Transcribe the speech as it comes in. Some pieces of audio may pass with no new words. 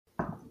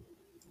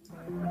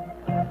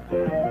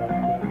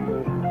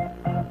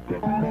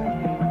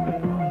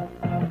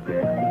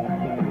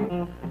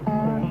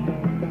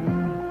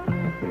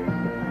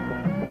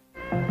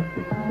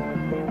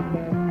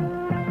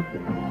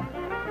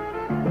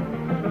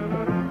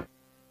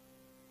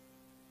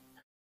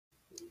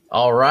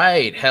All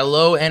right.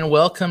 Hello and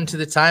welcome to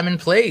the Time and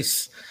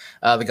Place,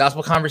 the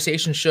Gospel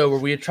Conversation Show where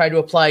we try to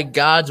apply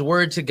God's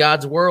word to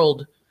God's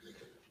world.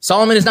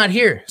 Solomon is not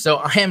here, so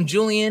I am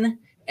Julian,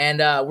 and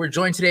we're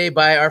joined today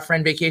by our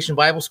friend Vacation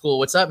Bible School.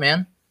 What's up,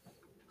 man?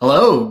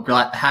 Hello.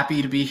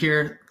 Happy to be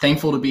here.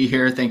 Thankful to be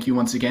here. Thank you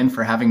once again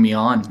for having me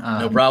on.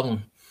 No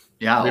problem.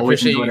 Yeah,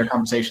 always enjoyed our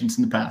conversations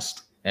in the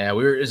past. Yeah, it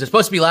was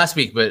supposed to be last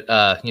week, but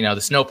the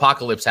snow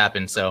apocalypse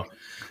happened, so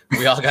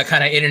we all got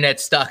kind of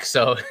internet stuck,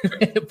 so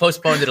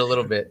postponed it a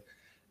little bit.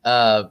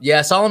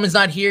 Solomon's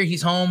not here.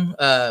 He's home,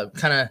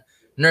 kind of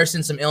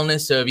nursing some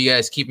illness. So if you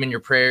guys keep him in your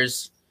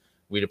prayers,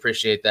 we'd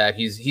appreciate that.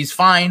 He's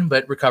fine,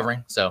 but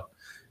recovering. So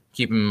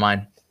keep him in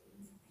mind.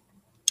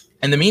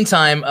 In the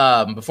meantime,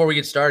 before we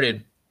get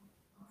started,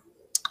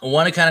 I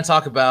want to kind of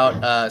talk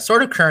about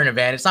sort of current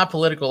event. It's not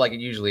political like it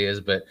usually is,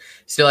 but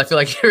still, I feel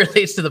like it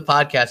relates to the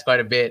podcast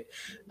quite a bit.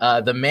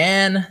 The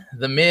man,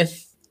 the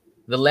myth,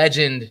 the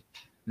legend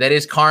that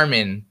is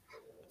Carmen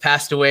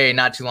passed away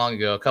not too long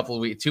ago,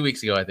 2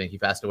 weeks ago, I think he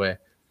passed away,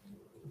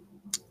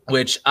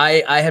 which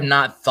I have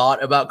not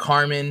thought about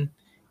Carmen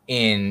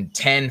in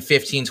 10,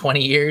 15,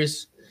 20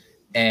 years.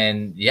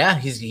 And yeah,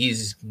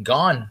 he's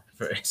gone.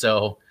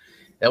 So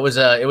it was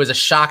a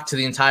shock to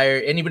the entire,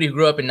 anybody who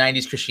grew up in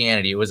 90s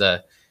Christianity. It was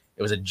a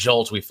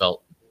jolt we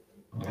felt.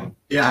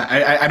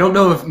 Yeah, I don't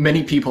know if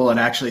many people had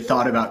actually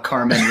thought about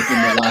Carmen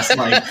within the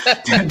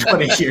last 10,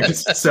 20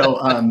 years. So,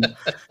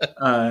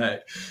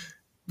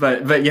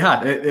 But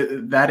yeah,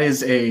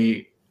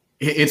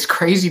 it's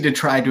crazy to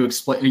try to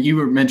explain. You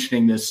were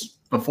mentioning this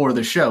before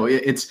the show.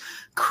 It's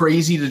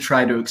crazy to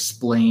try to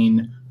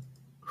explain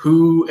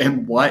who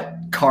and what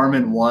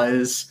Carmen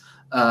was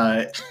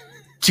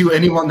to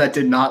anyone that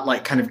did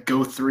not kind of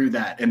go through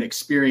that and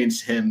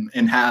experience him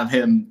and have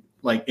him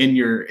in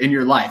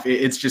your life.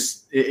 It's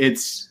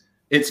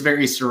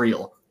very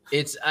surreal.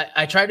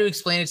 I try to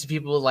explain it to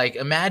people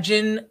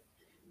imagine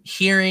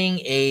hearing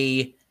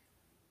a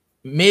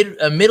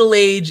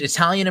middle-aged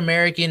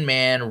Italian-American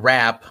man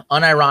rap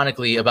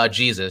unironically about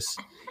Jesus,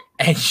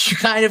 and you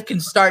kind of can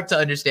start to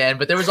understand.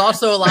 But there was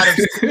also a lot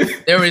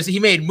of he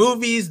made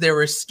movies, there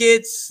were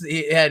skits,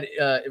 he had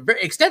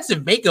very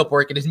extensive makeup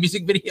work in his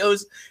music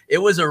videos. It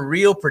was a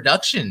real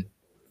production.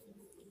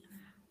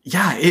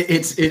 Yeah,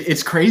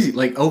 it's crazy,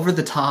 over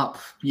the top,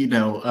 he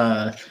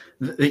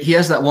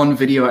has that one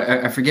video,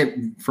 I forget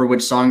for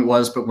which song it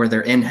was, but where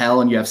they're in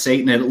hell and you have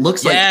Satan, and it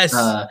looks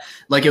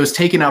like it was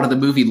taken out of the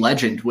movie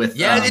Legend with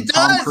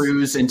Tom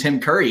Cruise and Tim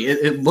Curry.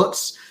 It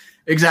looks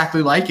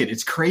exactly like it.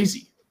 It's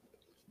crazy.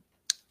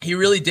 He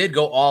really did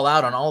go all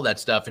out on all of that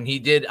stuff, and he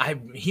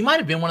might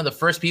have been one of the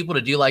first people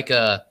to do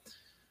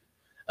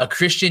a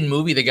Christian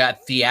movie that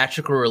got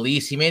theatrical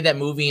release. He made that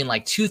movie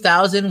in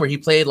 2000 where he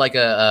played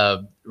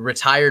a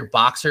retired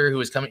boxer who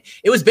was coming.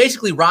 It was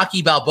basically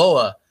Rocky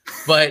Balboa,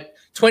 but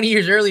 20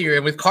 years earlier,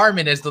 and with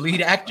Carmen as the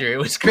lead actor. It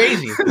was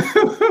crazy.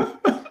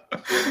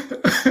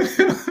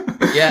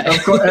 Yeah,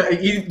 of course,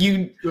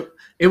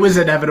 it was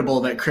inevitable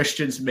that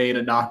Christians made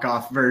a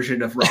knockoff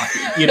version of Rocky.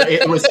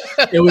 It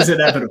was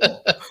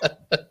inevitable.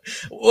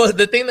 Well,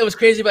 the thing that was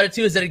crazy about it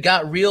too is that it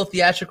got real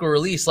theatrical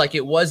release.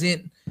 It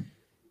wasn't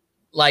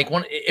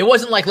it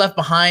wasn't like Left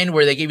Behind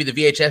where they gave you the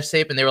VHS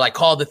tape and they were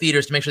call the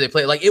theaters to make sure they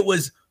play it. It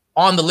was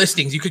on the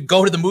listings. You could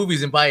go to the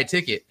movies and buy a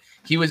ticket.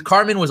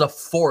 Carmen was a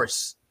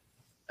force.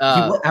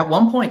 At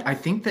one point, I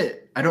think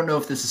that, I don't know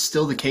if this is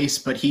still the case,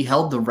 but he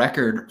held the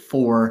record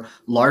for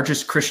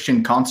largest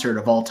Christian concert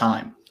of all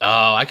time.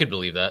 Oh, I could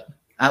believe that.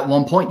 At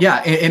one point, yeah.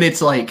 And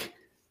it's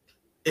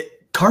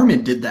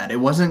Carmen did that. It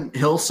wasn't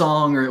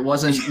Hillsong, or it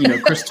wasn't,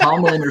 Chris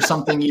Tomlin or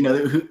something,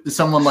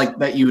 someone like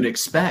that you would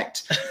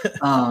expect.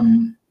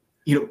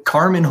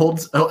 Carmen held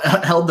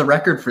the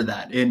record for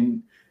that.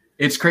 And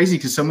it's crazy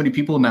because so many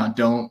people now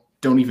don't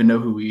even know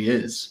who he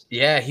is.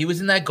 Yeah, he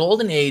was in that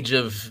golden age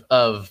of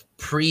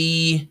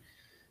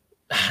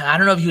I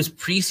don't know if he was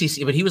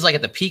pre-CCM, but he was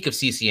at the peak of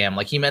CCM.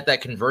 He met that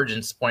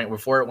convergence point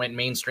before it went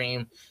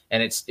mainstream,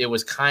 and it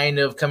was kind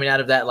of coming out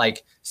of that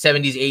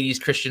 70s, 80s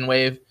Christian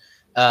wave.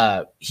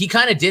 He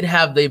kind of did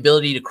have the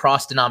ability to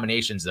cross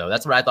denominations, though.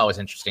 That's what I thought was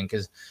interesting,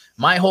 because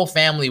my whole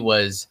family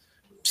was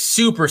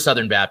super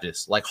Southern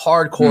Baptist,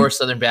 hardcore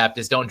Southern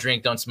Baptist, don't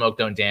drink, don't smoke,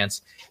 don't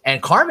dance.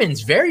 And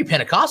Carmen's very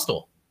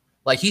Pentecostal.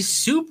 He's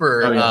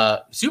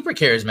super, super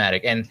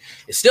charismatic, and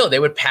still they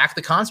would pack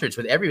the concerts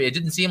with everybody. It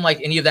didn't seem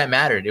like any of that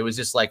mattered. It was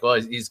just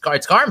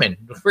it's Carmen.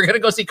 We're going to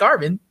go see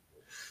Carmen.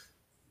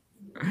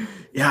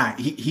 Yeah.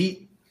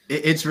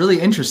 It's really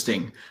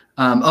interesting.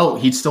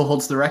 He still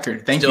holds the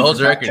record. Thank you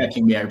for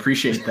checking me. I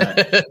appreciate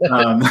that.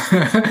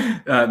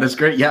 That's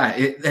great. Yeah.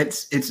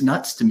 It's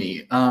nuts to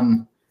me.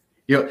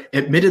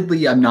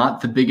 Admittedly, I'm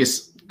not the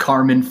biggest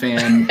Carmen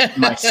fan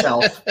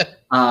myself.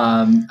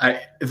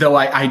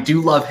 I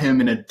do love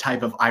him in a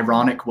type of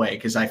ironic way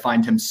because I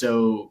find him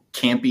so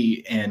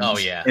campy and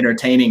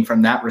entertaining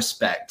from that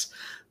respect.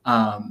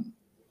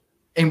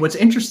 And what's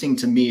interesting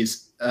to me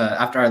is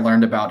after I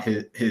learned about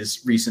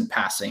his recent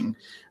passing,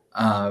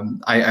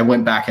 I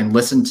went back and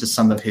listened to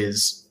some of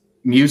his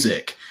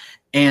music.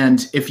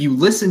 And if you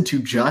listen to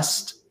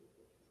just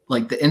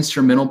like the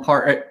instrumental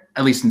part,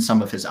 at least in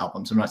some of his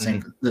albums, I'm not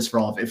saying this for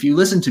all of it. If you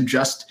listen to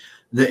just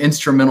the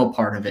instrumental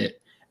part of it,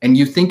 and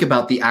you think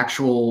about the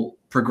actual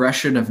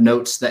progression of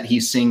notes that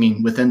he's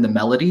singing within the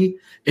melody,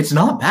 it's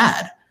not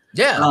bad.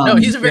 Yeah, no,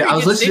 he's a very I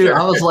was good listening singer.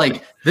 I was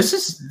like, this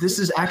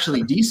is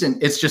actually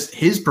decent. It's just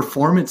his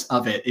performance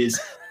of it is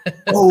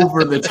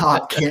over the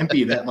top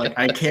campy that like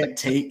I can't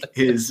take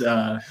his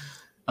just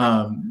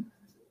how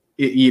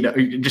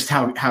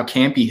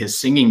campy his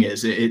singing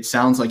is. It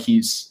sounds like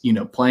he's,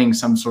 playing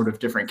some sort of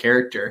different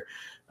character,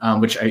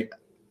 which I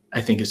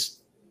think is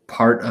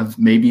part of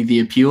maybe the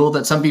appeal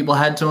that some people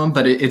had to him,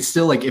 but it's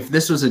still like if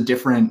this was a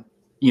different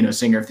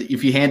singer,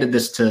 if you handed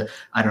this to,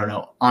 I don't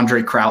know,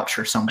 Andre Crouch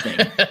or something,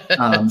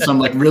 some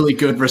like really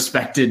good,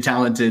 respected,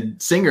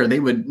 talented singer, they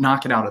would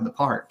knock it out of the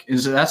park. And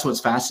so that's what's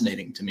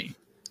fascinating to me.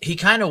 He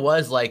kind of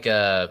was like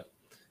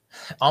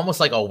almost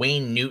like a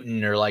Wayne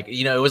Newton, or like,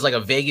 it was like a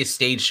Vegas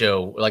stage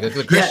show, like a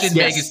Christian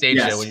Vegas stage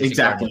show. When you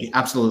exactly.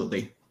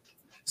 Absolutely.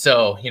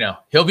 So,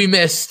 he'll be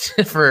missed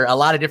for a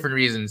lot of different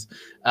reasons.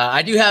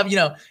 I do have,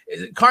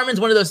 Carmen's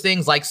one of those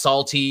things like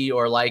Salty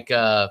or like,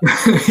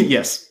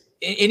 yes,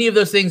 any of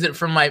those things that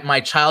from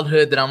my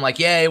childhood that I'm like,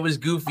 yeah, it was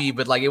goofy,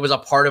 but like it was a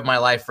part of my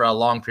life for a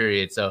long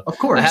period. So of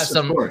course, I have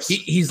some.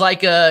 He's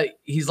like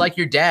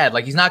your dad.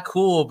 Like he's not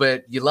cool,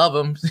 but you love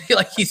him.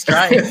 Like he's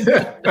trying.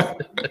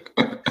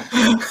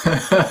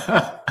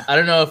 I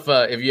don't know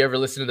if you ever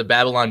listened to the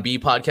Babylon Bee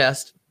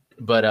podcast,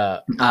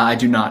 but I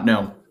do not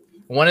know.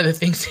 One of the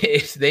things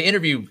is they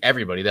interview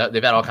everybody.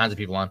 They've had all kinds of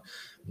people on,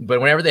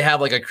 but whenever they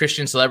have like a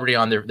Christian celebrity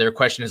on, their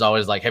question is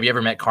always like, "Have you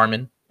ever met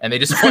Carmen?" And they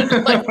just want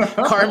like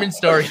Carmen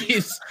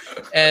stories.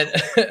 And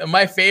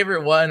my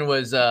favorite one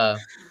was Doug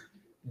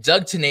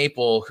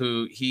TenNapel,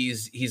 who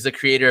he's the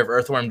creator of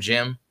Earthworm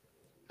Jim.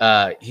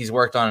 He's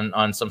worked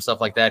on some stuff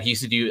like that. He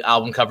used to do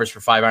album covers for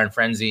Five Iron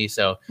Frenzy.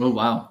 So, oh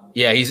wow,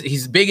 yeah,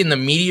 he's big in the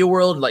media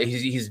world. Like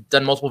he's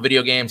done multiple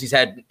video games. He's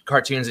had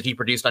cartoons that he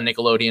produced on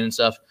Nickelodeon and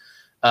stuff.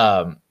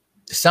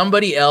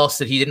 Somebody else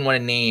that he didn't want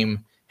to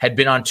name had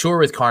been on tour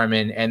with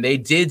Carmen, and they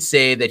did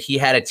say that he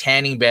had a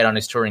tanning bed on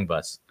his touring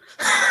bus.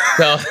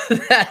 So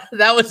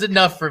that was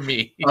enough for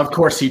me. Of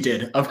course he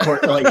did. Of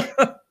course, like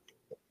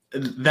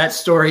that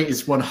story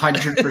is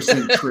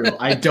 100% true.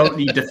 I don't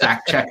need to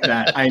fact check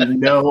that. I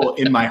know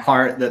in my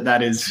heart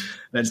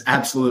that's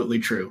absolutely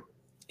true.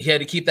 He had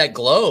to keep that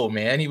glow,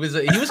 man. He was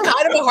kind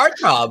of a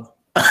heartthrob.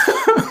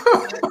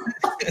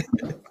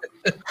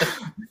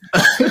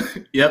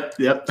 Yep.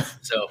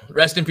 So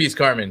rest in peace,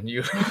 Carmen.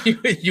 You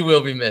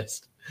will be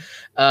missed.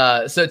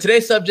 So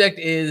today's subject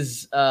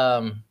is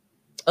a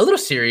little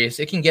serious.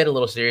 It can get a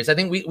little serious. I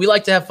think we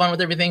like to have fun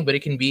with everything, but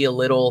it can be a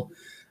little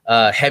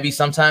heavy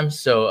sometimes.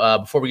 So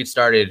before we get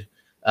started,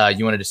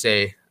 you wanted to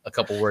say a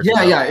couple words.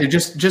 Yeah.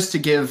 Just to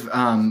give,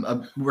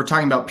 we're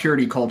talking about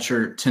purity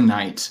culture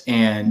tonight,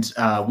 and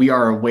we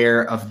are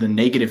aware of the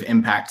negative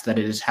impact that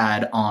it has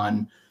had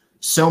on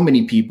so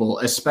many people,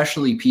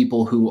 especially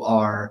people who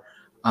are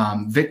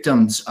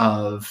victims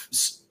of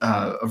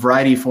a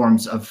variety of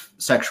forms of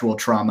sexual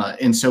trauma.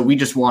 And so we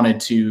just wanted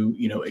to,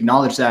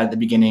 acknowledge that at the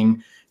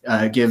beginning,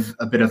 give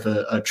a bit of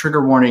a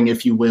trigger warning,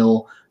 if you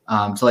will,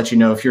 to let you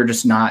know if you're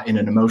just not in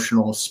an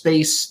emotional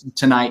space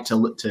tonight to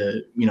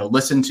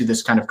listen to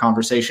this kind of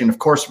conversation. Of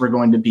course, we're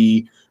going to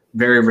be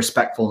very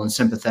respectful and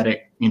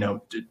sympathetic,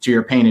 to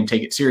your pain and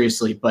take it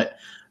seriously. But,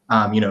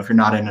 if you're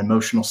not in an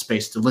emotional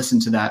space to listen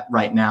to that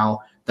right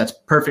now, that's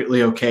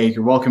perfectly okay.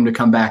 You're welcome to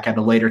come back at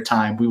a later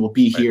time. We will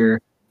be here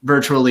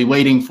virtually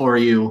waiting for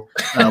you,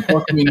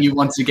 welcoming you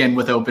once again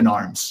with open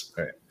arms.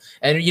 Right.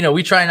 And,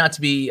 we try not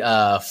to be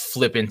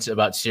flippant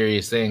about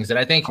serious things. And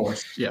I think one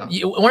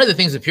of the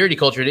things of purity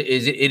culture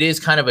is it is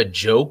kind of a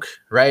joke,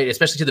 right?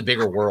 Especially to the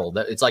bigger world.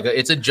 It's like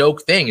it's a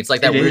joke thing. It's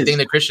like that weird thing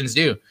that Christians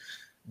do.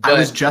 But I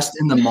was just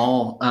in the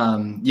mall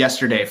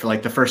yesterday for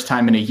like the first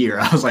time in a year.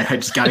 I was like, I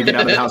just got to get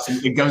out of the house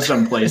and go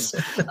someplace.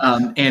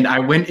 And I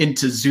went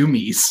into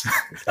Zoomies.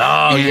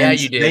 Oh, yeah,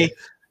 you did.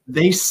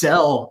 They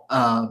sell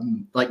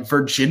like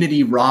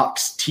Virginity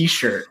Rocks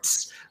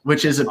t-shirts,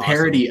 which is a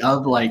parody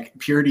of like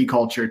purity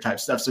culture type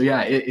stuff. So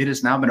yeah, it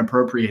has now been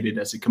appropriated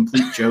as a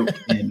complete joke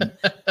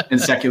in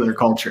secular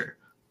culture.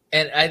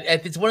 And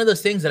it's one of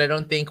those things that I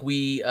don't think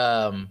we,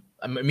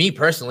 me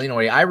personally, in a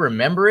way, I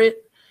remember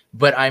it,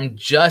 but I'm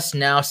just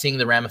now seeing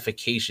the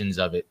ramifications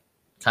of it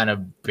kind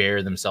of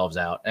bear themselves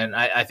out. And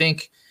I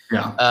think,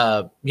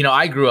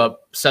 I grew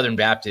up Southern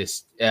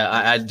Baptist.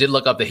 I did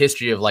look up the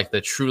history of like the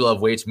True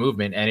Love Waits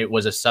movement, and it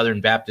was a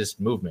Southern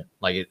Baptist movement.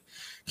 Like it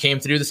came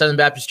through the Southern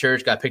Baptist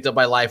Church, got picked up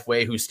by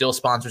Lifeway, who still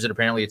sponsors it.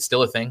 Apparently it's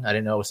still a thing. I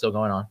didn't know it was still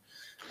going on.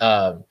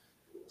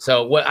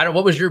 So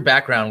what was your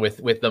background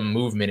with the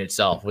movement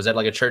itself? Was that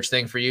like a church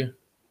thing for you?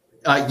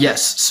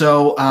 Yes.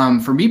 So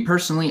for me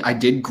personally, I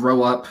did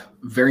grow up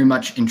very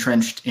much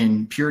entrenched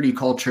in purity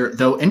culture,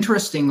 though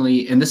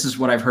interestingly, and this is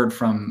what I've heard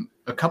from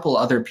a couple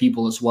other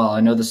people as well.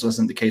 I know this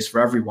wasn't the case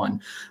for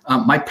everyone.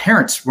 My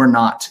parents were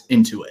not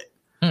into it.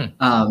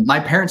 My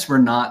parents were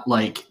not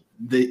like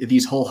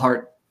these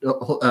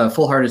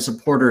full-hearted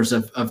supporters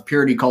of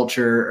purity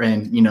culture,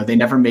 and they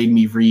never made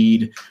me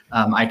read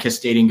I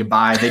Kissed Dating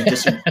Goodbye.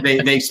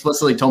 They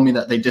explicitly told me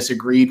that they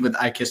disagreed with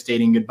I Kissed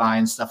Dating Goodbye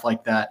and stuff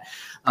like that.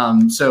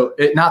 So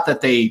not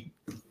that they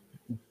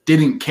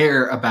didn't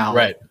care about,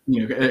 right.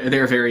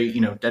 They're very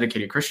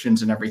dedicated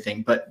Christians and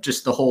everything, but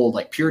just the whole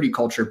like purity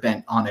culture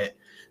bent on it,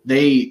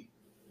 they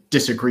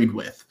disagreed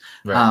with.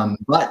 Right.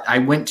 But I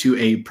went to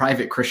a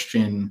private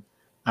Christian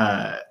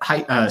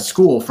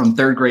school from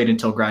third grade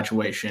until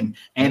graduation,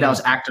 and I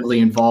was actively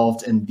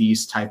involved in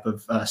these type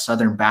of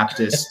Southern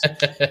Baptist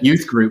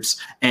youth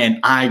groups, and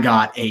I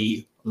got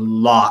a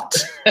lot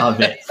of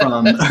it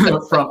from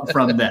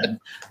them.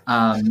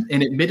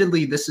 And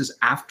admittedly, this is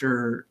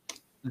after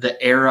the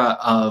era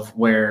of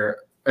where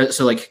I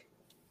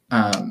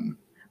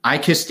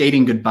Kissed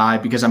Dating Goodbye,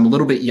 because I'm a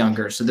little bit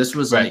younger, so this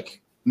was right.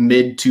 like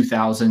mid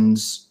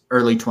 2000s,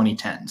 early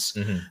 2010s.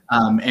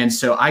 Mm-hmm. And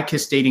so I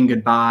Kissed Dating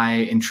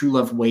Goodbye and True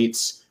Love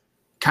Waits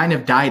kind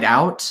of died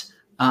out.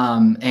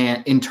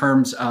 And in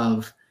terms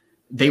of,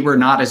 they were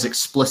not as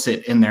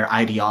explicit in their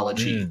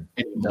ideology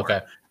anymore.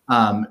 Okay.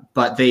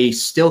 But they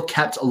still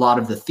kept a lot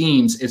of the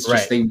themes. It's just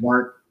right. they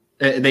weren't,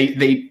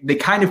 they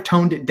kind of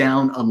toned it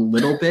down a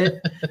little bit.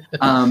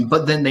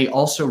 But then they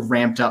also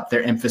ramped up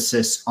their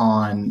emphasis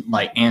on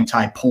like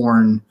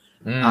anti-porn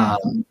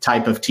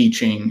type of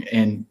teaching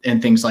and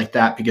things like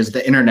that, because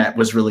the internet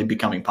was really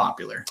becoming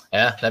popular.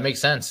 Yeah, that makes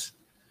sense.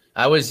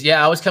 I was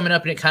coming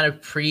up in it kind of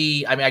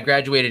I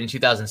graduated in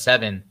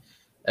 2007.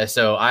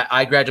 So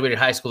I graduated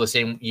high school the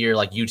same year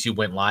like YouTube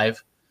went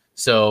live.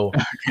 So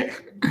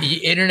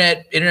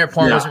internet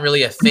porn wasn't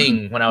really a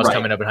thing when I was right.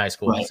 coming up in high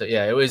school. Right. So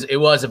yeah, it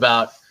was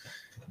about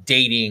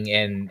dating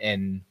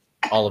and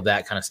all of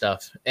that kind of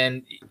stuff.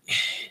 And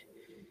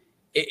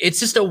it's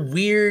just a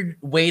weird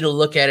way to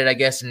look at it, I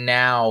guess,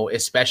 now,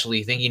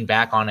 especially thinking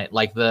back on it,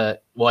 like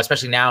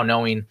especially now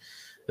knowing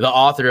the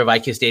author of I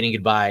Kissed Dating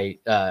Goodbye,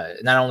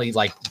 not only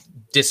like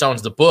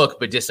disowns the book,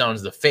 but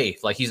disowns the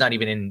faith. Like he's not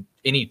even in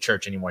any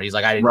church anymore. He's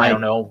like, I don't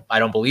know. I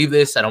don't believe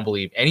this. I don't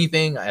believe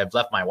anything. I have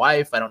left my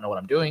wife. I don't know what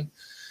I'm doing.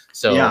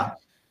 So, yeah.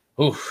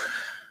 Oof.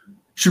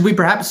 Should we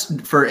perhaps,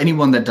 for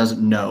anyone that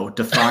doesn't know,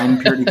 define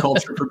purity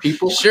culture for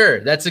people?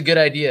 Sure. That's a good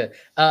idea.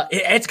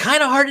 It's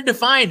kind of hard to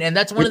define. And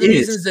that's one of the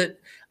reasons that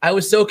I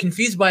was so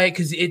confused by it,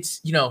 because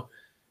it's,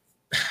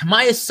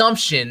 my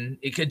assumption,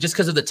 just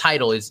because of the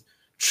title, is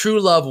true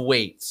love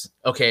waits.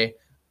 Okay.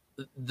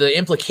 The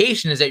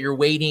implication is that you're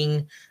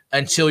waiting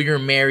until you're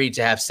married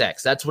to have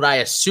sex. That's what I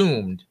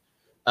assumed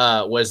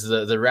was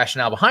the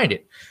rationale behind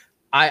it.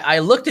 I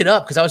looked it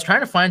up because I was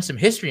trying to find some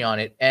history on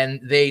it, and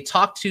they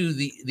talked to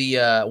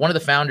the one of the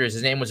founders.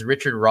 His name was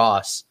Richard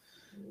Ross,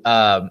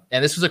 and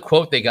this was a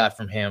quote they got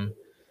from him.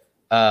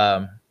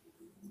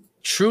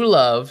 True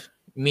love,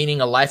 meaning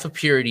a life of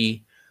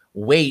purity,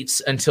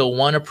 waits until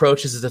one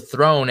approaches the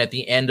throne at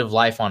the end of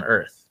life on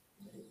earth.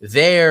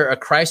 There, a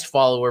Christ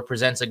follower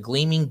presents a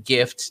gleaming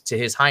gift to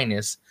His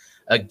Highness,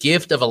 a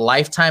gift of a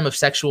lifetime of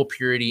sexual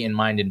purity in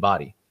mind and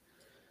body.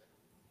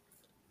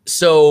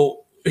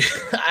 So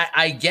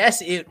I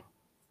guess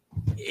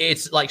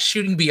it's like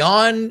shooting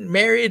beyond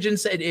marriage, and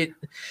said it.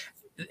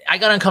 I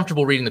got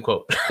uncomfortable reading the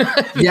quote.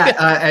 Yeah,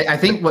 I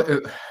think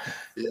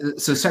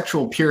so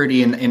sexual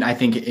purity, and I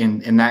think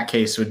in that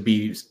case would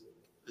be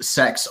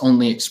sex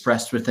only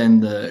expressed within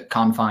the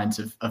confines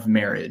of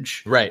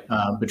marriage, right?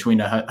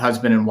 Between a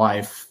husband and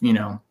wife,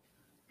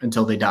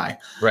 until they die,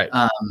 right?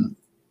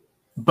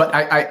 But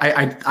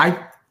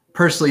I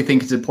personally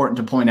think it's important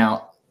to point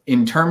out,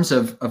 in terms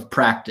of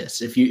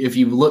practice, if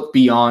you look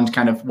beyond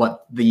kind of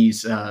what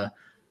these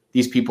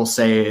people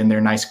say in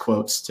their nice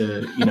quotes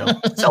to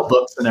sell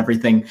books and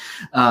everything,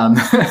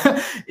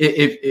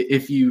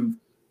 if you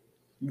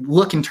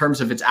look in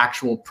terms of its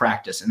actual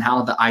practice and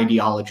how the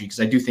ideology, because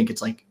I do think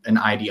it's like an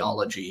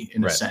ideology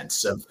in a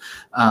sense of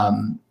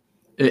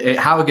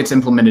how it gets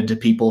implemented to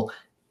people.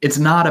 It's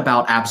not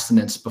about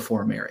abstinence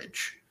before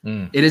marriage.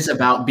 It is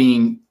about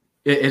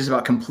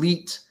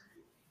complete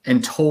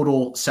and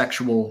total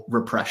sexual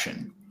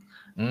repression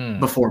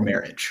before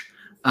marriage.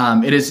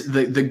 It is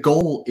the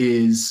goal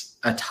is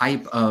a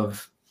type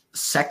of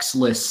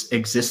sexless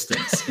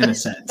existence in a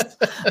sense.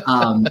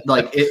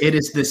 Like it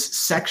is this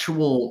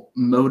sexual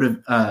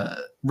motive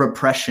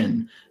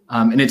repression,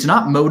 and it's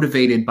not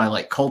motivated by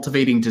like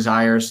cultivating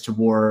desires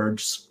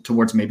towards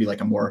maybe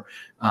like a more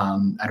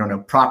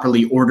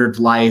properly ordered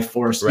life,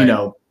 or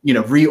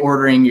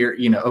reordering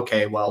your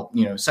okay, well,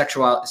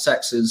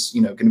 sex is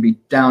going to be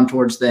down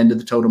towards the end of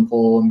the totem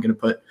pole. I'm going to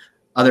put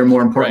other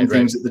more important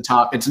things at the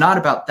top. It's not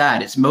about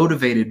that. It's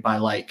motivated by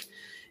like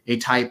a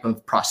type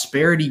of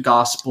prosperity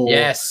gospel,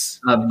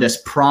 of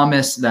this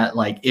promise that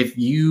like, if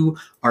you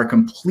are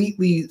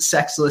completely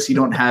sexless, you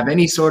don't have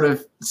any sort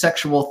of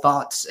sexual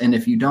thoughts, and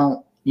if you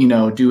don't,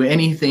 do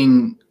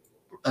anything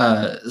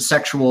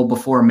sexual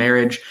before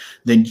marriage,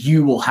 then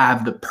you will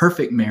have the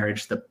perfect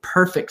marriage, the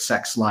perfect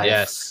sex life.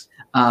 Yes.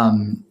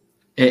 And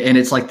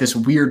it's like this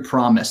weird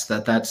promise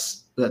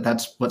that's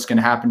what's going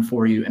to happen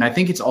for you. And I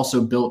think it's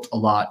also built a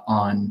lot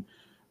on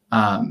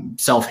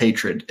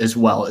self-hatred as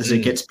well, as it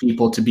gets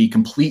people to be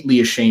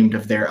completely ashamed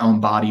of their own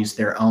bodies,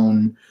 their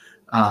own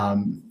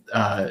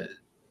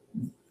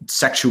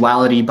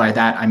sexuality. By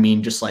that, I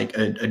mean just like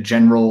a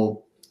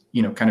general,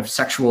 kind of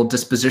sexual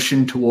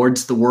disposition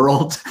towards the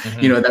world,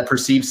 that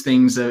perceives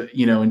things,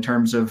 in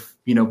terms of,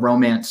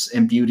 romance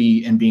and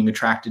beauty and being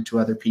attracted to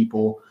other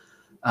people.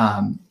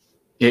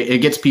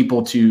 It gets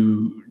people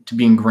to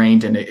be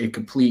ingrained in a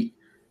complete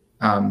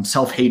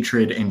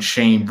self-hatred and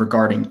shame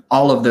regarding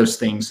all of those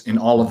things in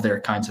all of their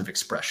kinds of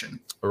expression.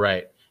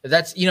 Right.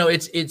 That's,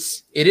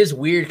 it is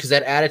weird because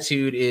that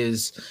attitude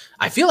is,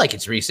 I feel like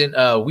it's recent.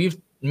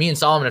 Me and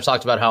Solomon have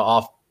talked about how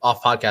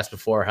off podcast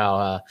before,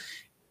 how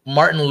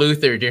Martin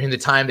Luther, during the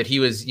time that he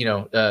was,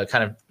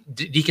 kind of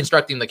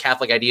deconstructing the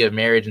Catholic idea of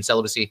marriage and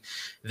celibacy,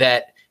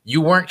 that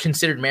you weren't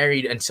considered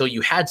married until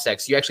you had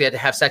sex. You actually had to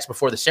have sex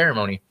before the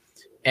ceremony,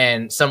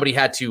 and somebody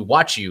had to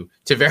watch you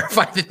to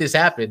verify that this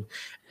happened.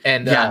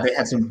 And they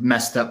had some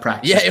messed up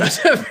practices. Yeah, it was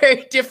a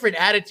very different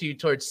attitude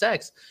towards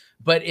sex.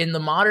 But in the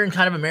modern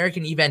kind of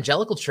American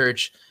evangelical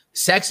church,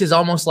 sex is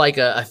almost like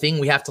a thing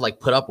we have to like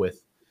put up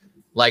with.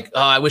 Like,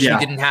 oh, I wish we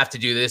didn't have to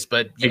do this,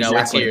 but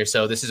it's here,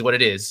 so this is what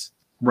it is.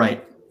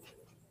 Right.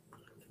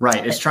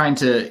 It's trying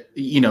to,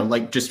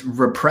 like just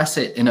repress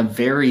it in a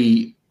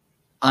very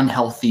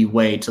unhealthy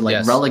way, to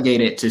like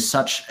relegate it to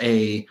such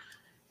a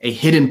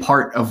hidden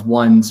part of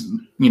one's,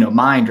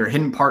 mind, or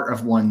hidden part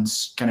of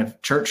one's kind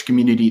of church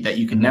community, that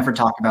you can never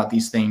talk about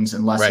these things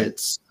unless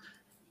it's,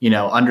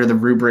 under the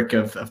rubric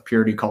of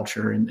purity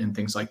culture and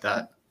things like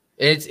that.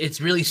 It's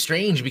really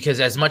strange, because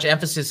as much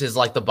emphasis as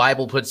like the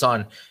Bible puts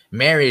on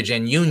marriage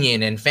and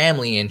union and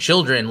family and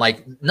children,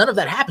 like none of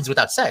that happens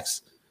without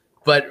sex.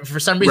 But for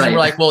some reason, we're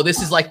like, well,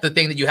 this is like the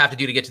thing that you have to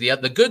do to get to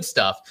the good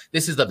stuff.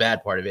 This is the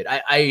bad part of it.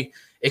 I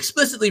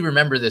explicitly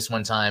remember this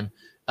one time.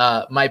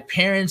 My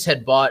parents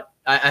had bought,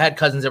 I had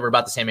cousins that were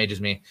about the same age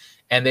as me,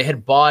 and they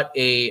had bought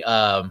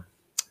I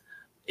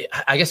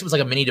guess it was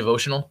like a mini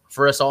devotional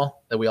for us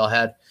all that we all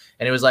had.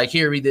 And it was like,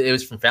 here, read it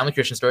was from Family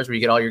Christian Stores, where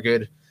you get all your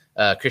good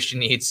Christian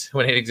needs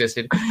when it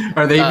existed.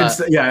 Are they even?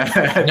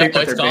 Yeah.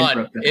 No, it's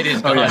gone. It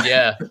is gone.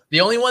 Yeah.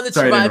 The only one that's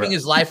surviving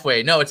is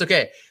Lifeway. No, it's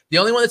okay. The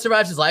only one that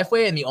survives is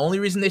Lifeway, and the only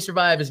reason they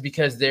survive is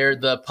because they're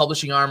the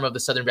publishing arm of the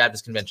Southern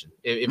Baptist Convention.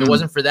 If it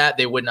wasn't for that,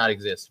 they would not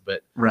exist.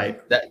 But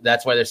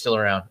that's why they're still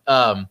around.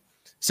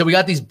 So we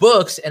got these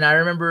books, and I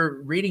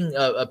remember reading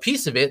a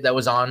piece of it that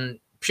was on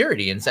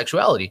purity and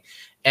sexuality.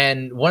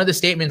 And one of the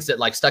statements that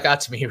like stuck out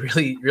to me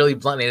really, really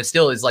bluntly, and it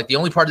still is like the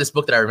only part of this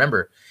book that I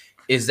remember,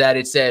 is that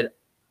it said,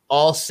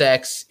 all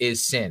sex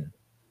is sin.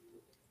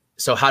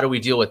 So how do we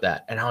deal with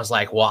that? And I was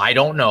like, well, I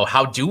don't know.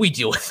 How do we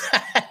deal with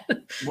that?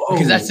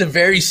 Because that's a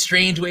very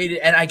strange way to,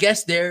 and I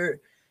guess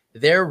their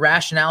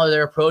rationale,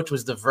 their approach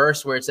was the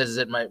verse where it says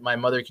that my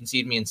mother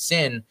conceived me in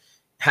sin,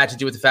 had to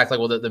do with the fact like,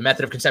 well, the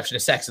method of conception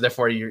is sex, so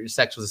therefore your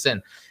sex was a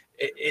sin.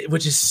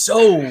 Which is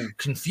so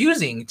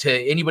confusing to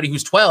anybody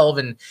who's 12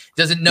 and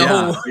doesn't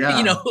know,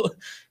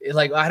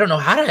 like, I don't know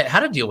how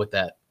to deal with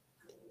that.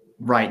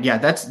 Right. Yeah,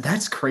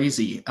 that's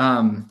crazy.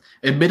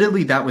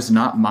 Admittedly, that was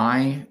not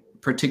my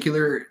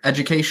particular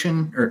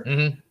education, or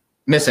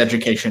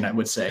miseducation, I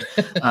would say.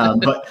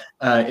 But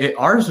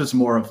ours was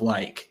more of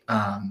like,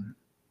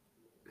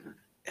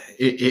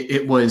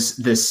 it was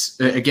this,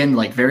 again,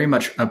 like very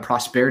much a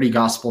prosperity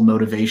gospel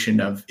motivation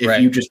of, if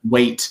you just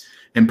wait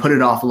and put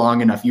it off long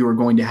enough, you are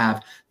going to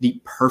have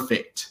the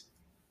perfect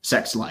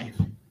sex life.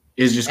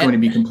 Is just going to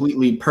be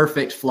completely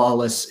perfect,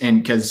 flawless,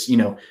 and because,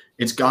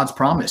 it's God's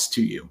promise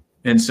to you.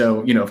 And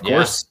so, of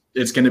course,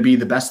 it's going to be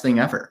the best thing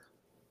ever.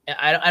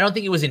 I don't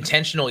think it was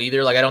intentional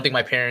either. Like, I don't think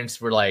my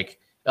parents were like,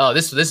 oh,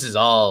 this is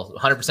all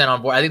 100%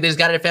 on board. I think they just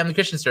got it at Family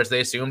Christian Stores.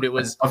 They assumed it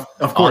was of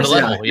course, on the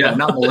level, you know?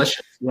 Not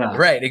malicious. Yeah.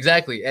 Right,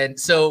 exactly. And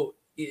so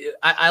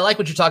I like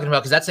what you're talking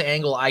about, because that's the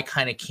angle I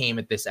kind of came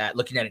at this at,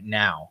 looking at it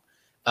now.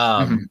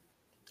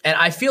 And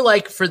I feel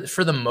like for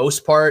the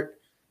most part,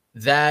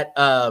 that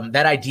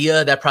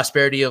idea, that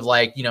prosperity of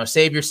like,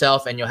 save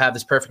yourself and you'll have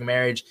this perfect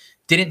marriage,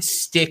 didn't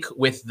stick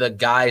with the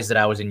guys that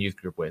I was in youth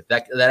group with.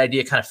 That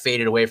idea kind of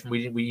faded away from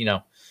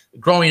we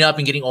growing up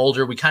and getting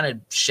older, we kind of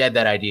shed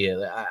that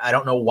idea. I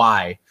don't know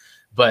why,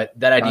 but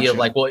that idea of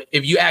like, well,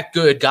 if you act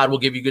good, God will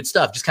give you good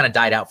stuff, just kind of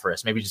died out for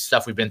us. Maybe just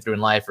stuff we've been through in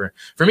life. Or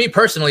for me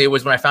personally, it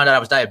was when I found out I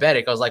was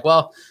diabetic. I was like,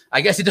 well,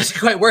 I guess it doesn't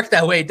quite work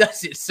that way,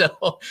 does it?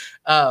 So,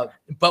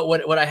 but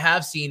what I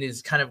have seen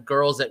is kind of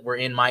girls that were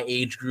in my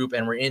age group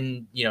and were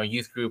in,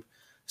 youth group,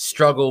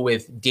 struggle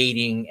with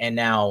dating and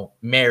now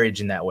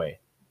marriage in that way.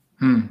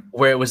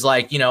 Where it was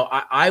like,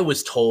 I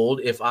was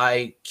told if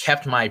I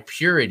kept my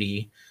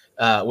purity,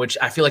 which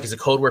I feel like is a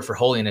code word for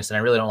holiness, and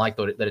I really don't like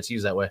that it's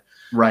used that way.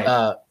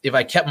 Right. If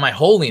I kept my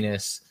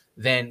holiness,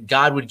 then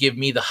God would give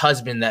me the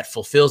husband that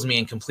fulfills me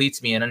and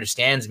completes me and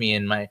understands me,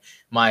 and my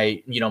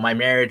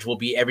marriage will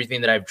be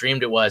everything that I've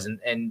dreamed it was.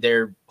 And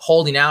they're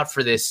holding out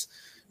for this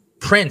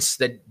prince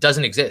that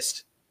doesn't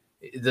exist.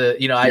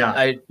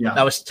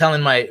 I was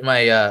telling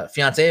my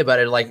fiance about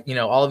it. Like,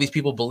 all of these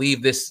people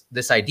believe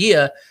this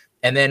idea,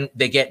 and then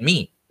they get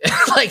me.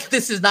 Like,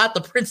 this is not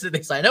the prince that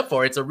they sign up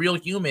for. It's a real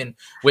human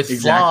with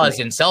flaws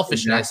and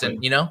selfishness,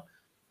 and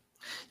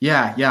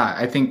Yeah,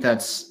 I think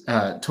that's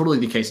totally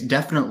the case.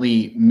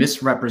 Definitely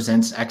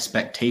misrepresents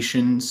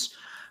expectations.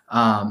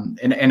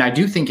 And I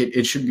do think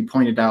it should be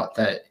pointed out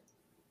that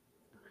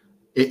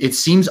it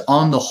seems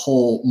on the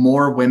whole,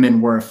 more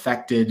women were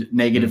affected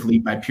negatively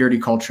by purity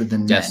culture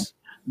than men.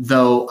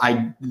 Though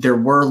there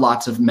were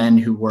lots of men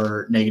who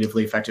were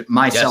negatively affected,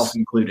 myself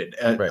included.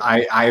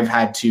 I've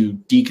had to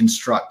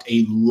deconstruct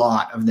a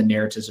lot of the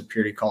narratives of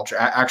purity culture.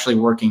 Actually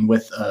working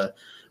with a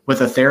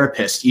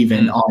therapist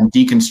even on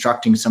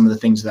deconstructing some of the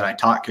things that I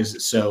taught because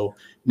it so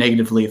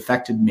negatively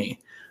affected me.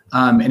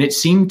 And it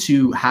seemed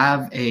to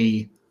have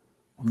a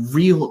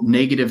real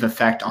negative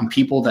effect on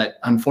people that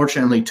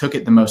unfortunately took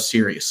it the most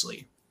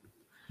seriously.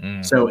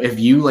 So if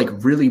you like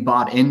really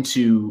bought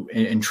into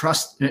and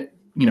trusted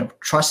the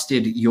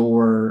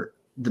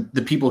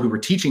people who were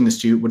teaching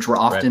this to you, which were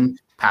often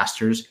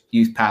pastors,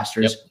 youth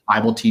pastors,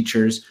 Bible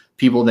teachers,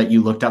 people that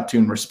you looked up to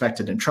and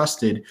respected and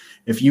trusted,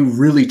 if you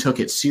really took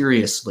it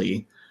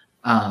seriously,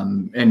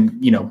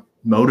 and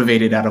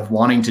motivated out of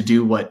wanting to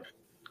do what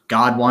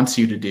God wants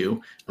you to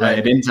do,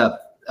 it ends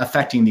up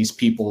affecting these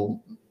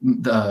people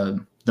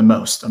the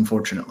most,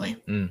 unfortunately.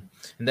 And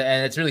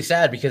it's really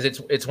sad because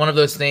it's one of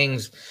those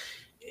things.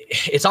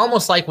 It's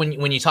almost like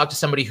when you talk to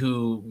somebody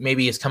who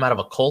maybe has come out of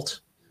a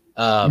cult,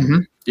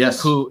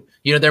 who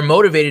they're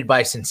motivated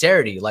by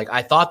sincerity. Like,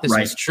 I thought this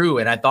was true,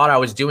 and I thought I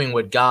was doing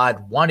what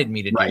God wanted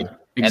me to do.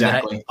 Exactly.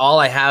 And then all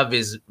I have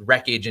is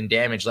wreckage and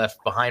damage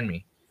left behind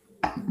me.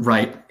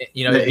 Right.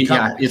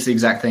 It's the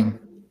exact thing.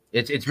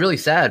 It's really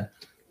sad.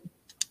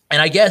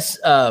 And I guess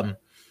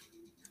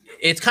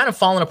it's kind of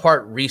fallen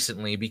apart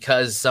recently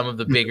because some of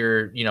the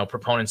bigger,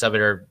 proponents of it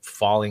are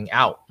falling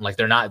out. Like,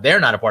 they're not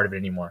a part of it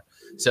anymore.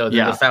 So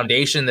the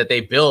foundation that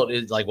they built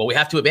is like, well, we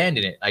have to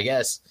abandon it, I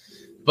guess.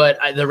 But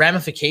the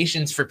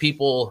ramifications for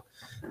people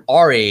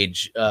our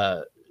age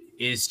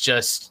is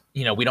just,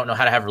 we don't know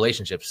how to have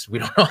relationships. We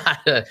don't know how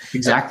to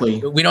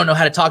we don't know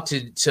how to talk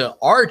to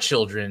our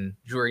children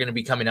who are going to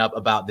be coming up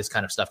about this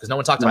kind of stuff because no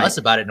one talked to us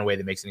about it in a way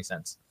that makes any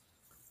sense.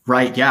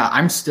 Right. Yeah.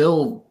 I'm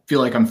still feel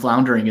like I'm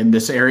floundering in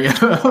this area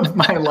of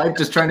my life,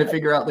 just trying to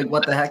figure out like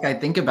what the heck I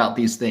think about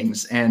these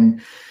things.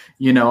 And,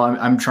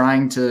 I'm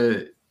trying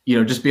to,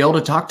 just be able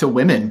to talk to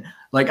women.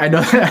 Like, I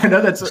know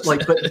that's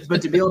like,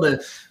 but to be able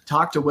to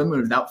talk to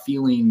women without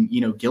feeling,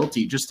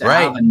 guilty, just to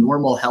have a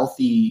normal,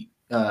 healthy,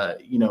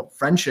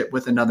 friendship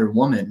with another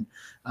woman,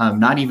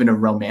 not even a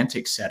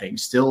romantic setting,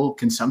 still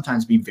can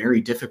sometimes be very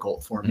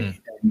difficult for me.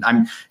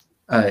 And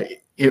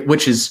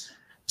which is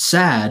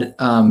sad,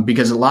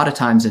 because a lot of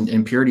times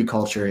in purity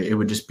culture, it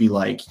would just be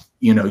like,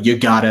 you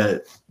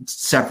gotta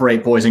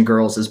separate boys and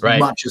girls as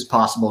much as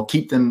possible,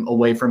 keep them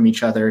away from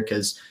each other.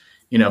 Cause,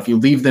 if you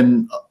leave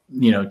them,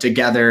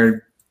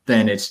 together,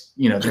 then it's,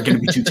 they're going to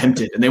be too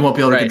tempted and they won't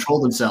be able to control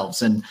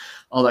themselves and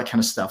all that kind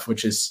of stuff,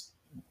 which is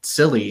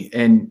silly.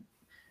 And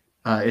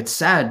it's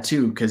sad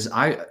too, because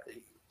I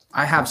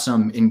have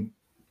some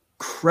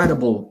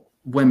incredible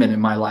women in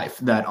my life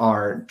that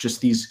are just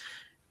these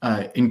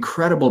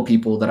incredible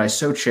people that I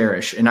so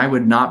cherish. And I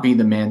would not be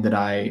the man that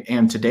I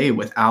am today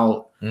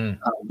without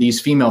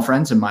these female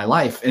friends in my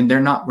life. And we're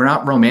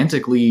not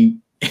romantically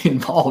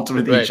involved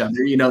with each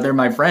other. They're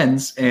my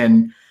friends.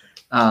 And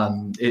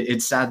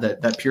it's sad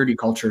that purity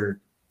culture,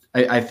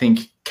 I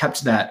think,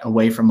 kept that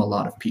away from a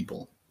lot of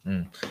people.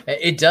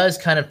 It does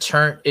kind of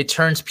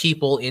turns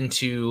people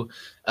into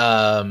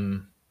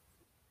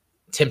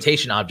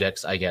temptation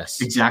objects, I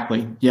guess.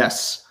 Exactly.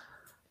 Yes.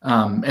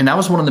 And that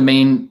was one of the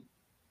main,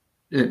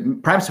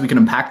 perhaps we can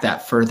unpack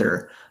that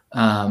further,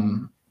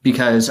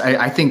 because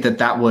I think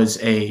that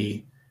was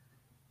a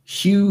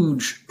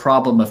huge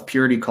problem of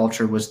purity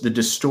culture, was the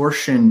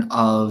distortion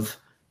of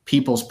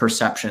people's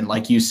perception,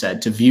 like you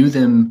said, to view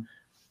them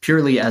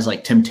purely as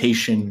like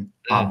temptation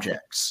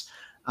objects.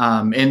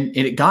 And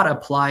it got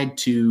applied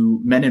to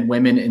men and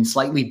women in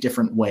slightly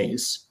different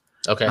ways,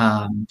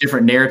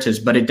 different narratives,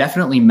 but it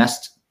definitely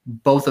messed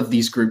both of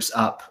these groups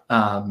up.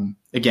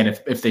 Again,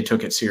 if they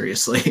took it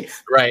seriously.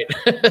 Right.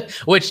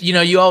 Which,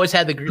 you always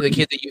had the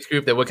kids at youth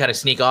group that would kind of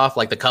sneak off,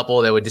 like the couple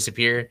that would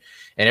disappear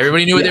and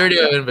everybody knew what they were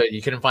doing, but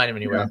you couldn't find them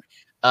anywhere.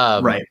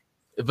 Right.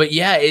 But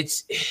yeah,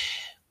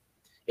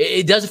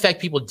 it does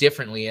affect people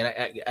differently.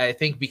 And I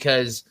think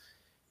because,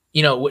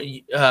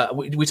 we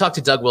talked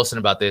to Doug Wilson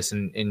about this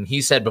and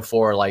he said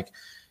before, like,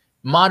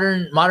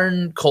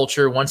 modern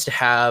culture wants to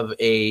have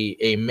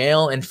a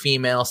male and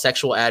female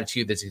sexual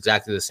attitude that's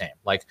exactly the same.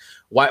 Like,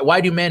 why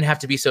do men have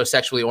to be so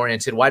sexually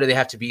oriented? Why do they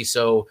have to be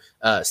so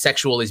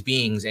sexual as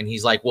beings? And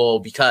he's like, well,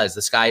 because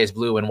the sky is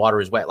blue and water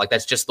is wet. Like,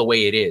 that's just the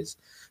way it is.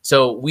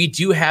 So we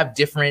do have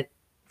different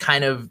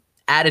kind of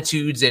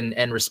attitudes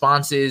and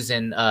responses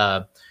and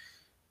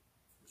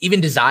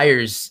even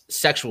desires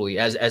sexually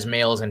as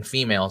males and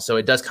females. So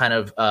it does kind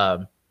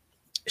of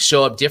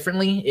show up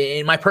differently.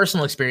 In my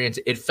personal experience,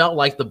 it felt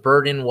like the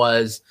burden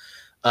was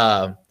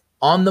on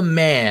the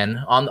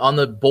man, on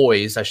the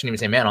boys. I shouldn't even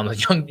say man, on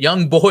the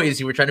young boys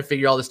who were trying to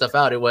figure all this stuff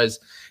out. It was,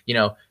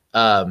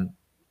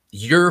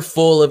 you're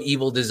full of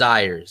evil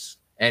desires.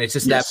 And it's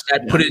just that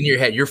put it in your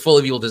head. You're full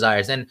of evil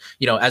desires. And,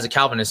 as a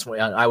Calvinist,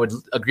 I would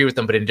agree with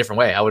them, but in a different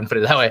way. I wouldn't put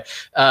it that way.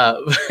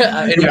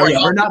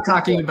 We're not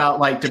talking about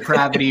like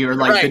depravity or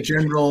like the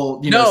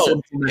general,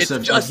 sinfulness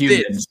of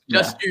humans.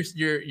 Just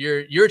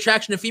your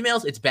attraction to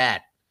females. It's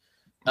bad.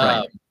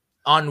 Right.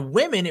 On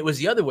women, it was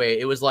the other way.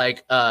 It was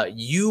like,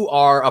 you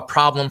are a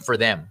problem for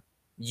them.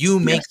 You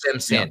make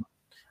them sin.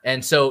 Yeah.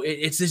 And so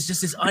it's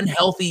just this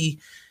unhealthy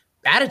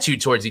attitude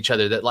towards each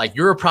other that like,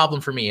 you're a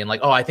problem for me. And like,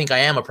 oh, I think I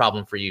am a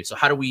problem for you. So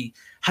how do we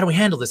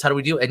handle this? How do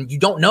we do it? And you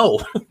don't know.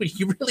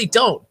 You really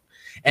don't.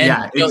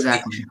 And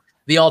exactly.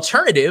 The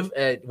alternative,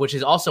 which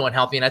is also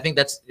unhealthy. And I think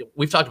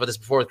we've talked about this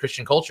before with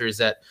Christian culture, is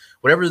that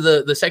whatever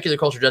the secular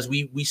culture does,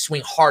 we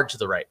swing hard to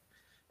the right.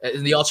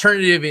 And the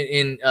alternative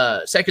in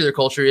secular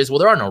culture is, well,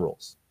 there are no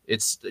rules.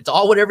 It's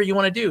all whatever you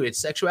want to do.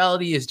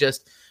 Sexuality is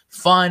just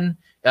fun.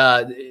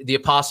 The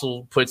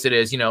apostle puts it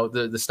as,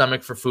 the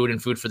stomach for food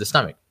and food for the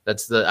stomach.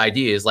 That's the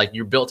idea, is like,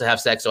 you're built to have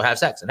sex, so have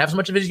sex and have as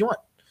much of it as you want.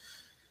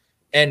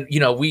 And,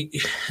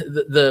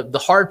 the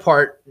hard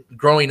part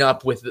growing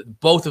up with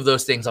both of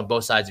those things on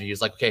both sides of you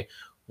is like, okay,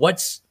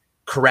 what's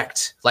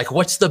correct? Like,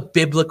 what's the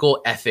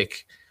biblical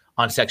ethic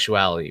on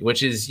sexuality,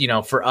 which is,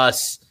 for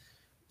us,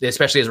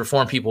 especially as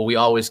Reformed people, we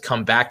always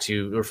come back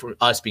to, or for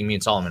us being me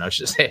and Solomon, I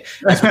should say,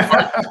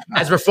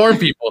 as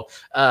Reformed people,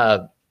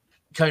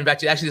 coming back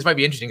to, actually, this might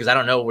be interesting because I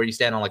don't know where you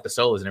stand on like the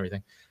solas and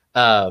everything.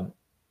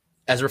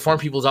 As Reformed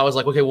people is always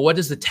like, okay, well, what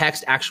does the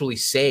text actually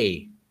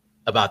say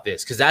about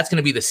this? Because that's going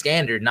to be the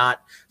standard,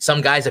 not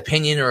some guy's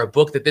opinion or a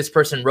book that this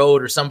person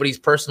wrote or somebody's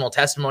personal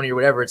testimony or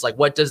whatever. It's like,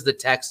 what does the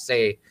text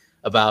say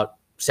about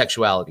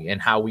sexuality and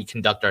how we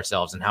conduct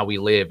ourselves and how we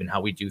live and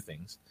how we do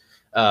things?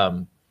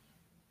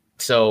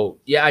 So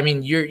yeah, I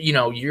mean,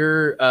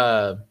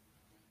 you're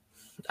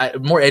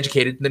more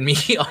educated than me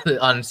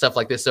on stuff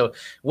like this. So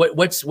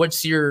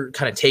what's your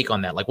kind of take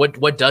on that? Like,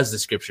 what does the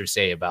scripture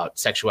say about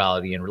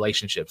sexuality and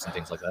relationships and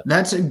things like that?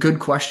 That's a good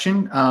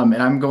question. And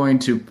I'm going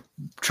to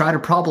try to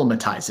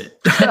problematize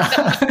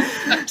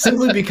it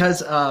simply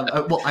because,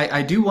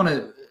 I do want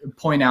to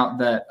point out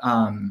that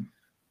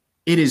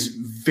it is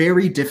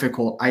very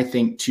difficult, I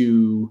think,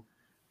 to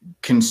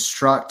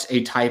construct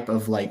a type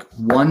of like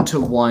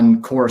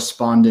one-to-one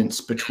correspondence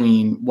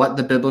between what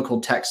the biblical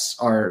texts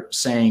are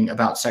saying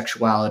about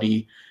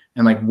sexuality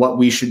and like what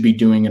we should be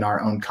doing in our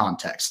own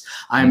context.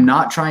 I'm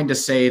not trying to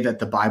say that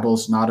the Bible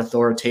is not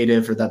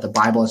authoritative or that the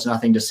Bible has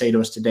nothing to say to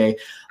us today.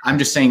 I'm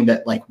just saying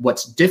that like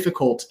what's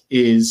difficult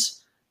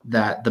is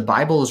that the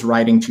Bible is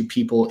writing to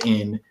people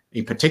in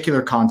a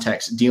particular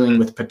context, dealing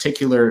with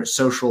particular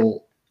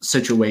social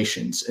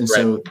situations. And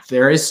so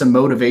there is some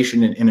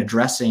motivation in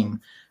addressing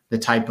the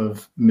type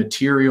of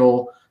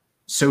material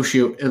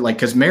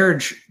because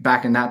marriage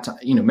back in that time,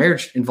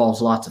 marriage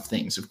involves lots of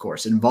things, of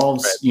course. It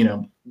involves,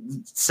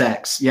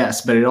 sex,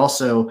 yes, but it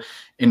also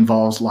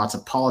involves lots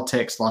of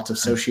politics, lots of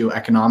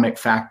socioeconomic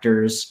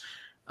factors,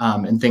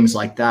 and things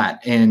like that.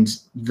 And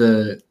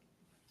the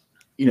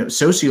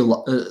sociology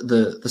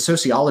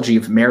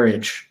of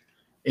marriage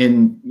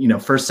in,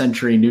 first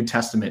century New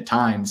Testament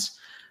times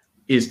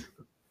is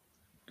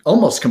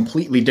almost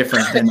completely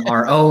different than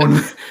our own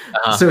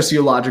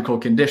sociological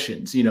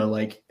conditions. We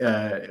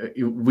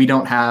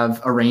don't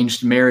have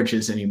arranged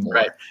marriages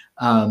anymore.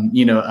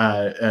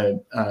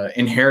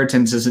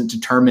 Inheritance isn't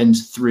determined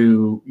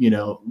through,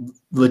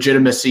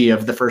 legitimacy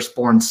of the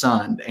firstborn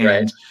son.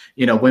 And,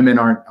 women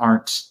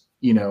aren't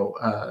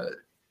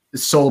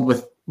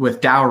sold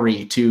with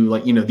dowry to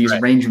these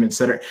arrangements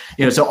that are,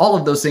 so all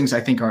of those things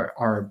I think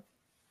are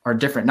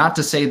different. Not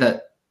to say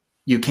that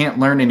you can't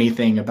learn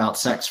anything about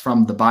sex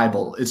from the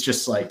Bible. It's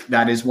just like,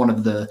 that is one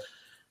of the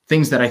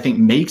things that I think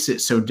makes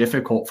it so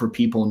difficult for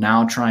people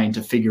now trying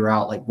to figure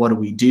out, like, what do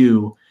we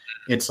do?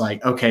 It's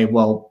like, okay,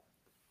 well,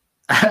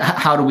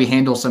 how do we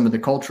handle some of the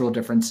cultural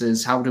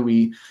differences? How do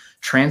we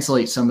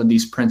translate some of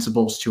these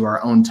principles to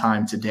our own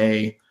time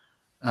today?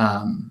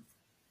 But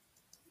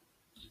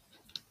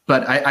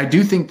I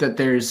do think that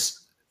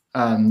there's,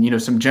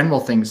 some general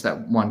things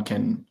that one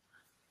can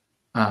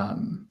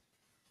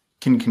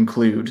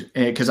conclude,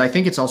 because I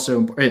think it's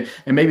also,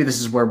 and maybe this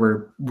is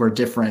where we're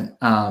different.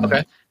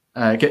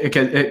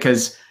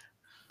 Because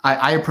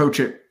I approach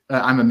it.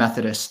 I'm a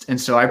Methodist,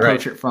 and so I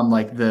approach it from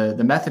like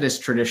the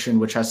Methodist tradition,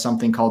 which has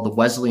something called the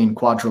Wesleyan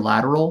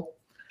quadrilateral,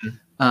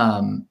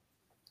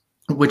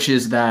 which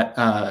is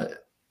that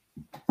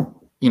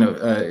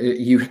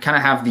you kind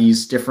of have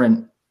these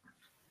different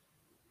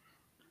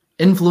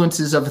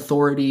influences of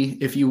authority,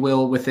 if you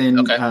will, within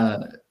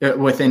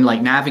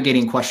like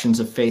navigating questions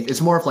of faith.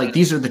 It's more of like,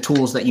 these are the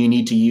tools that you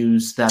need to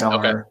use that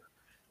are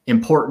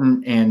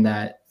important and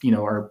that,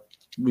 are,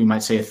 we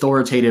might say,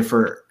 authoritative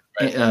for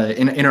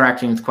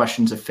interacting with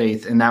questions of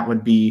faith. And that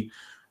would be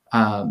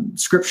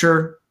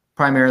scripture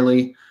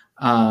primarily,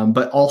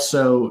 but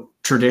also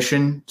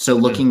tradition. So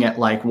looking at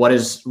like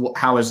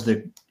how is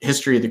the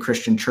history of the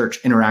Christian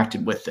church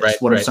interacted with this?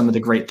 What are some of the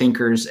great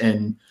thinkers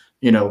and,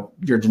 you know,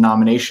 your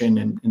denomination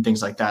and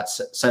things like that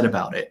said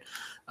about it,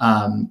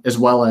 as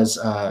well as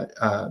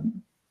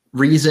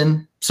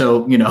reason.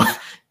 So, you know,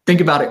 think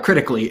about it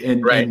critically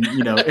and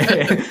you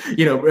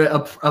know,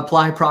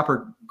 apply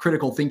proper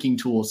critical thinking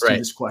tools to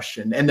this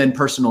question, and then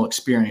personal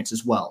experience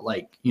as well.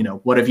 Like, you know,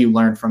 what have you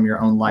learned from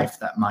your own life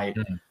that might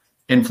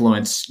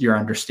influence your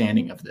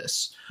understanding of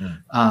this?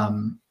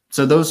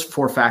 So those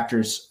 4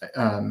 factors,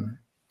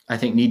 I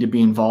think, need to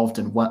be involved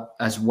in what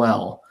as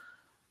well.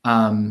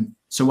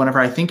 So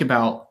whenever I think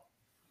about,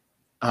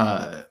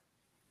 I'm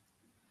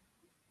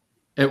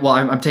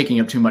taking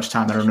up too much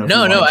time. I don't know.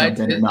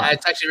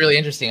 It's actually really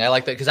interesting. I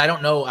like that because I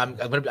don't know.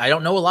 I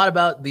don't know a lot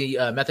about the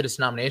Methodist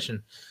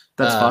denomination.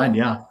 That's fine.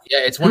 Yeah. Yeah.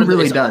 It's one Who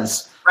really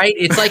does. Right.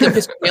 It's like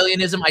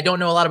Episcopalianism. I don't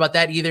know a lot about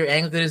that either.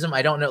 Anglicanism.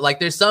 I don't know. Like,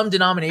 there's some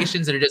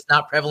denominations that are just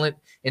not prevalent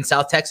in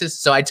South Texas,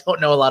 so I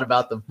don't know a lot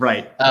about them.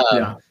 Right.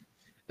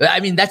 I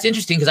mean, that's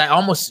interesting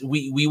because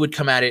we would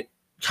come at it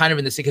kind of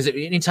in this, because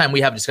anytime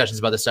we have discussions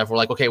about this stuff, we're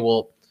like, okay,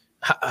 well,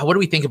 what do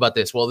we think about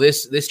this? Well,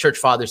 this church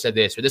father said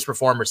this, or this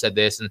reformer said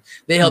this, and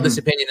they held this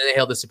opinion and they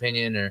held this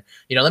opinion, or,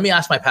 you know, let me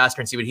ask my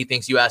pastor and see what he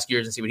thinks. You ask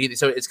yours and see what he thinks.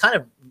 So it's kind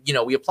of, you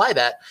know, we apply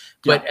that,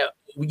 but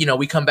you know,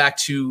 we come back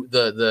to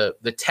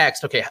the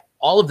text. Okay,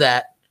 all of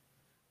that,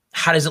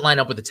 how does it line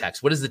up with the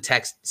text? What does the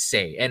text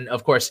say? And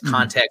of course,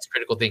 context,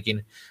 critical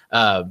thinking.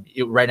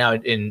 Right now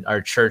in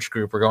our church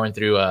group, we're going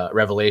through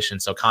Revelation,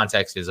 so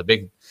context is a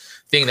big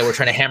thing that we're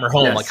trying to hammer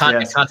home.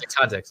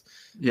 Context.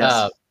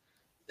 Yes.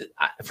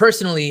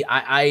 Personally,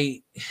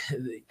 I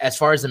as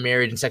far as the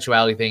marriage and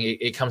sexuality thing,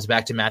 it comes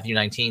back to Matthew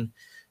 19.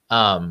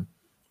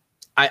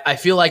 I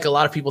feel like a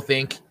lot of people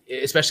think,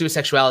 especially with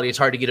sexuality, it's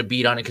hard to get a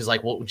beat on it because,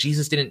 like, well,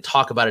 Jesus didn't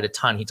talk about it a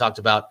ton. He talked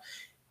about,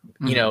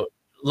 you know,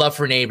 love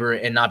for neighbor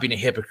and not being a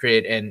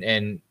hypocrite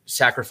and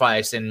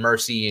sacrifice and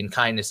mercy and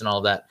kindness and all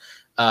of that.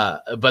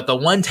 But the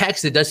one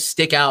text that does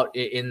stick out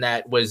in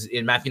that was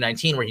in Matthew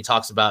 19, where he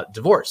talks about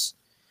divorce.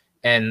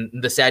 And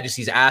the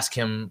Sadducees ask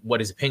him what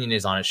his opinion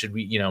is on it. Should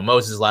we, you know,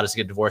 Moses allowed us to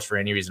get divorced for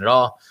any reason at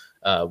all.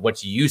 What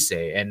do you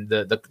say? And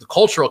the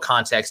cultural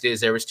context is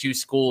there was 2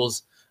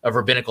 schools of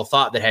rabbinical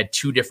thought that had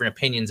 2 different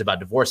opinions about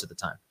divorce at the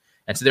time.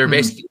 And so they were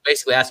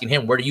basically asking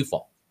him, where do you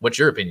fall? What's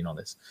your opinion on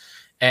this?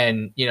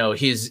 And, you know,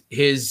 his,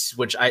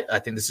 which I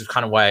think this is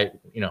kind of why,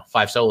 you know,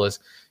 5 solas,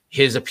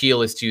 his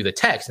appeal is to the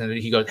text. And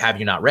he goes, have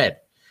you not read?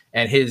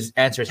 And his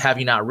answer is, have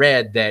you not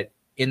read that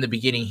in the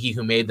beginning, he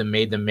who made them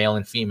male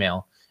and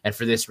female. And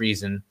for this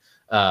reason,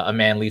 a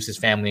man leaves his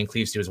family and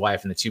cleaves to his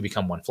wife, and the 2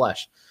 become one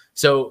flesh.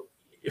 So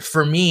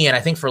for me, and I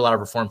think for a lot of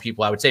Reformed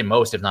people, I would say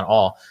most, if not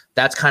all,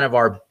 that's kind of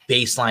our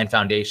baseline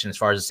foundation as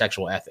far as a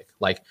sexual ethic.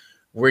 Like,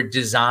 we're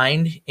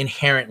designed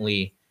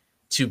inherently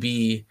to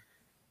be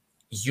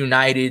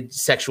united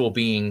sexual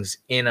beings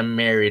in a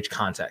marriage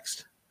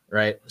context,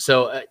 right?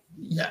 So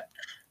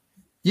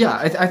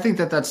I think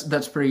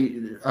that's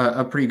pretty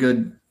a pretty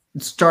good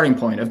starting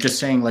point of just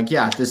saying, like,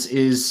 yeah, this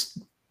is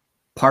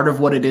part of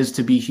what it is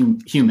to be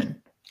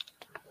human.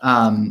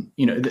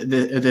 You know,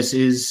 this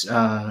is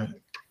part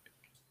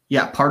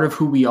of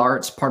who we are.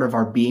 It's part of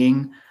our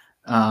being,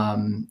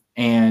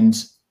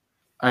 and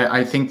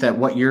I think that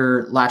what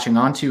you're latching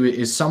onto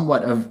is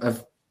somewhat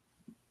of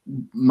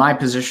my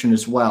position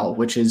as well,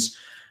 which is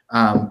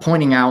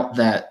pointing out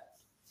that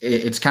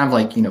it's kind of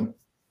like, you know,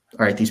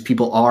 all right, these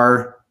people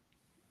are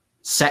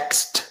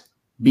sexed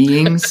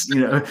beings,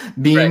 you know,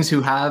 beings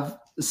who have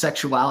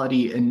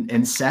sexuality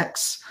and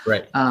sex.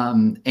 Right.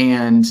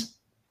 And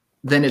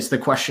then it's the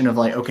question of,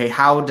 like, okay,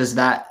 how does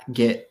that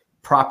get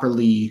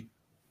properly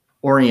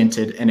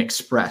oriented and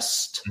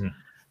expressed?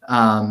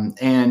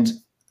 And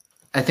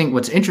I think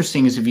what's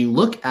interesting is if you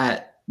look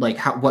at, like,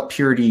 what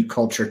purity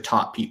culture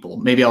taught people,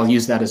 maybe I'll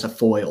use that as a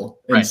foil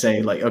and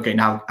say, like, okay,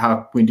 now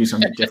how we can do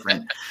something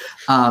different.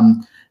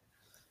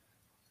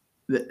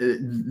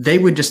 They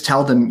would just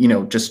tell them, you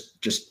know,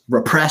 just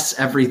repress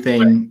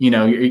everything. You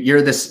know,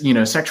 you're this, you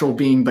know, sexual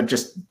being, but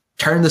just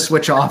turn the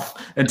switch off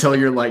until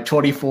you're like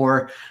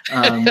 24,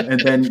 and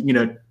then, you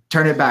know,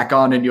 turn it back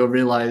on and you'll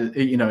realize,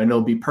 you know, and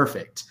it'll be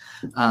perfect.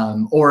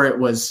 Or it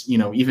was, you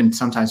know, even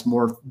sometimes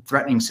more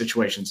threatening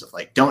situations of,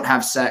 like, don't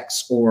have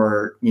sex,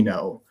 or, you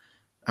know,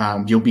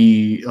 you'll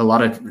be a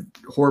lot of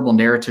horrible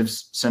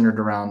narratives centered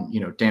around, you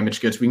know,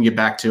 damaged goods. We can get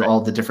back to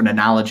all the different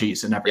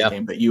analogies and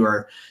everything, but you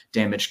are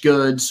damaged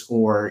goods,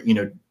 or, you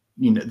know,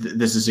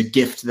 this is a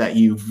gift that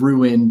you've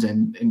ruined,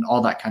 and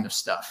all that kind of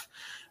stuff.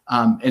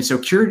 And so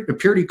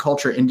purity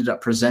culture ended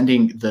up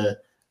presenting the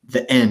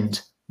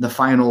end, the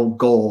final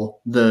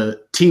goal,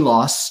 the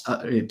telos,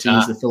 to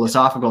use the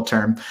philosophical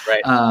term,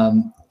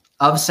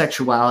 of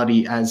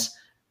sexuality as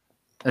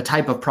a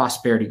type of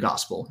prosperity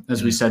gospel,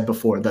 as we said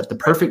before, that the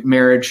perfect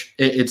marriage,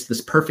 it's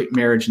this perfect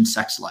marriage and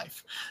sex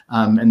life.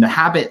 And the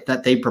habit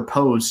that they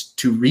propose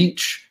to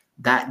reach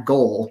that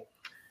goal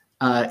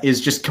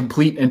is just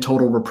complete and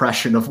total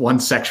repression of one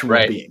sexual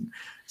being.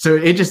 So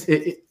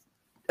it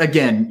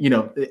again, you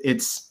know,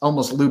 it's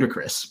almost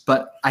ludicrous.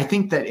 But I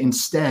think that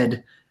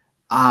instead,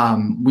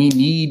 we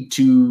need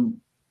to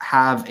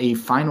have a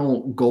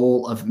final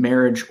goal of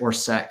marriage or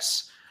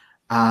sex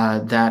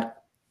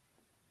that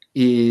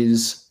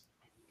is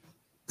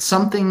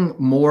something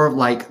more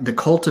like the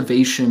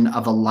cultivation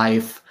of a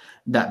life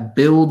that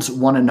builds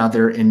one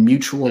another in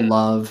mutual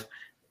love,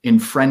 in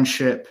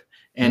friendship,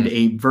 and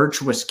a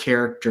virtuous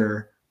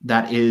character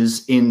that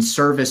is in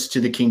service to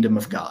the kingdom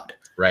of God.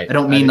 Right. I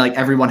don't mean like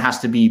everyone has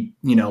to be,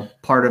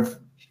 part of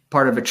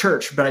a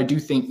church, but I do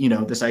think,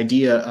 this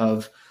idea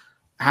of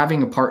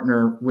having a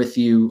partner with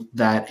you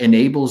that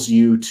enables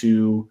you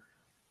to,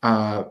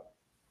 to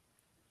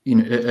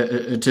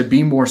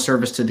be more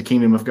service to the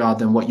kingdom of God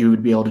than what you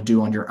would be able to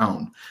do on your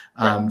own.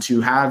 Right.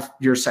 To have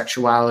your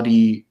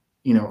sexuality,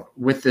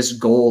 with this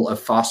goal of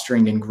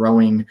fostering and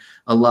growing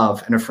a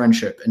love and a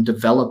friendship and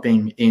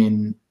developing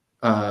in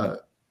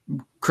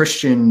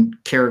Christian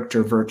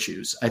character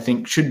virtues, I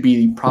think should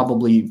be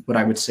probably what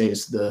I would say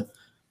is the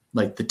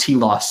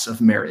telos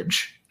of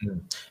marriage.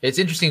 It's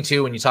interesting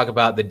too when you talk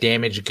about the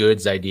damaged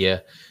goods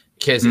idea,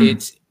 because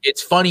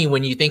it's funny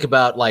when you think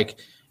about like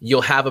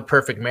you'll have a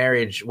perfect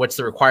marriage. What's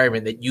the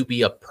requirement? That you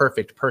be a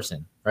perfect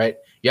person, right?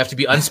 You have to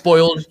be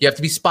unspoiled. You have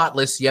to be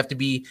spotless. You have to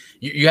be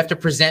you have to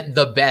present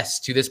the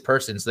best to this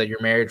person so that your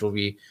marriage will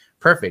be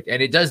perfect.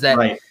 And it does that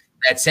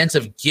that sense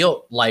of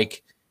guilt,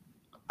 like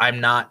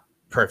I'm not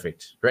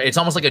perfect, right? It's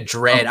almost like a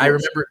dread. I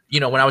remember,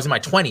 when I was in my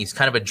 20s,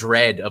 kind of a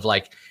dread of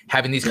like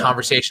having these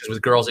conversations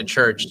with girls at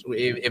church.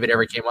 If it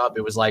ever came up,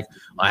 it was like,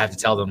 I have to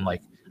tell them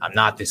like, I'm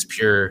not this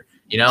pure,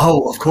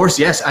 Oh, of course.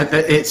 Yes.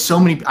 It's so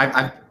many,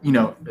 I've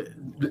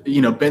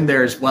been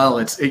there as well.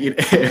 But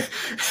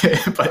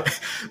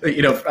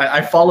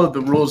I followed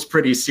the rules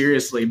pretty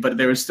seriously, but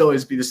there would still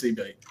always be this thing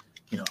like,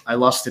 I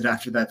lusted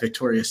after that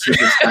Victoria's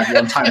Secret bag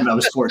one time when I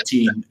was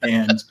 14,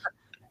 and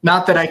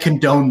not that I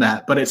condone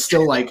that, but it's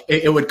still like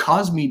it would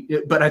cause me.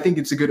 But I think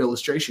it's a good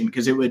illustration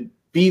because it would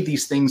be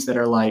these things that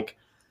are like,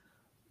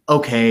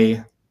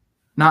 okay,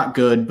 not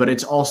good, but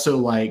it's also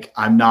like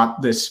I'm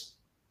not this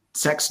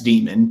sex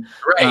demon,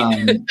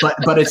 right?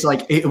 But it's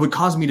like it would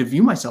cause me to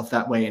view myself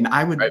that way, and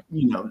I would,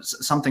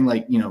 something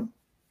like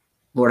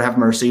Lord have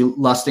mercy,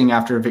 lusting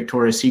after a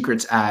Victoria's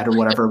Secret's ad or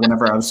whatever.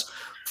 Whenever I was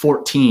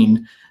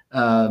 14.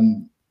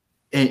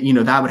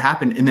 That would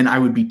happen. And then I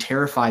would be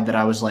terrified that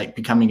I was like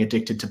becoming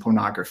addicted to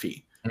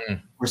pornography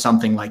or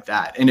something like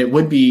that. And it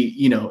would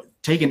be,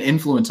 take an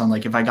influence on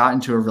like, if I got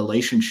into a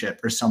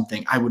relationship or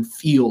something, I would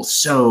feel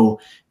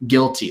so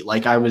guilty.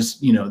 Like I was,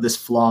 this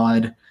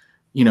flawed,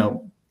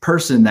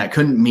 person that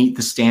couldn't meet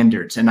the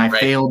standards and I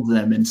failed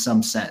them in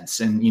some sense.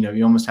 And,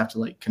 you almost have to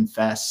like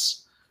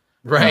confess,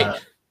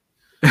 right.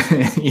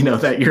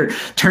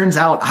 That turns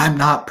out I'm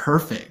not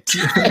perfect.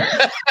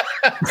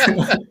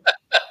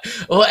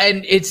 Well,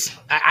 and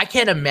I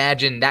can't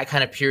imagine that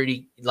kind of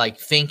purity, like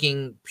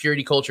thinking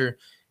purity culture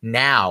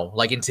now,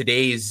 like in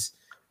today's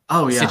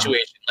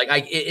situation.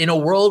 Like in a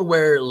world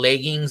where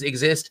leggings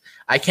exist,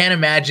 I can't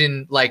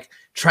imagine like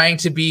trying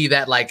to be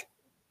that like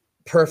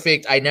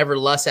perfect. I never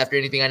lust after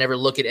anything. I never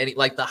look at any,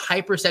 like the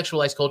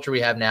hypersexualized culture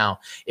we have now.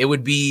 It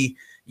would be,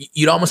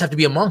 you'd almost have to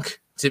be a monk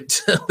to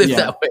live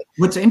that way.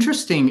 What's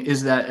interesting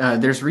is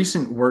that there's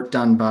recent work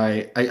done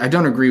by, I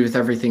don't agree with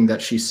everything that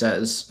she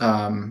says.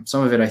 Some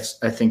of it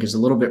I think is a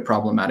little bit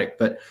problematic,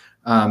 but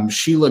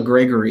Sheila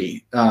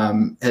Gregory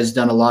has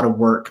done a lot of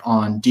work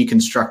on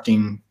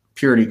deconstructing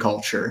purity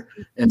culture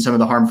and some of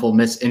the harmful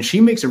myths. And she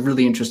makes a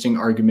really interesting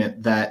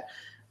argument that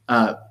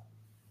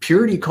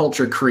purity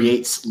culture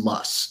creates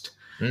lust.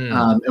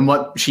 And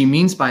what she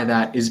means by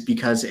that is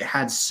because it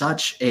had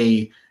such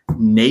a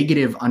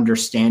negative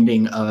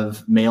understanding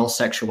of male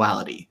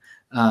sexuality,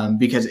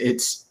 because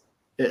it's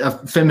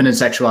feminine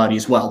sexuality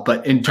as well.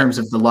 But in terms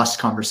of the lust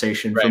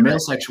conversation for male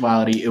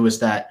sexuality, it was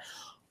that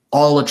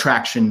all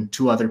attraction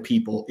to other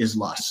people is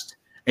lust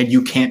and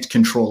you can't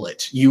control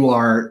it. You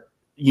are,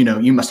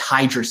 you must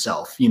hide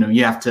yourself.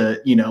 You have to,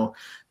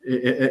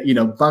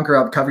 bunker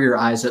up, cover your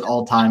eyes at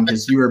all time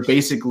because you are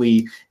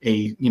basically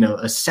a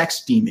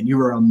sex demon. You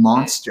are a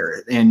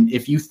monster. And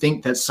if you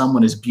think that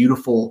someone is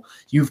beautiful,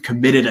 you've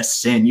committed a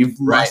sin. You've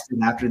lusted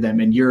after them,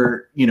 and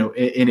you're,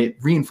 and it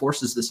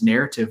reinforces this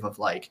narrative of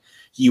like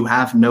you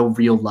have no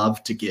real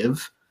love to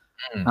give,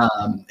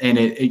 and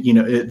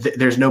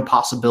there's no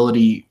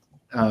possibility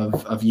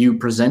of you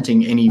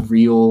presenting any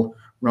real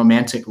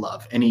romantic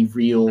love, any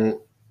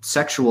real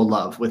sexual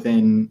love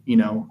within,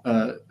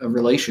 a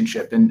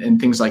relationship and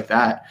things like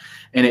that.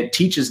 And it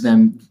teaches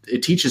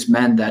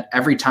men that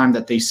every time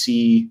that they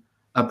see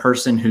a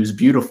person who's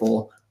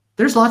beautiful,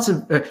 there's lots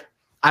of,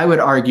 I would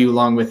argue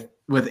along with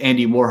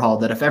Andy Warhol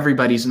that if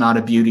everybody's not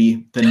a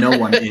beauty, then no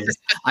one is.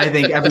 I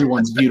think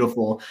everyone's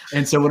beautiful.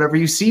 And so whenever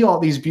you see all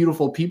these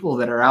beautiful people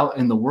that are out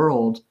in the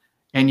world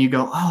and you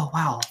go, oh,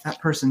 wow, that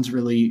person's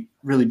really,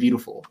 really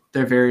beautiful.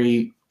 They're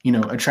very,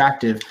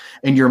 attractive.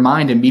 And your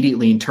mind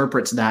immediately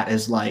interprets that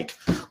as like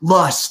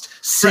lust,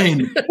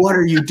 sin. What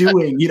are you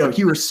doing? You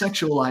were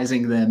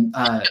sexualizing them.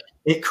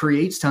 It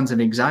creates tons of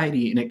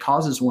anxiety, and it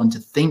causes one to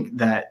think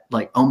that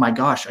like, oh my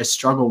gosh, I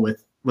struggle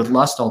with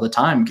lust all the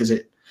time because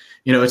it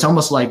it's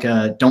almost like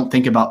a don't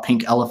think about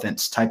pink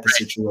elephants type of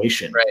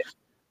situation. Right.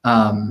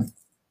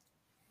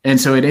 And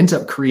so it ends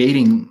up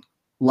creating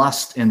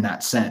lust in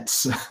that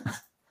sense.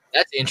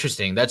 That's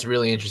interesting. That's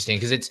really interesting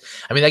because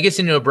that gets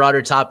into a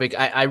broader topic.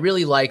 I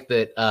really like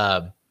that.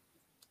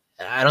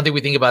 I don't think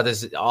we think about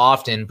this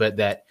often, but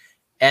that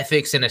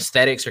ethics and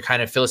aesthetics are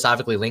kind of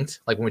philosophically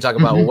linked. Like when we talk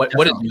about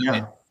what is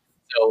good.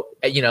 So,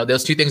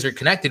 those two things are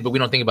connected, but we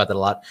don't think about that a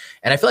lot.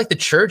 And I feel like the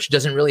church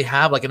doesn't really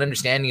have like an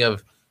understanding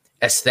of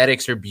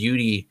aesthetics or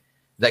beauty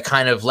that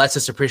kind of lets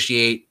us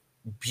appreciate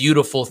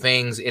beautiful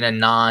things in a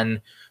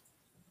non-sexual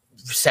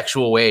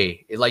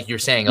way. Like you're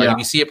saying, like if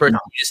you see a person,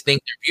 you just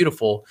think they're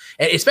beautiful.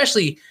 And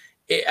especially,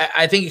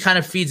 I think it kind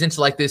of feeds into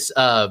like this,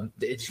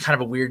 it's kind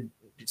of a weird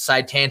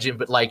side tangent,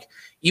 but like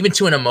even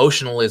to an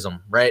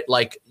emotionalism, right?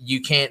 Like you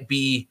can't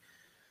be,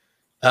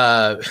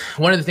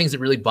 one of the things that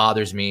really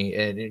bothers me,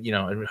 and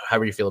and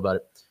however you feel about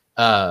it,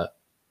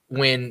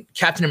 when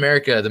Captain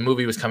America, the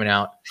movie, was coming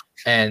out,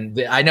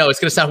 and I know it's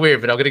gonna sound weird,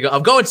 but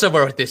I'm going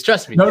somewhere with this.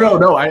 Trust me.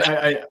 No.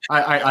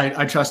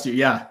 I trust you.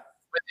 Yeah.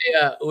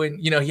 But when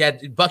he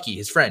had Bucky,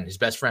 his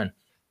best friend,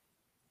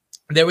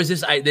 there was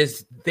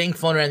this thing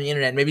floating around the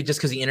internet. Maybe just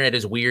because the internet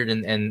is weird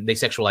and they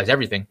sexualize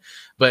everything,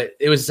 but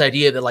it was this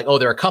idea that like, oh,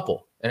 they're a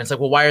couple, and it's like,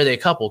 well, why are they a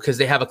couple? Because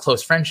they have a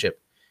close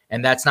friendship,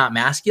 and that's not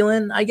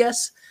masculine, I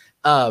guess.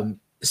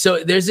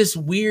 So there's this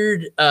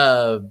weird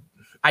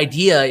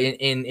idea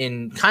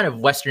in kind of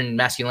Western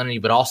masculinity,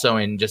 but also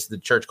in just the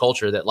church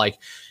culture that like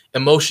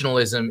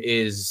emotionalism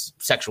is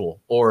sexual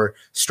or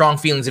strong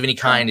feelings of any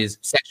kind is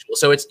sexual.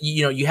 So it's,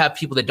 you have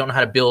people that don't know how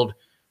to build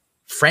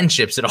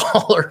friendships at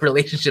all or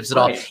relationships at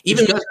all,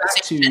 even with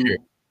the same gender.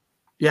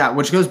 Yeah.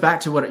 Which goes back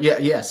to what,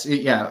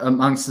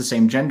 amongst the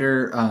same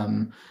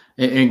gender.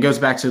 It goes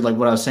back to like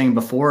what I was saying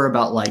before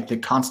about like the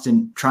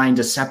constant trying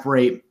to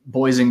separate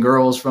boys and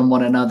girls from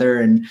one another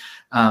and,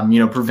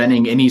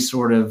 preventing any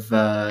sort of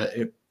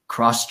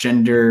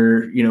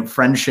cross-gender,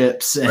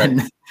 friendships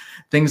and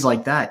things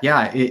like that.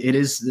 Yeah,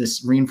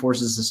 this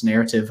reinforces this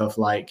narrative of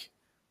like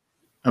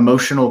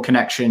emotional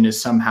connection is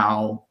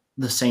somehow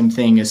the same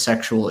thing as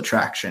sexual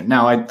attraction.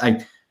 Now,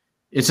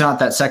 it's not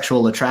that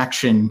sexual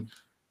attraction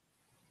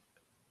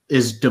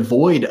is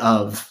devoid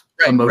of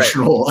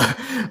emotional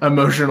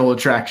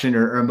attraction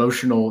or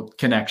emotional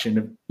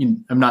connection.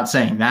 I'm not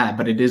saying that,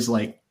 but it is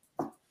like,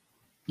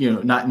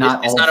 not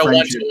it's all not a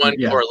one-to-one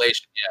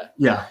correlation.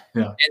 Yeah.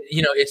 And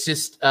it's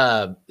just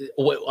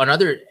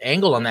another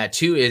angle on that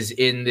too is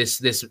in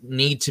this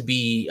need to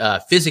be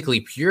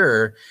physically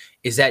pure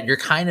is that you're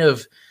kind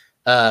of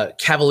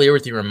cavalier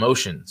with your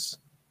emotions.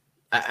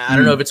 I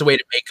don't know if it's a way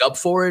to make up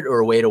for it or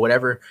a way to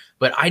whatever,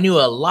 but I knew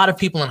a lot of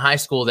people in high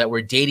school that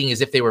were dating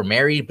as if they were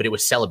married, but it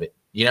was celibate.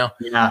 Yeah.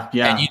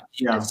 And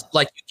it's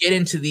like you get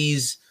into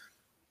these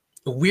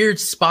weird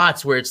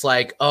spots where it's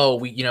like, oh,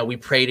 we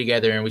pray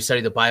together and we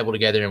study the Bible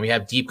together and we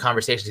have deep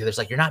conversations together. It's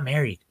like, you're not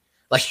married.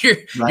 Like you're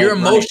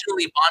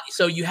emotionally bonded.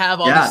 So you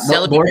have all this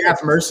celibate. Lord have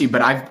mercy,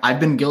 but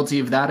I've been guilty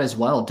of that as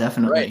well.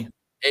 Definitely. Right.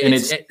 And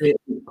it's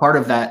part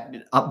of that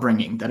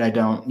upbringing that I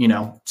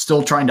don't,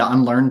 still trying to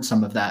unlearn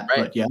some of that,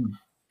 but yeah.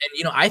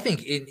 And, I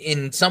think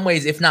in some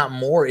ways, if not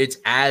more, it's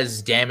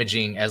as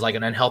damaging as like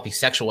an unhealthy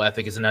sexual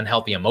ethic is an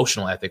unhealthy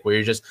emotional ethic where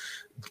you're just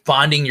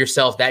bonding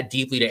yourself that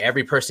deeply to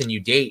every person you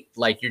date.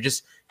 Like you're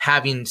just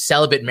having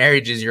celibate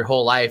marriages your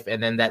whole life.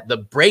 And then that the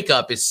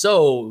breakup is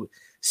so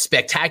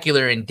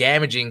spectacular and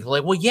damaging.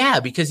 Like, well, yeah,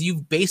 because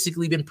you've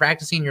basically been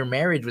practicing your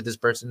marriage with this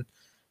person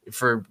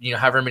for,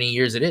 however many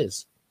years it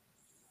is.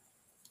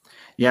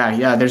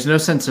 Yeah. There's no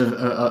sense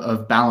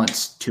of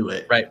balance to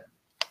it. Right.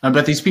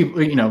 But these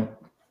people,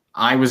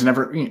 I was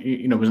never,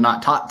 was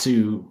not taught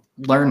to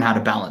learn how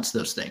to balance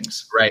those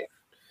things. Right.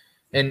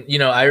 And,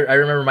 I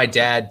remember my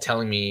dad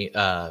telling me,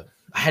 I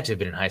had to have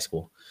been in high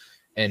school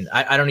and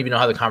I don't even know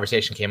how the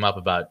conversation came up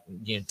about,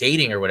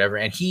 dating or whatever.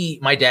 And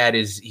my dad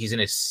he's in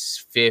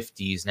his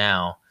 50s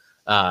now.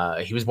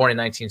 He was born in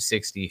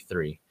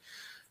 1963.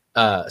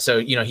 So,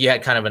 he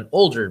had kind of an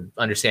older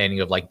understanding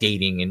of like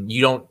dating and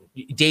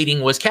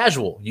dating was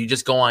casual. You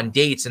just go on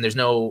dates and there's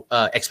no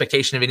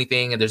expectation of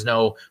anything and there's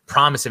no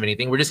promise of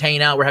anything. We're just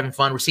hanging out. We're having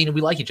fun. We're seeing if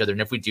we like each other.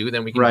 And if we do,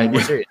 then we can be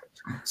more serious.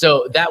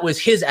 So that was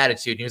his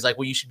attitude. He was like,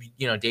 well, you should be,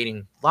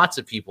 dating lots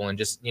of people and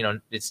just,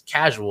 it's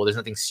casual. There's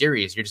nothing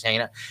serious. You're just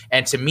hanging out.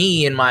 And to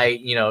me in my,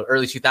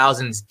 early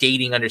 2000s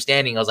dating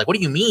understanding, I was like, what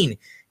do you mean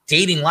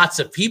dating lots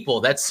of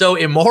people? That's so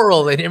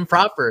immoral and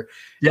improper.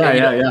 Yeah.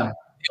 The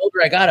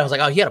older I got, I was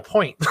like, oh, he had a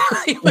point.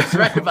 He was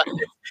right about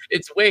it.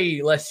 It's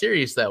way less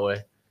serious that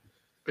way.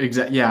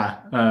 Exactly.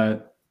 Yeah.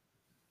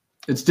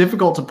 It's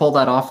difficult to pull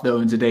that off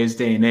though in today's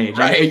day and age.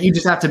 Right. You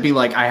just have to be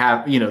like, I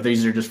have,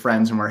 these are just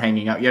friends and we're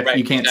hanging out.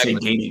 You can't say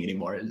dating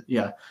anymore.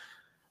 Yeah.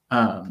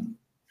 But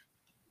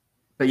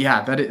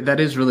yeah, that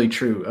is really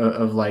true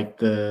of like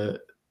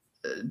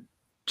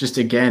just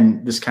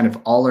again, this kind of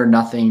all or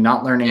nothing,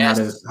 not learning how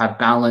to have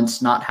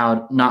balance,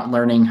 not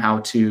learning how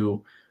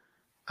to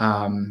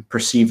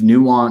perceive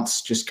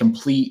nuance, just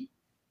complete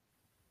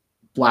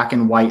black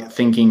and white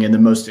thinking in the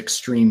most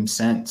extreme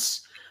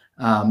sense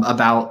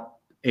about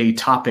a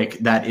topic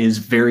that is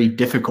very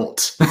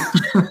difficult.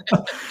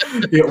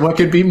 What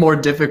could be more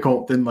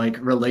difficult than like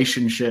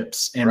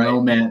relationships and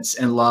romance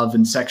and love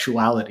and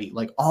sexuality?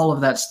 Like all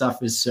of that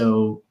stuff is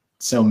so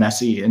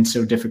messy and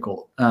so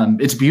difficult.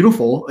 It's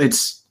beautiful.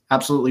 It's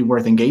absolutely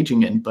worth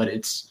engaging in, but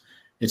it's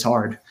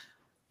hard.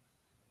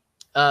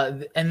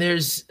 And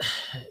there's,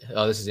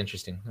 this is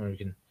interesting.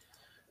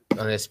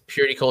 This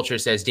Purity Culture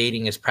says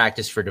dating is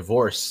practice for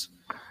divorce.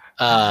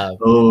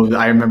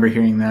 I remember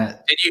hearing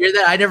that. Did you hear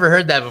that? I never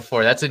heard that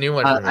before. That's a new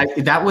one for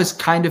me. That was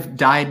kind of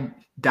died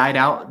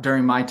out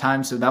during my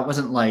time, so that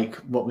wasn't like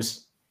what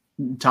was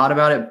taught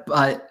about it.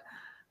 But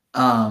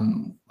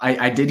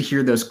I did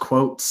hear those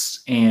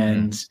quotes,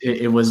 and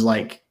it was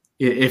like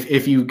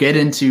if you get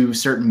into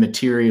certain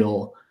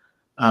material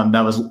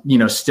that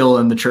was still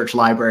in the church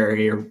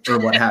library or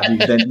what have you,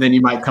 then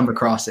you might come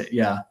across it.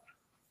 Yeah.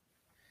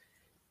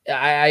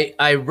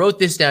 I wrote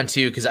this down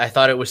too because I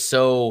thought it was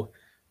so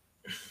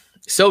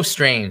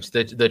strange.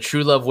 The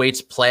True Love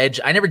Waits pledge.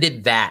 I never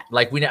did that.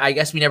 Like I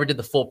guess we never did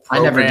the full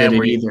program. I never did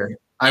it either.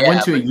 I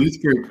went to a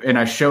youth group and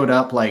I showed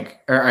up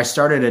I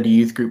started at a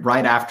youth group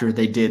right after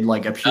they did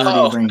like a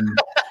purity ring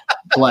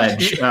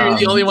pledge. You're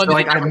the only one. So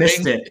I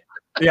missed it.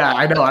 Yeah,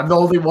 I know. I'm the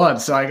only one.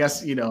 So I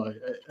guess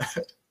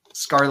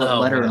scarlet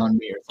letter on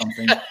me or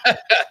something.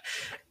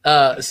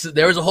 So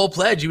there was a whole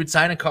pledge. You would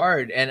sign a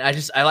card, and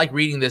I like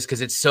reading this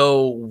because it's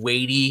so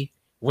weighty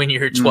when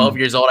you're 12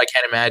 years old. I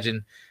can't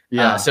imagine.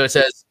 Yeah. So it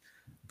says,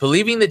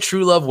 believing that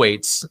true love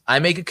waits, I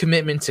make a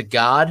commitment to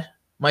God,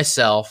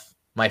 myself,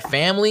 my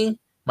family,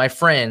 my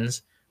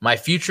friends, my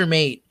future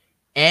mate,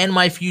 and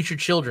my future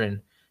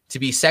children to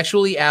be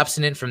sexually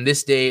abstinent from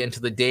this day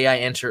until the day I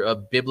enter a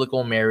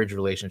biblical marriage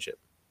relationship.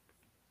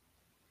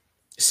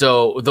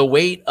 So the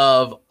weight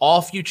of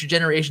all future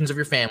generations of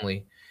your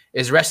family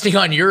is resting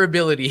on your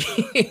ability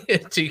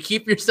to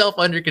keep yourself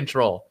under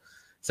control.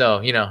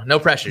 So, no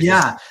pressure.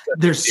 Yeah,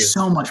 there's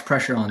so much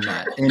pressure on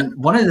that. And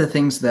one of the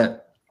things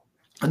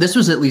this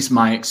was at least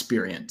my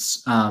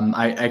experience.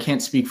 I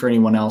can't speak for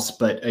anyone else,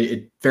 but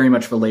it very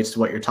much relates to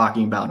what you're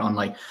talking about on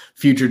like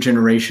future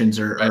generations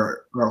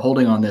or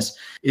holding on this,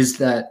 is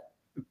that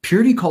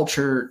purity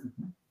culture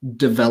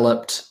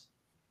developed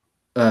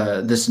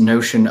this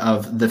notion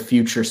of the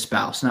future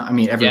spouse. Now, I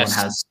mean, everyone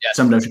has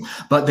some notion,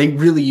 but they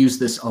really use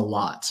this a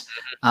lot,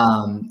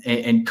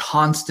 and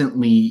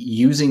constantly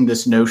using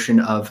this notion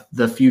of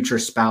the future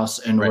spouse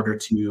in order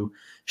to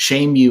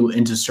shame you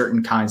into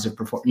certain kinds of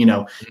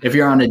if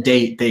you're on a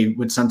date, they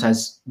would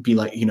sometimes be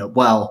like,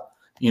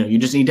 you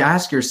just need to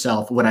ask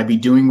yourself, would I be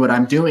doing what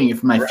I'm doing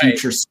if my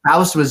future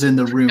spouse was in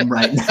the room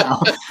right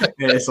now?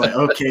 And it's like,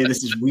 okay,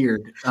 this is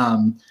weird.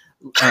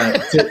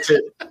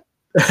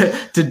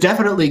 To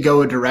definitely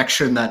go a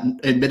direction that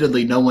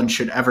admittedly no one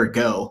should ever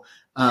go.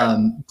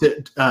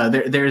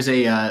 There's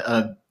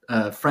a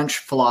French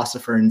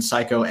philosopher and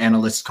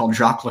psychoanalyst called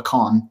Jacques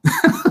Lacan,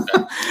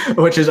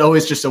 which is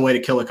always just a way to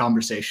kill a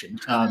conversation,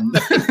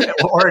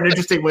 or an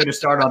interesting way to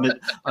start on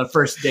a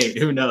first date.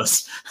 Who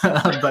knows?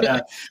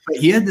 But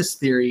he had this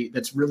theory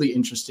that's really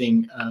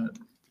interesting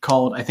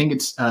called, I think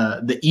it's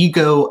the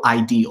ego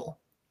ideal.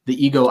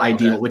 The ego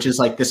ideal, which is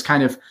like this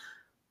kind of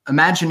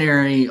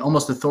imaginary,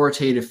 almost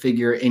authoritative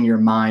figure in your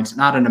mind,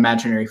 not an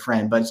imaginary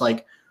friend, but it's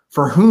like,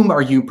 for whom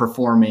are you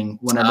performing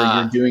whenever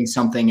you're doing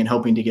something and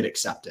hoping to get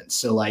acceptance?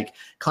 So like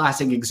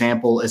classic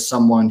example is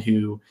someone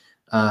who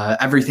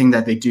everything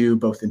that they do,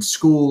 both in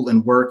school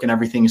and work and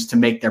everything, is to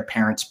make their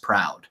parents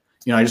proud.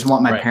 I just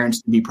want my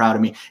parents to be proud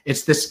of me.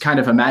 It's this kind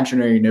of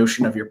imaginary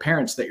notion of your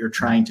parents that you're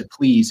trying to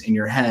please in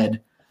your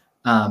head,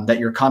 that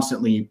you're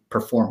constantly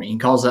performing. He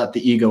calls that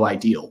the ego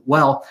ideal.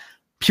 Well,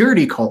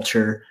 purity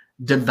culture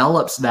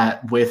develops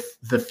that with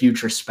the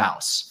future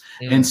spouse.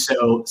 And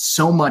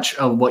so much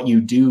of what you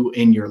do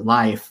in your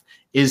life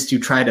is to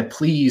try to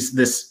please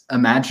this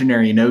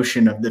imaginary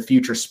notion of the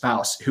future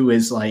spouse, who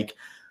is like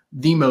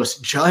the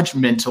most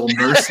judgmental,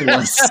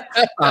 merciless,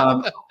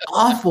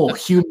 awful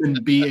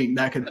human being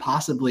that could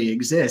possibly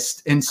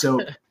exist. And so,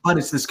 but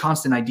it's this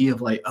constant idea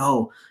of like,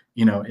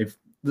 if,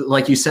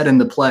 like you said in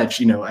the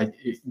pledge,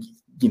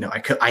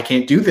 I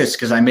can't do this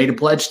because I made a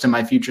pledge to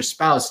my future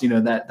spouse.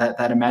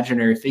 That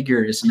imaginary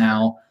figure is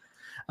now,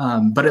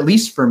 but at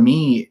least for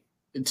me,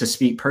 to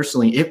speak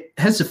personally, it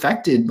has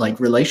affected like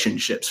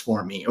relationships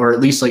for me, or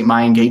at least like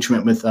my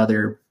engagement with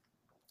other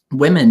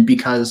women,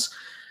 because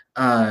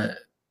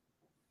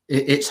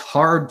it's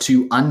hard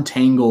to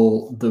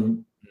untangle the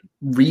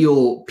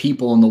real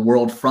people in the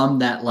world from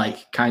that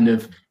like kind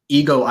of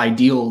ego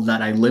ideal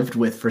that I lived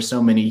with for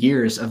so many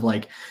years, of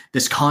like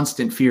this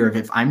constant fear of,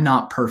 if I'm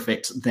not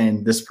perfect,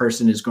 then this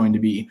person is going to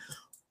be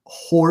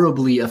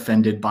horribly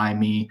offended by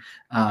me.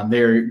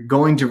 They're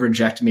going to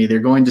reject me. They're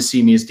going to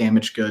see me as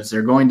damaged goods.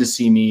 They're going to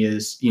see me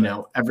as,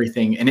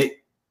 everything. And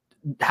it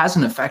has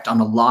an effect on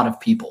a lot of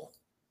people.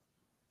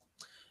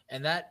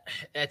 And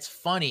that's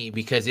funny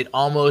because it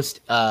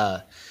almost,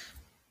 I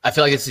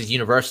feel like this is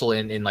universal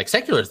in like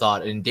secular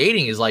thought, and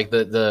dating is like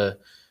the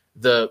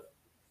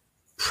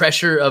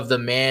pressure of the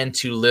man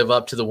to live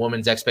up to the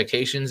woman's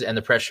expectations, and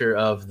the pressure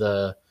of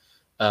the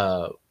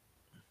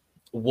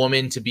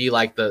woman to be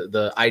like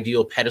the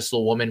ideal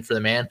pedestal woman for the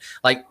man.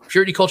 Like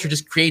purity culture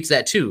just creates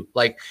that too.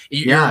 Like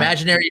your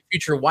imaginary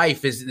future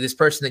wife is this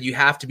person that you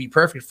have to be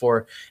perfect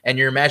for, and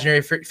your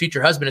imaginary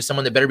future husband is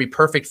someone that better be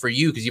perfect for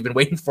you because you've been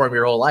waiting for him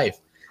your whole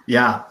life.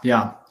 Yeah,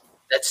 yeah.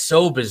 That's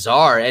so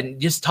bizarre. And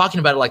just talking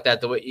about it like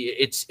that, the way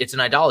it's an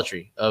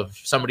idolatry of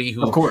somebody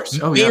who, of course,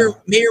 may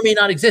or may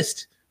not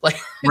exist. Like,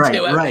 right. We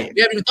haven't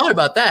even thought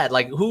about that.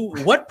 Like,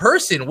 what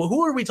person?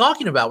 Who are we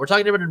talking about? We're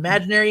talking about an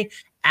imaginary,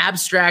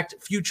 abstract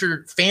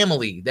future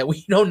family that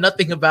we know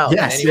nothing about.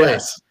 Yes,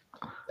 yes.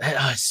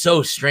 It's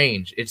so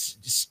strange.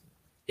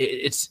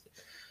 It's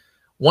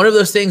one of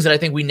those things that I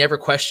think we never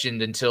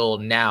questioned until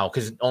now,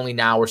 because only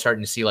now we're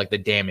starting to see like the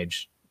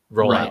damage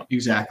roll out.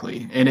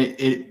 Exactly, and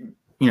it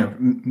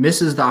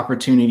misses the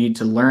opportunity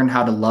to learn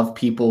how to love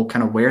people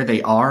kind of where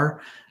they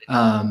are.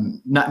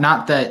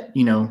 Not that,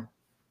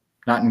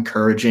 not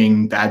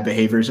encouraging bad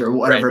behaviors or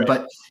whatever,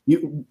 but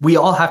we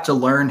all have to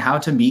learn how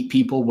to meet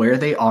people where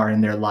they are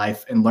in their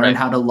life and learn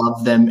how to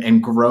love them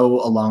and grow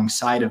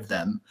alongside of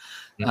them.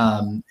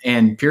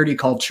 And purity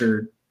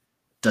culture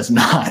does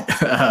not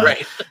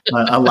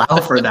allow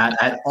for that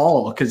at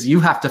all, because you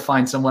have to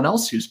find someone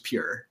else who's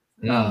pure.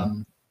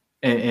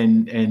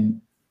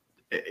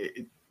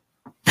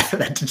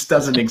 That just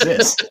doesn't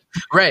exist.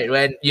 Right.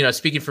 And,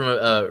 speaking from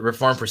a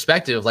reform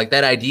perspective, like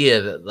that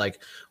idea that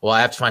like, well,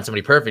 I have to find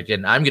somebody perfect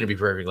and I'm going to be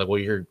perfect. Like, well,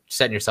 you're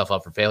setting yourself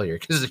up for failure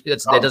because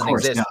that doesn't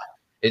exist. Not.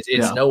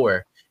 It's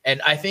nowhere.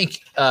 And I think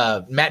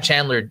Matt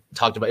Chandler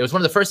talked about, it was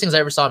one of the first things I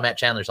ever saw Matt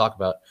Chandler talk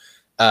about.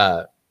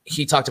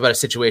 He talked about a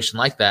situation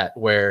like that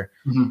where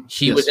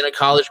he was in a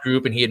college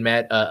group and he had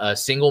met a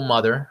single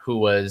mother who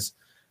was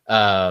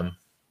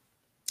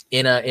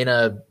in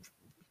a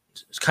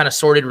kind of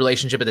sordid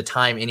relationship at the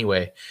time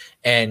anyway.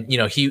 And,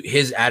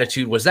 his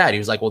attitude was that he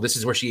was like, well, this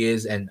is where she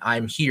is and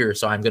I'm here,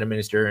 so I'm going to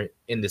minister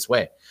in this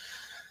way.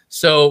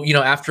 So,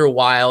 after a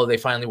while, they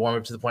finally warm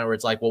up to the point where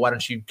it's like, well, why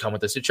don't you come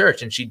with us to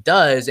church? And she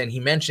does. And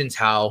he mentions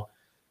how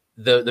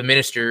the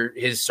minister,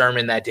 his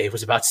sermon that day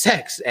was about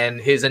sex.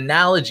 And his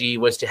analogy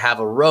was to have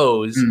a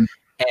rose and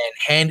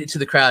hand it to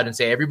the crowd and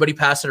say, everybody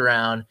pass it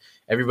around.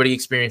 Everybody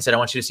experience it. I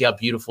want you to see how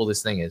beautiful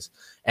this thing is.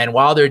 And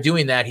while they're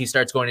doing that, he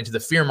starts going into the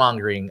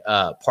fear-mongering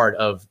part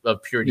of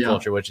purity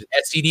culture, which is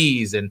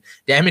STDs and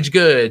damaged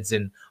goods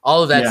and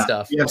all of that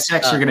stuff. You have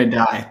sex, you're going to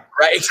die.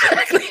 Right,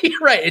 exactly.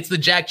 Right. It's the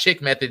Jack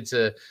Chick method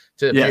to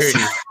purity.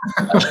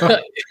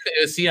 It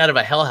was seen out of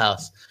a hell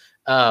house.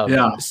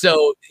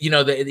 So,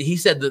 he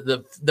said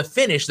the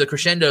finish, the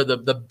crescendo,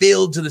 the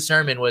build to the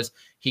sermon was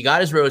he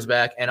got his rose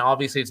back, and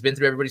obviously it's been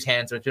through everybody's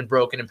hands, so it's been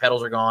broken and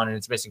petals are gone and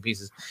it's missing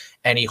pieces.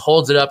 And he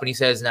holds it up and he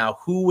says, now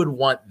who would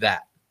want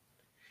that?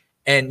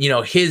 And,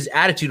 his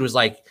attitude was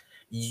like,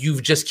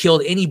 you've just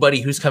killed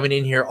anybody who's coming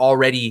in here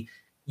already,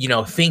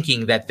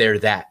 thinking that they're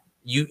that.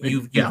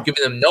 You've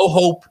given them no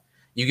hope.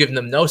 You've given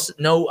them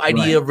no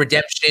idea of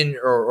redemption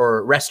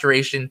or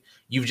restoration.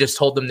 You've just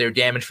told them they're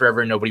damaged forever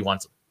and nobody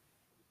wants them.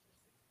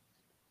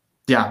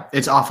 Yeah,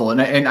 it's awful.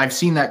 And I've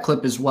seen that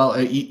clip as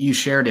well. You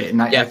shared it.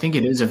 And I think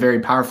it is a very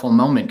powerful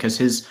moment because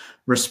his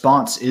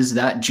response is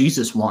that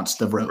Jesus wants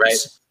the rose. Right.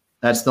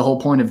 That's the whole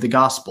point of the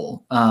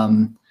gospel.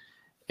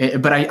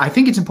 But I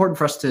think it's important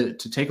for us to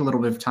take a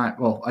little bit of time.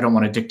 Well, I don't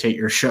want to dictate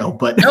your show,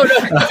 but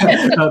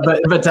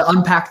but to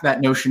unpack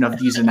that notion of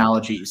these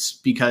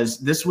analogies, because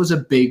this was a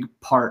big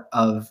part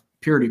of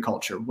purity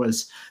culture,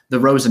 was the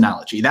rose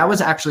analogy. That was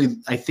actually,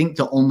 I think,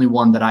 the only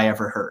one that I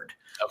ever heard.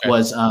 Okay.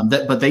 Was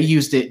that, but they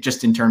used it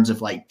just in terms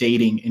of like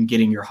dating and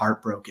getting your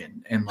heart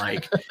broken, and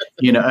like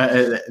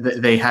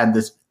they had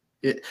this.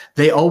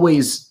 They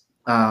always.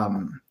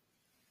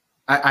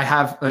 I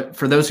have,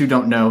 for those who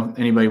don't know,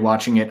 anybody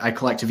watching it, I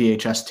collect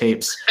VHS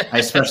tapes. I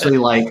especially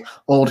like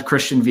old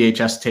Christian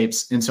VHS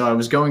tapes, and so I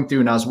was going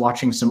through and I was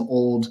watching some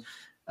old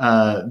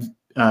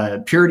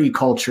purity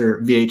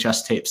culture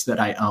VHS tapes that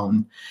I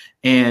own.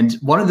 And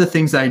one of the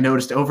things that I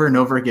noticed over and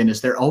over again is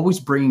they're always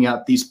bringing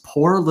up these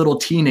poor little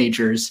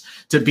teenagers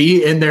to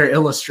be in their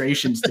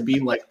illustrations, to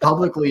be like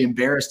publicly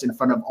embarrassed in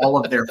front of all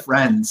of their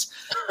friends,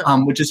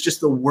 which is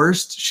just the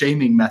worst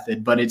shaming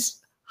method, but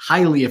it's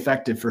highly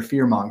effective for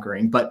fear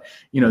mongering. But,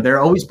 they're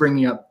always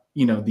bringing up,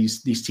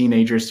 these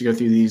teenagers to go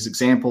through these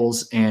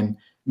examples. And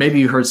maybe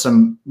you heard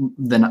some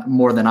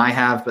more than I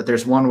have, but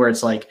there's one where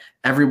it's like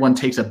everyone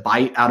takes a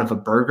bite out of a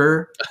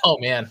burger. Oh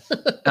man.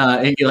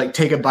 And you like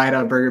take a bite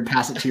out of a burger,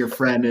 pass it to your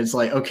friend. And it's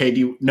like,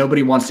 okay,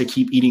 nobody wants to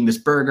keep eating this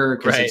burger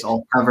because it's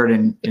all covered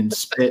in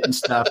spit and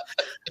stuff.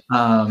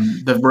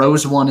 The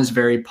rose one is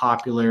very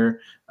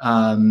popular.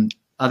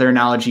 Other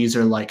analogies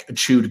are like a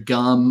chewed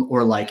gum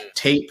or like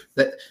tape.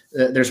 That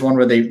there's one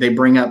where they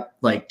bring up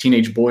like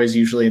teenage boys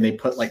usually, and they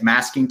put like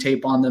masking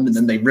tape on them and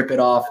then they rip it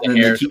off. And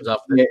then they keep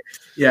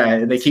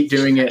they keep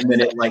doing it, and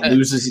then it like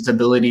loses its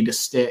ability to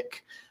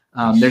stick.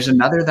 There's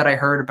another that I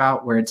heard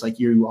about where it's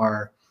like you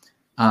are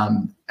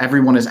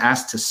everyone is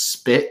asked to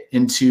spit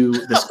into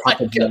this cup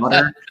of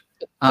water,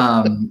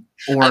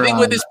 Or I think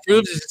what this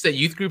proves is that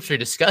youth groups are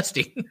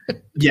disgusting.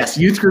 Yes,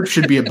 youth groups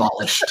should be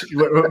abolished.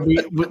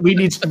 We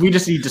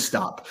just need to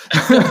stop.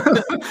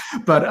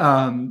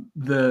 But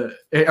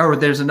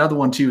there's another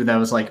one too that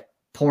was like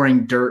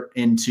pouring dirt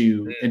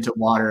into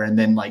water, and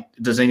then like,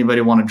 does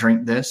anybody want to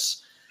drink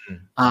this?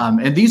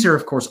 And these are,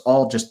 of course,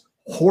 all just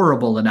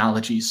horrible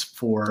analogies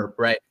for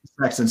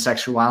sex and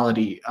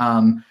sexuality.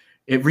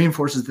 It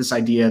reinforces this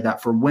idea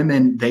that for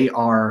women, they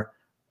are,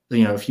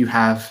 if you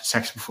have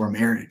sex before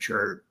marriage,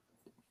 or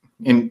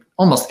in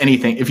almost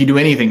anything, if you do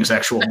anything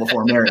sexual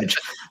before marriage,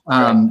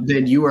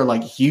 then you are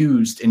like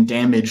used and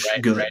damaged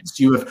goods. Right.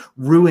 You have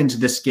ruined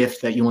this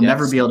gift that you will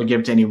never be able to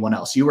give to anyone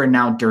else. You are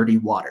now dirty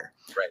water.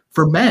 Right.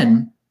 For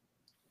men,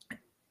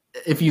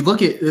 if you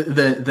look at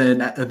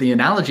the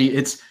analogy,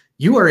 it's,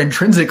 you are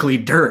intrinsically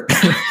dirt.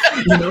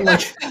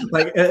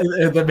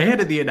 The man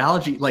in the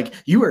analogy, like,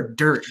 you are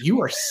dirt,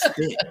 you are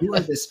spit, you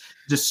are this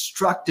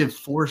destructive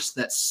force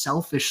that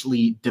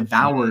selfishly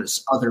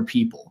devours other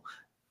people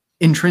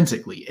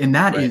intrinsically. And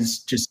that is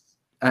just,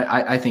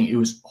 I think it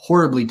was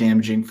horribly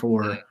damaging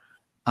for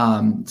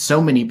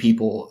so many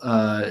people,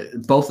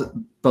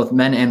 both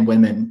men and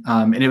women.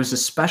 And it was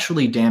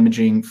especially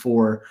damaging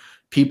for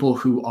people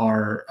who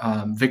are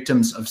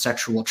victims of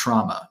sexual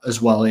trauma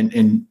as well,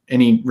 in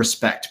any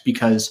respect,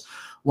 because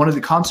one of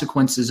the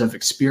consequences of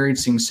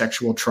experiencing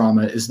sexual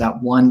trauma is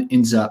that one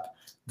ends up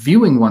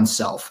viewing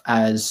oneself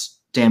as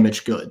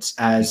damaged goods,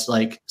 as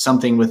like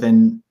something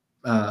within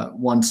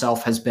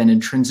oneself has been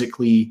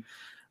intrinsically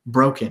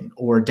broken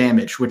or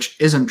damaged, which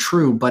isn't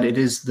true, but it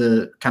is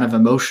the kind of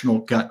emotional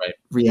gut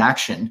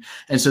reaction.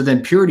 And so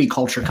then purity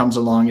culture comes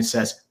along and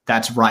says,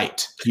 that's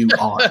right, you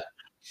are.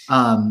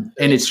 And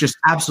it's just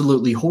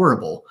absolutely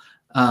horrible.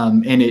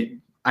 And it,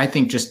 I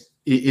think, just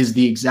is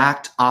the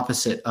exact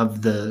opposite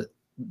of the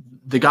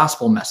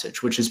gospel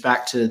message, which is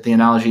back to the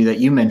analogy that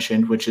you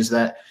mentioned, which is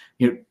that,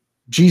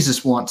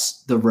 Jesus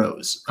wants the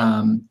rose.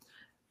 And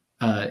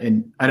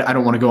I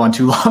don't want to go on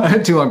too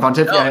long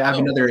pontificate. I have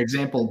another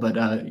example, but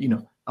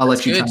I'll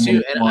let you chime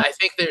in. And I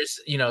think there's,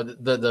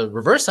 the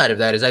reverse side of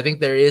that is, I think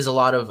there is a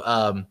lot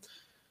of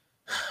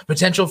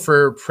potential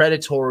for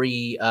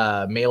predatory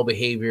male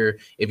behavior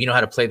if you know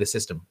how to play the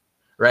system,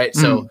 right?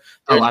 So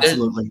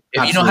absolutely.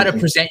 If you know how to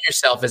present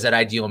yourself as that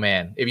ideal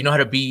man, if you know how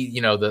to be,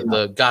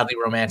 the godly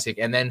romantic,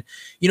 and then,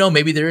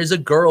 maybe there is a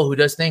girl who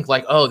does think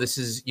like, oh, this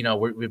is,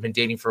 we've been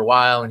dating for a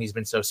while and he's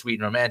been so sweet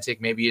and romantic.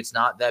 Maybe it's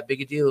not that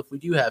big a deal if we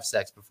do have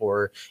sex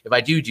before, if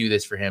I do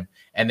this for him,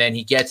 and then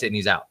he gets it and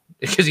he's out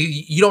because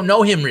you don't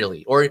know him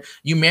really, or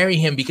you marry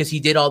him because he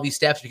did all these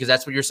steps because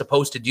that's what you're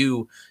supposed to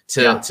do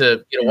to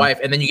get a wife.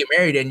 And then you get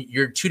married and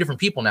you're two different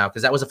people now,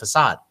 because that was a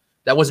facade.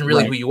 That wasn't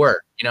really who you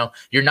were.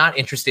 You're not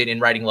interested in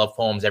writing love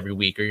poems every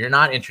week, or you're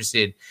not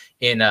interested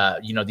in,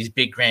 these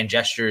big grand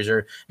gestures,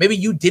 or maybe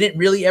you didn't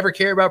really ever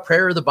care about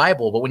prayer or the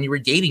Bible, but when you were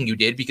dating, you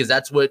did, because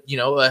that's what,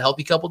 a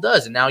healthy couple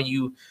does. And now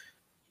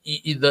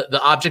the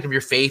object of your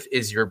faith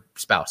is your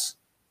spouse.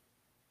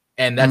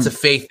 And that's a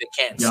faith that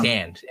can't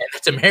stand. And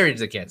it's a marriage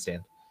that can't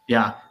stand.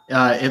 Yeah.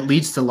 It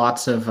leads to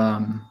lots of,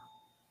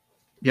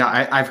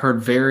 I've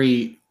heard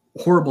very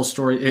horrible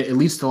stories. It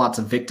leads to lots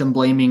of victim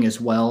blaming as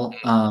well.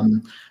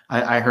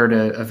 I heard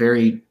a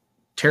very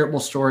terrible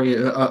story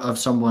of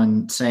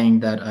someone saying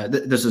that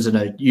this is in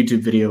a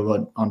YouTube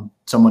video on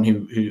someone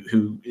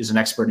who is an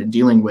expert in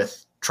dealing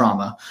with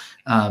trauma.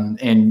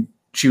 And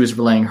she was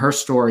relaying her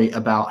story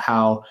about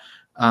how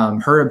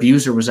her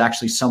abuser was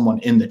actually someone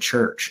in the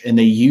church, and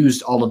they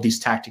used all of these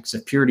tactics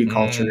of purity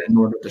culture in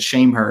order to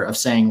shame her, of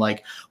saying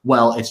like,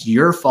 well, it's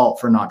your fault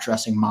for not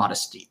dressing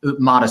modestly.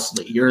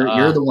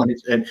 You're the one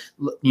who,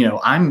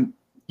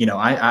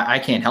 I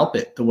can't help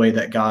it the way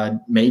that God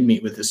made me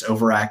with this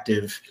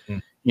overactive,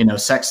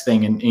 sex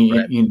thing. And,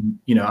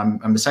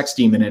 I'm a sex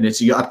demon, and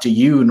it's up to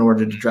you in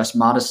order to dress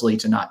modestly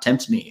to not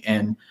tempt me.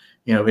 And,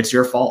 it's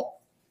your fault.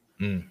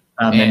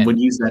 And would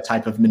use that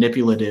type of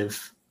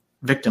manipulative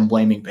victim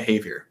blaming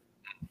behavior.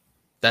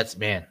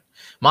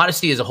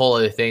 Modesty is a whole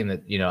other thing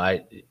that,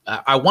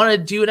 I want to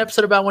do an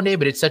episode about one day,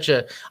 but it's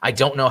I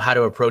don't know how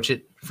to approach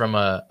it from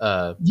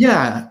I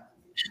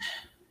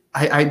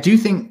do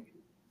think,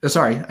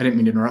 sorry, I didn't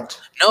mean to interrupt.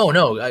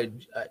 No.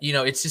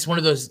 It's just one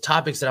of those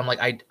topics that I'm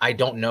like, I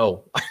don't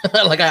know.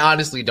 Like, I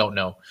honestly don't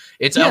know.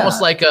 It's almost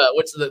like,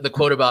 what's the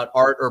quote about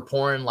art or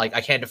porn? Like,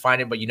 I can't define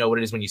it, but you know what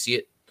it is when you see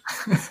it.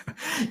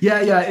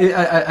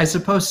 I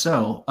suppose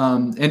so.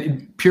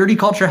 And purity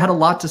culture had a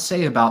lot to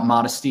say about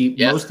modesty.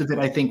 Yeah. Most of it,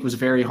 I think, was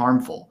very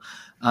harmful.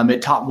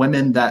 It taught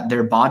women that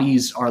their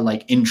bodies are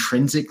like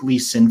intrinsically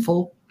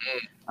sinful,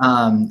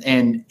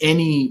 and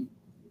any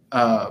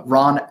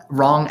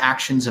wrong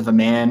actions of a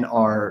man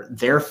are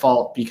their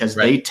fault because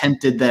they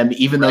tempted them,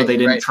 even though they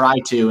didn't try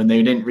to, and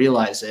they didn't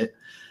realize it.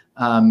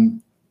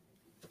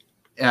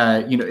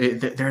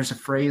 There's a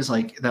phrase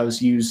like that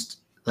was used,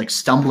 like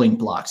stumbling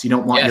blocks. You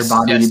don't want your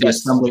body to be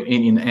stumbling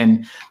in,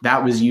 and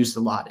that was used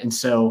a lot. And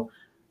so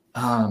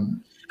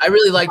I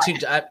really like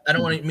to, I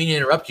don't want to mean to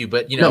interrupt you,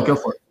 but go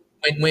for it.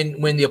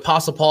 When the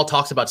Apostle Paul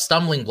talks about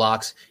stumbling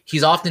blocks,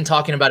 he's often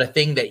talking about a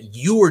thing that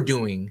you were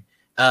doing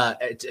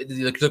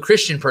the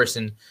Christian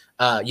person,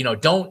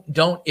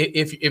 don't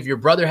if your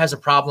brother has a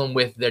problem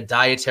with their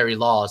dietary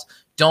laws,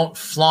 don't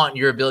flaunt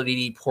your ability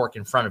to eat pork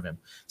in front of him.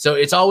 So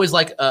it's always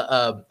like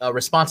a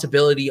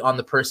responsibility on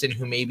the person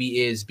who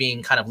maybe is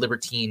being kind of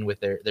libertine with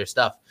their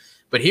stuff.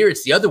 But here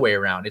it's the other way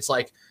around. It's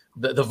like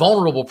the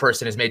vulnerable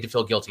person is made to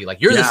feel guilty.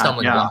 Like you're the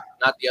stumbling block,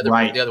 not the other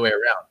way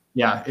around.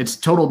 Yeah, it's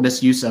total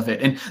misuse of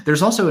it. And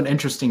there's also an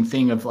interesting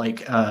thing of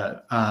like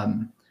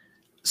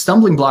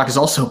stumbling block is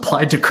also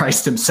applied to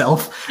Christ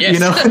himself. Yes.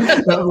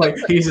 Like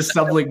he's a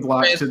stumbling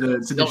block to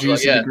the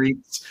Jews and the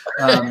Greeks.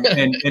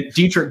 And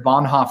Dietrich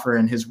Bonhoeffer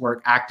in his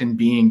work Act and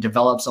Being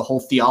develops a whole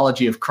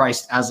theology of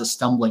Christ as a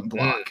stumbling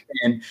block,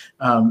 and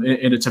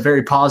it's a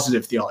very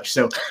positive theology.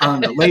 So,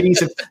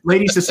 ladies,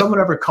 if someone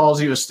ever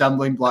calls you a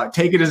stumbling block,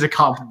 take it as a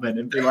compliment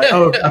and be like,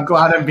 "Oh, I'm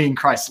glad I'm being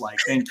Christ-like.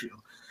 Thank you."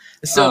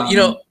 So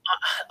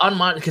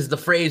because the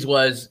phrase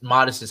was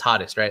 "modest is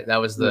hottest," right? That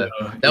was the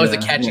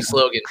catchy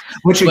slogan.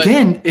 Which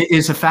again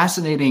is a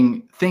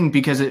fascinating thing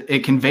because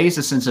it conveys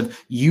a sense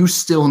of you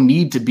still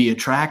need to be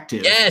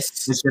attractive.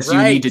 Yes, it's just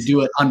you need to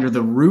do it under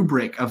the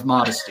rubric of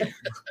modesty.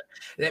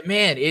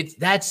 Man,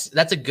 that's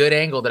a good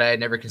angle that I had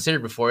never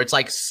considered before. It's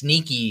like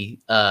sneaky,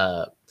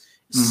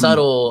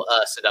 subtle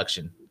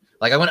seduction.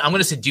 Like I'm going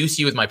to seduce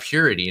you with my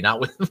purity, not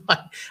with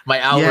my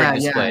outward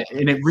display.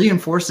 And it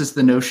reinforces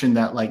the notion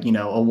that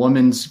a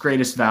woman's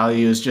greatest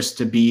value is just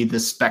to be the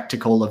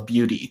spectacle of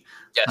beauty.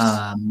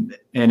 Yes.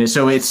 And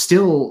so it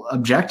still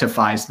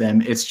objectifies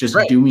them. It's just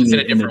doing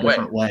it in a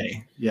different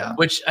way. Yeah.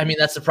 Which, I mean,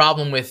 that's the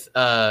problem with,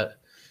 trying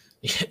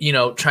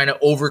to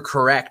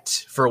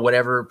overcorrect for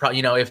whatever,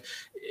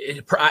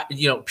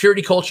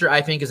 purity culture,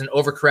 I think, is an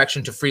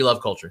overcorrection to free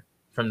love culture.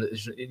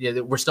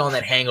 We're still in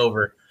that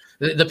hangover.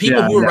 The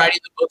people who were writing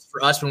the books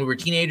for us when we were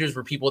teenagers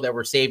were people that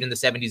were saved in the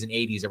 70s and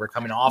 80s that were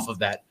coming off of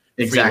that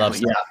free love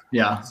stuff.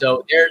 Yeah.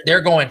 So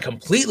they're going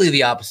completely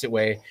the opposite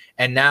way.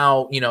 And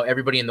now,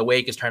 everybody in the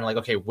wake is trying to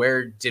okay,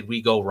 where did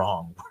we go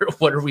wrong?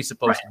 What are we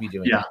supposed to be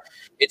doing? Yeah.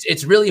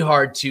 It's really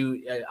hard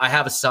to, I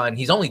have a son.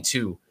 He's only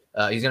 2.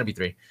 He's going to be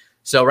 3.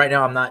 So right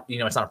now I'm not,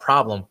 it's not a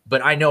problem,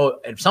 but I know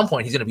at some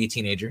point he's going to be a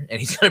teenager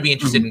and he's going to be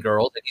interested in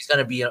girls and he's going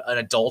to be an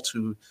adult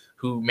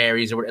who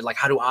marries or whatever. Like,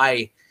 how do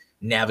I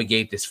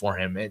navigate this for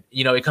him? And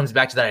it comes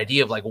back to that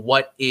idea of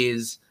what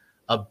is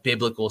a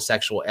biblical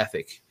sexual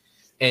ethic?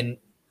 And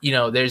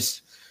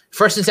there's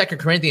 1st and 2nd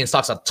Corinthians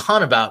talks a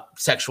ton about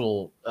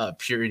sexual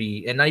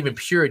purity, and not even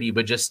purity,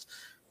 but just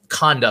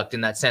conduct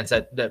in that sense.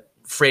 That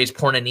phrase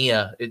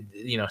porneia,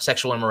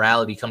 sexual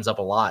immorality comes up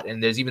a lot.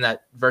 And there's even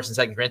that verse in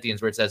 2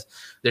 Corinthians where it says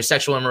there's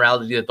sexual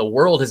immorality that the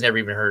world has never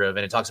even heard of,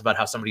 and it talks about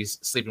how somebody's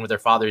sleeping with their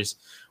father's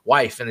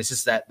wife, and it's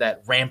just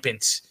that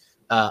rampant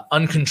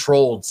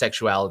uncontrolled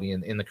sexuality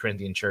in the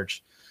Corinthian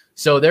church.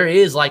 So there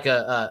is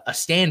a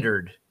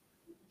standard.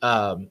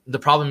 The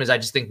problem is I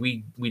just think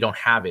we don't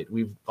have it.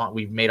 We've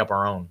made up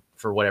our own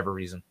for whatever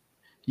reason.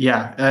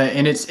 Yeah.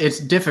 And it's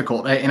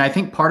difficult. And I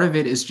think part of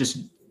it is just,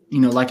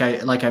 like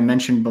I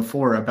mentioned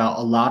before about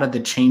a lot of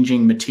the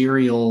changing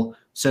material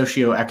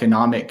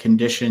socioeconomic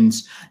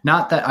conditions.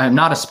 Not that I'm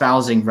not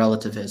espousing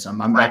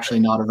relativism. I'm actually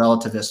not a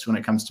relativist when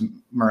it comes to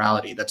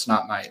morality. That's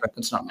not my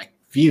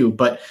view,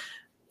 but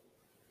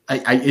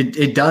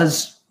it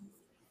does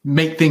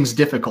make things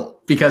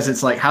difficult because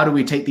it's how do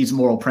we take these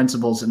moral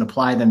principles and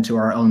apply them to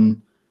our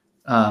own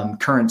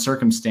current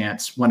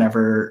circumstance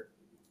whenever,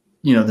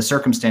 the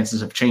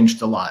circumstances have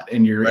changed a lot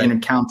and you're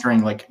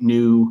encountering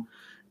new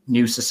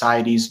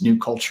societies, new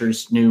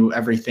cultures, new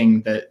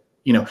everything that,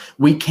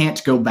 we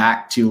can't go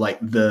back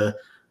to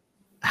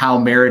how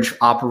marriage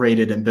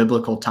operated in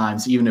biblical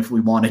times, even if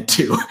we wanted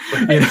to.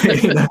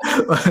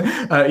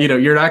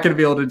 You're not going to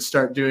be able to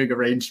start doing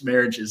arranged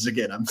marriages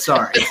again. I'm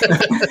sorry.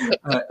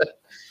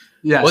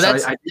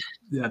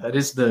 That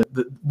is the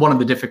one of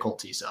the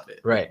difficulties of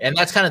it. Right, and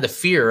that's kind of the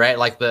fear, right?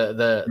 Like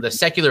the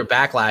secular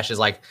backlash is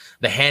like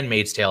the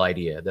Handmaid's Tale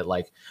idea that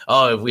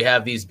if we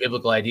have these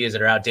biblical ideas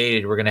that are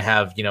outdated, we're going to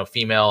have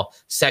female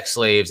sex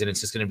slaves, and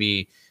it's just going to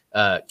be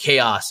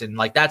chaos, and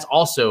that's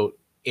also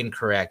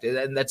incorrect,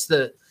 and that's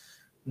the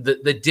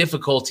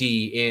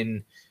difficulty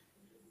in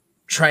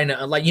trying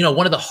to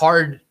one of the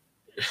hard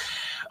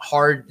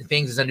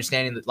things is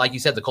understanding that, like you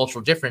said, the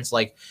cultural difference.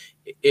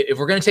 If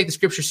we're going to take the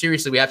scripture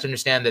seriously, we have to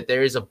understand that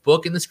there is a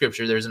book in the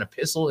scripture, there's an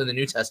epistle in the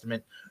New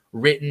Testament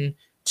written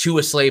to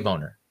a slave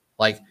owner.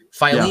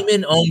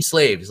 Philemon owned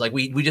slaves.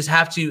 We just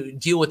have to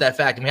deal with that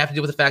fact, and we have to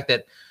deal with the fact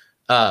that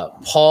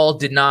Paul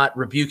did not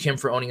rebuke him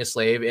for owning a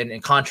slave,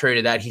 and contrary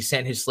to that, he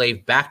sent his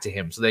slave back to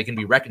him so they can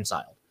be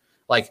reconciled.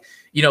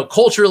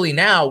 Culturally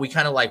now we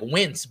kind of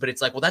wince, but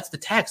it's well, that's the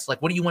text.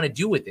 What do you want to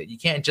do with it? You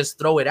can't just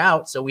throw it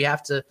out. So we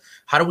have to,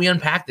 how do we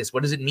unpack this?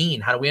 What does it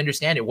mean? How do we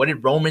understand it? What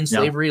did Roman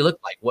slavery look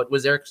like? What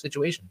was their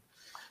situation?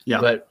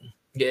 Yeah. But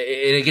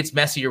it gets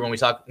messier when we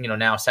talk,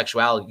 now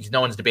sexuality.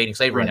 No one's debating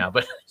slavery now,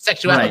 but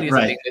sexuality is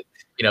something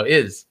that,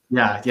 is.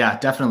 Yeah,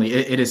 definitely.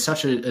 It is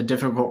such a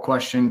difficult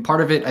question.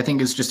 Part of it, I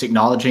think, is just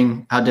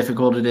acknowledging how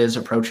difficult it is,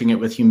 approaching it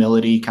with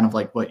humility, kind of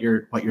like what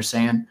you're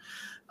saying.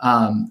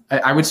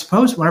 I would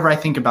suppose whenever I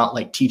think about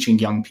teaching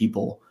young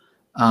people,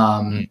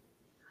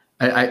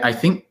 I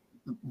think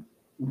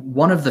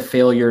one of the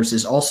failures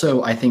is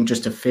also, I think,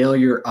 just a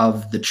failure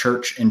of the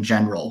church in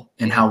general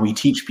and how we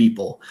teach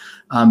people,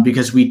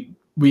 because we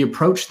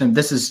approach them.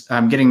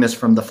 I'm getting this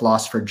from the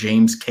philosopher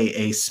James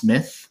K.A.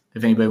 Smith.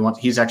 If anybody wants,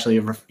 he's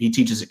actually he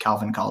teaches at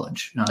Calvin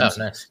College.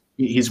 Nice.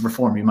 He's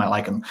Reformed. You might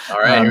like him.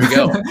 All right, here we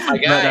go. My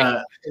guy.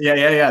 But,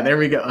 yeah. There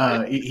we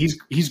go.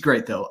 He's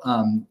great though.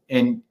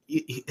 And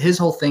his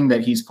whole thing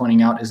that he's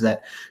pointing out is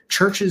that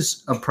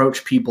churches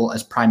approach people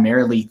as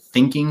primarily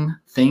thinking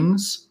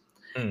things,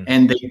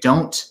 and they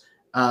don't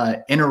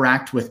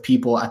interact with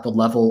people at the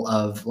level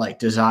of like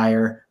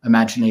desire,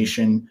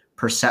 imagination,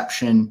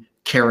 perception,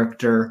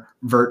 character,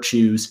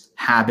 virtues,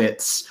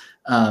 habits,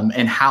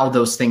 and how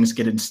those things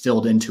get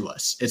instilled into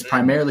us. It's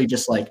primarily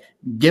just like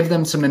give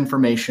them some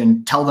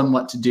information, tell them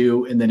what to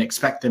do, and then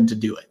expect them to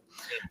do it.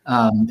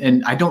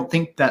 And I don't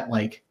think that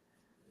like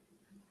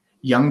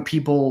young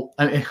people,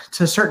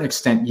 to a certain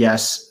extent,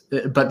 yes,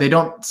 but they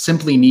don't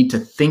simply need to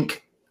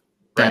think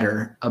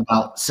better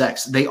about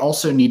sex. They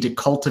also need to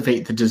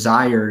cultivate the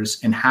desires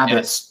and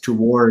habits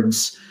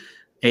towards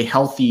a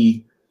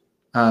healthy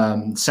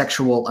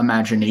sexual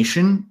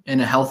imagination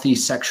and a healthy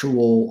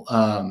sexual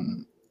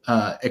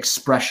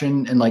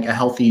expression and like a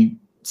healthy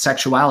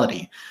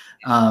sexuality.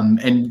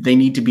 And they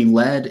need to be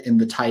led in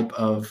the type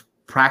of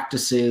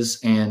practices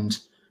and,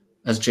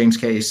 as James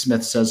K.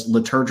 Smith says,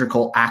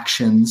 liturgical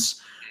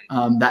actions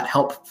that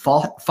help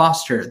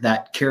foster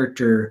that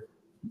character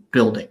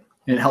building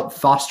and help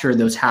foster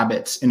those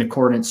habits in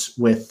accordance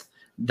with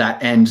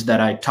that end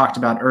that I talked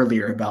about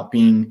earlier about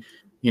being,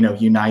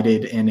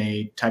 united in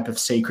a type of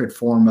sacred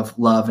form of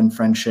love and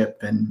friendship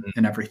and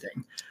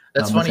everything.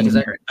 That's funny because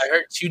I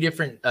heard two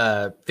different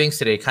things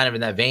today, kind of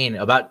in that vein,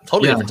 about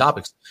totally different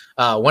topics.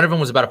 One of them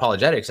was about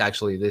apologetics,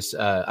 actually. This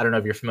I don't know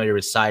if you're familiar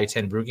with Cy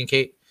Ten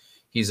Bruggencate.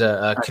 He's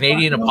a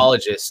Canadian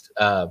apologist.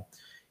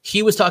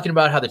 He was talking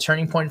about how the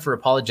turning point for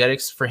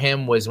apologetics for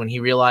him was when he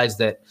realized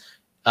that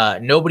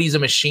nobody's a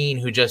machine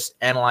who just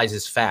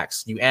analyzes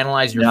facts. You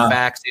analyze your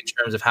facts in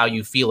terms of how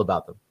you feel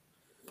about them.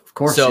 Of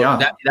course, so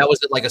that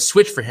was like a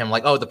switch for him.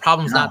 Like, oh, the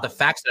problem's not the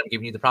facts that I'm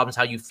giving you. The problem is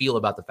how you feel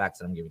about the facts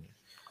that I'm giving you.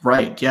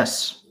 Right.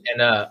 Yes.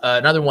 And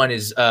another one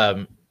is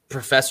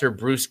Professor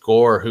Bruce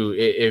Gore, who,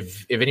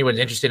 if anyone's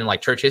interested in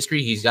like church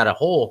history, he's got a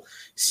whole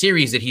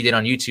series that he did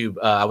on YouTube.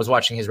 I was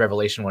watching his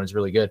Revelation one; it's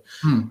really good.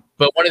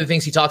 But one of the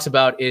things he talks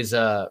about is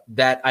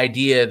that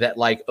idea that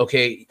like,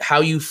 okay,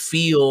 how you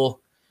feel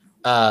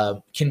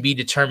can be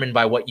determined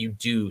by what you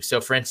do.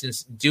 So, for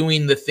instance,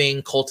 doing the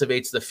thing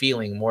cultivates the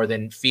feeling more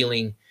than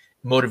feeling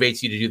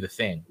motivates you to do the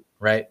thing,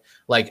 right?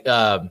 Like,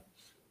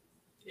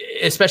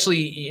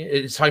 especially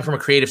it's talking from a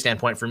creative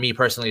standpoint. For me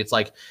personally, it's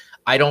like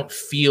I don't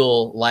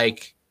feel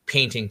like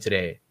painting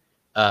today.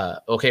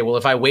 Okay, well,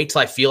 if I wait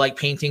till I feel like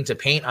painting to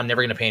paint, I'm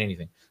never going to paint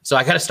anything. So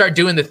I got to start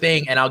doing the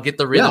thing, and I'll get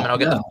the rhythm, and I'll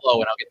get the flow,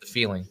 and I'll get the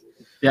feeling.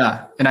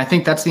 Yeah, and I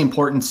think that's the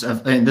importance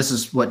of, and this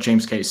is what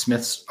James K.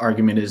 Smith's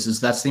argument is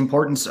that's the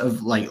importance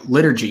of like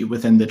liturgy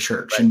within the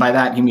church, and by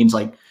that he means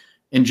like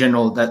in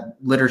general that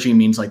liturgy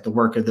means like the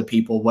work of the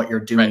people, what you're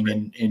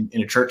doing in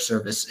a church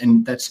service,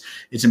 and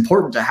it's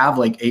important to have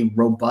like a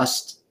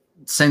robust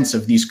sense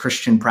of these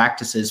Christian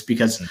practices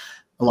because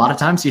a lot of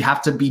times you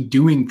have to be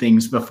doing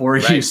things before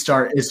you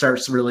start. It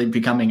starts really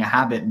becoming a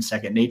habit and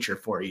second nature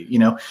for you.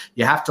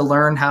 You have to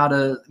learn how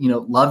to,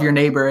 love your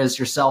neighbor as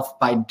yourself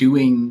by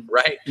doing,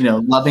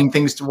 loving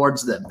things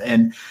towards them.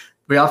 And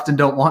we often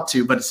don't want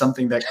to, but it's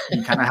something that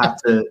you kind of have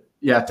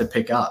to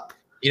pick up.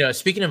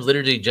 Speaking of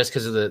liturgy, just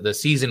because of the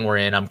season we're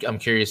in, I'm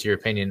curious your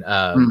opinion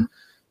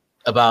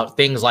about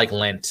things like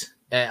Lent.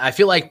 I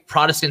feel like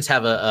Protestants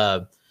have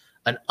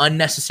an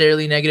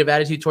unnecessarily negative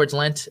attitude towards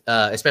Lent.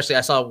 Especially,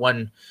 I saw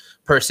one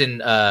person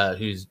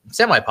who's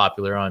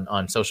semi-popular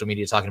on social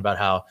media talking about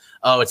how,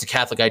 it's a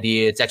Catholic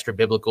idea, it's extra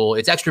biblical,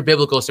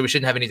 so we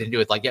shouldn't have anything to do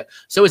with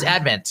so is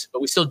Advent, but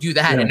we still do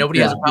that, and nobody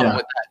has a problem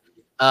with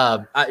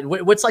that.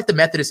 What's like the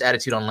Methodist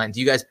attitude on Lent?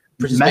 Do you guys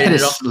participate in it?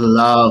 Methodists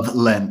love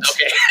Lent.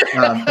 Okay.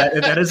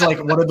 that is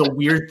like one of the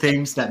weird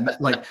things that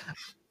like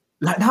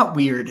not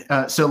weird.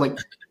 So like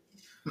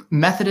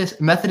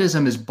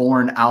Methodism is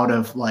born out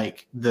of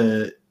like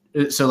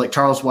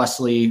Charles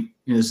Wesley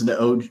is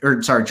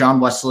John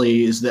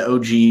Wesley is the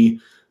OG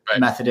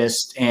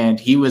Methodist, and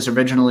he was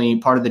originally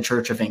part of the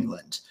Church of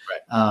England,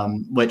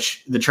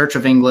 which the Church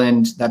of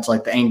England, that's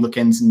like the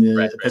Anglicans and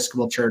the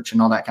Episcopal Church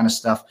and all that kind of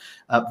stuff.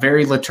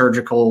 Very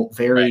liturgical,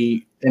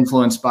 very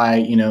influenced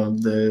by,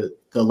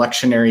 the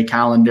lectionary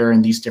calendar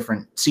and these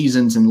different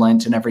seasons and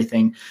Lent and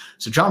everything.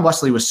 So John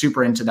Wesley was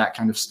super into that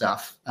kind of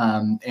stuff.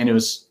 And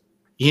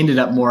he ended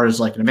up more as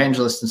like an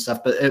evangelist and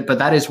stuff, but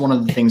that is one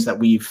of the things that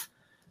we've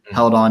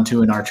held on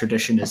to in our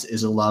tradition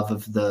is a love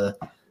of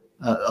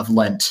of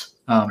Lent.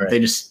 They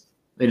just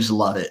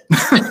love it.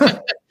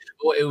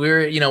 We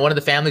were, one of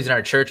the families in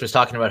our church was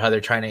talking about how they're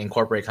trying to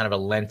incorporate kind of a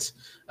Lent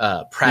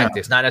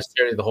practice, not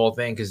necessarily the whole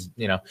thing. Cause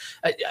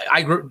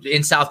I grew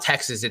in South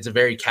Texas. It's a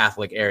very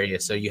Catholic area.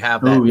 So you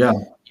have that,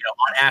 on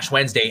Ash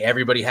Wednesday,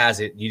 everybody has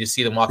it. You just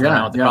see them walking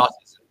around with the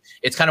crosses.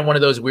 it's kind of one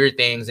of those weird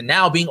things. And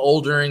now being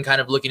older and kind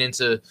of looking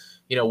into,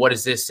 you know, what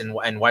is this and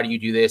why do you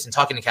do this, and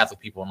talking to Catholic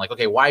people, I'm like,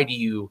 okay, why do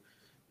you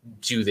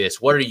do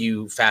this? What are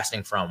you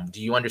fasting from?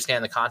 Do you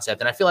understand the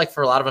concept? And I feel like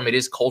for a lot of them, it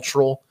is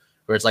cultural,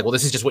 where it's like, well,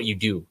 this is just what you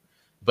do.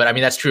 But I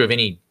mean, that's true of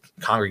any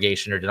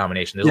congregation or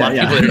denomination. There's a lot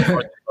of people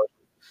that are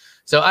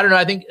so I don't know.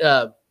 I think,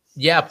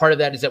 part of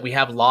that is that we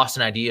have lost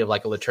an idea of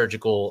like a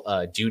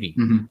liturgical duty,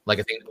 like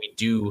a thing that we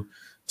do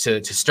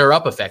to stir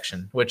up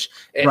affection, which,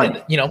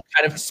 and, you know,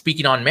 kind of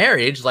speaking on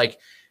marriage, like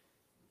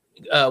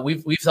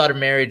we've thought of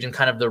marriage in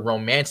kind of the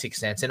romantic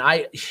sense. And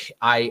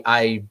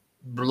I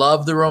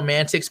love the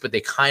romantics, but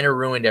they kind of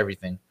ruined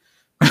everything.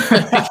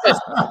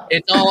 Because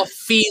it's all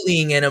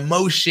feeling and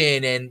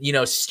emotion and, you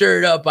know,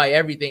 stirred up by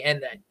everything.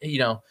 And, you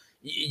know,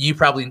 you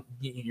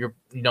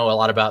know a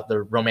lot about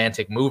the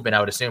romantic movement,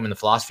 I would assume, and the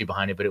philosophy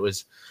behind it, but it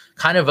was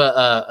kind of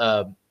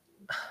a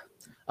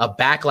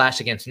backlash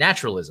against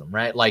naturalism,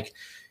 right? Like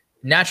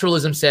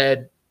naturalism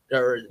said,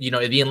 or, you know,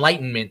 the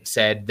Enlightenment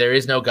said, there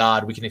is no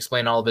God. We can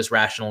explain all of this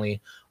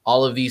rationally.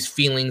 All of these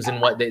feelings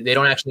and what they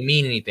don't actually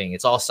mean anything.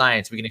 It's all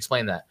science. We can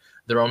explain that.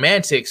 The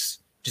romantics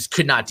just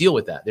could not deal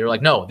with that. They were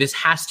like, no, this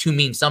has to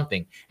mean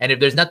something. And if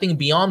there's nothing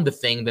beyond the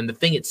thing, then the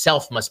thing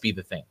itself must be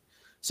the thing.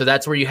 So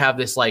that's where you have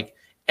this, like,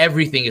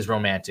 everything is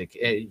romantic.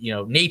 You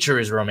know, nature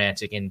is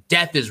romantic, and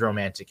death is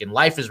romantic, and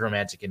life is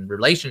romantic, and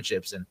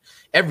relationships and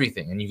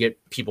everything. And you get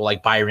people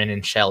like Byron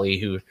and Shelley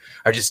who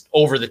are just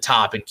over the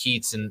top, and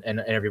Keats and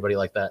everybody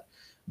like that.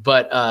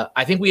 But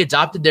I think we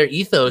adopted their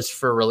ethos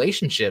for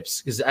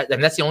relationships, because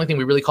that's the only thing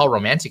we really call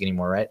romantic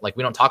anymore, right? Like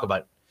we don't talk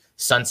about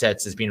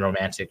sunsets as being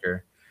romantic,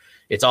 or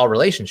it's all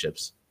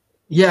relationships.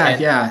 Yeah.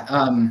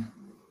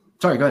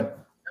 Sorry, go ahead.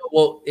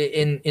 Well,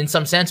 in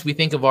some sense, we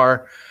think of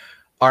our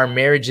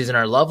marriages and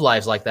our love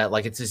lives like that,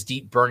 like it's this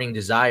deep burning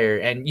desire.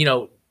 And, you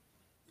know,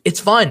 it's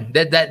fun.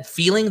 That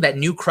feeling, that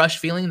new crush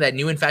feeling, that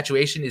new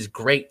infatuation is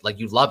great. Like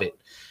you love it,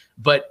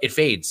 but it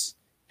fades.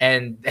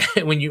 And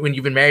when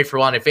you've been married for a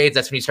while and it fades,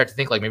 that's when you start to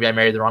think like, maybe I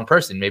married the wrong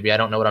person. Maybe I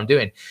don't know what I'm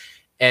doing.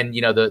 And,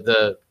 you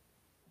know,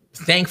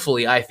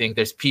 thankfully, I think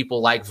there's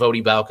people like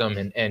Voddie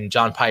Baucham and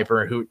John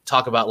Piper who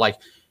talk about, like,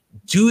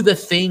 do the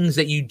things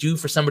that you do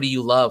for somebody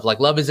you love. Like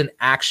love is an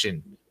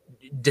action.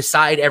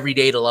 Decide every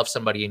day to love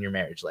somebody in your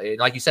marriage.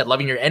 Like you said,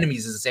 loving your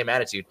enemies is the same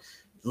attitude.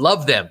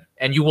 Love them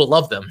and you will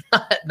love them.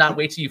 Not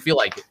wait till you feel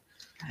like it.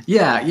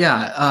 Yeah.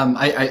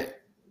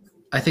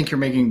 I think you're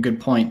making a good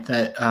point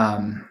that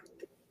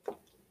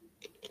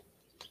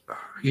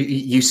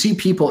you see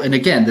people, and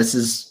again,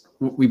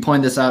 we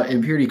point this out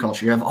in purity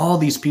culture. You have all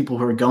these people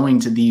who are going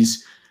to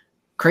these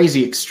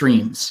crazy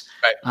extremes.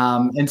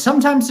 Right. And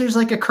sometimes there's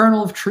like a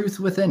kernel of truth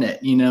within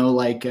it, you know,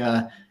 like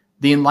the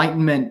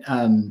Enlightenment,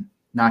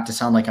 not to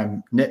sound like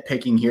I'm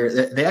nitpicking here,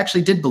 they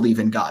actually did believe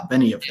in God,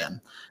 many of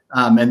them.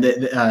 And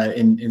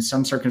in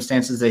some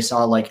circumstances, they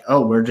saw like,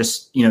 oh, we're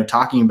just, you know,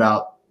 talking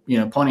about, you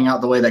know, pointing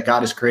out the way that God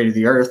has created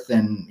the earth.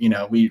 And, you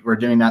know, we're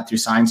doing that through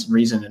science and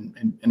reason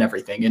and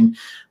everything. And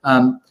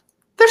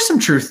there's some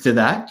truth to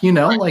that, you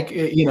know, like,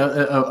 you know,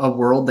 a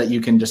world that you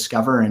can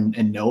discover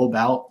and know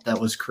about that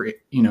was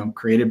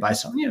created by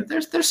someone, you know,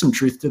 there's some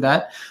truth to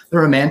that. The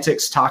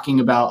Romantics talking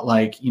about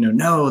like, you know,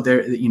 no,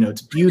 there, you know,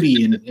 it's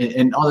beauty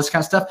and all this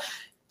kind of stuff.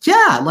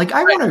 Yeah, like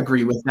I want to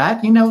agree with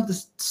that. You know,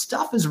 this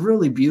stuff is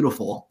really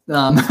beautiful.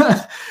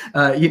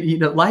 You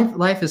know,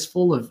 life is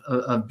full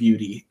of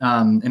beauty,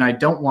 and I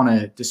don't want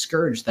to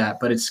discourage that.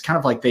 But it's kind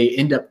of like they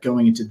end up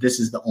going into this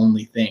is the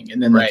only thing,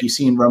 and then like you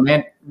see in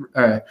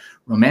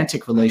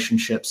romantic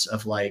relationships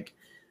of like,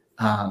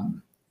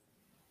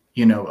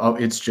 you know,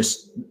 it's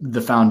just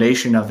the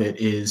foundation of it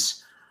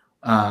is,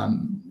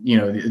 you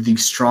know,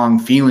 these strong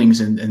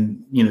feelings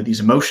and you know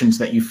these emotions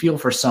that you feel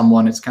for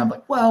someone. It's kind of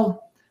like,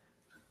 well,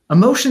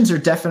 emotions are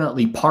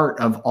definitely part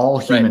of all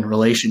human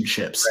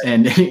relationships,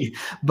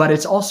 but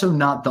it's also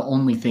not the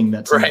only thing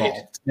that's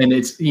involved. And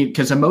it's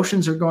because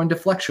emotions are going to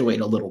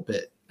fluctuate a little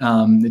bit.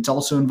 It's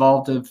also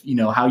involved of, you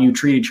know, how you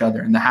treat each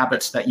other and the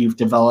habits that you've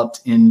developed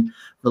in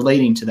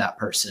relating to that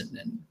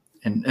person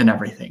and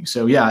everything.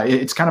 So yeah,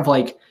 it's kind of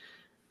like,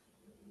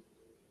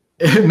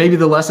 maybe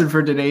the lesson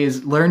for today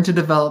is learn to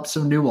develop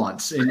some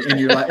nuance in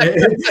your life.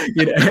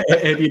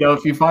 And, you know,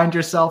 if you find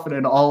yourself in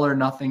an all or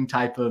nothing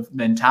type of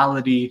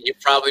mentality, you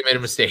probably made a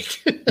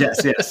mistake.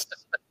 Yes.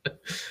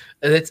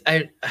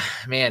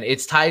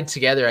 It's tied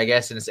together, I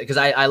guess. And because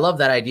I love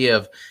that idea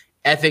of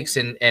ethics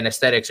and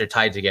aesthetics are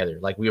tied together.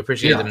 Like we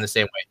appreciate them in the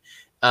same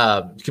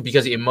way,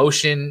 because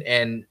emotion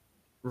and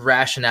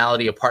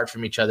rationality apart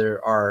from each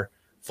other are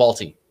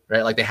faulty,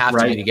 right? Like they have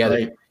to be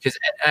together. Because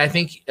I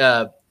think,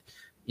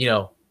 you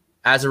know,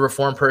 as a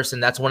Reformed person,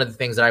 that's one of the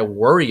things that I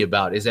worry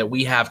about is that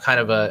we have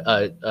kind of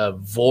a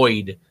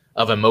void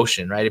of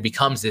emotion, right? It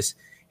becomes this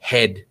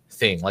head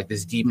thing, like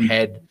this deep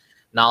head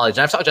knowledge.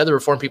 And I've talked to other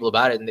Reformed people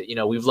about it, and you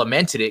know, we've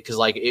lamented it because,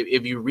 like,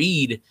 if you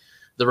read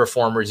the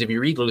Reformers, if you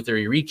read Luther,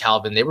 you read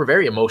Calvin, they were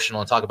very emotional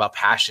and talk about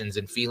passions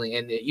and feeling,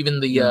 and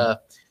even the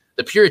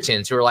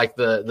Puritans, who are like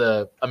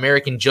the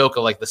American joke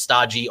of like the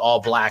stodgy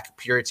all black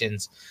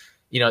Puritans.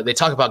 they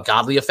talk about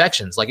godly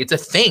affections. Like it's a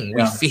thing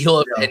we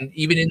feel. Yeah. And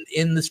even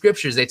in the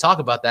scriptures, they talk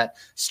about that,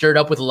 stirred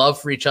up with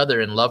love for each other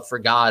and love for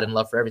God and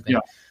love for everything.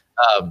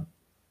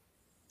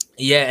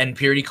 And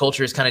purity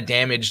culture has kind of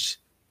damaged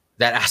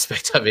that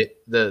aspect of it.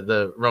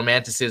 The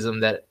romanticism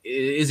that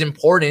is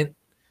important.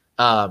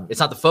 It's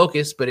not the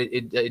focus, but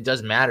it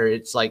does matter.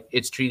 It's like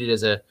it's treated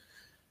as a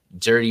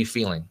dirty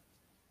feeling.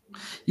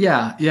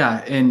 Yeah.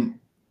 And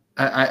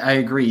I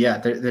agree. Yeah.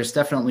 There's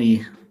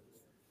definitely,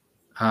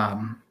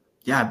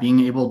 being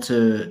able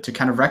to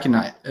kind of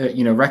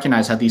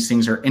recognize how these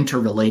things are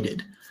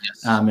interrelated,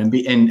 yes.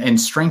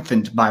 And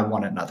strengthened by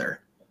one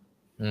another.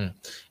 I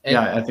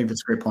think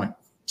that's a great point.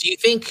 Do you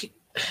think,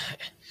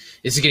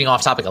 this is getting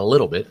off topic a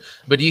little bit,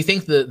 but do you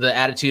think the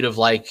attitude of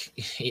like,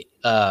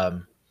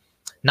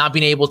 not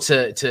being able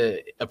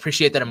to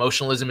appreciate that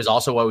emotionalism is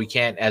also why we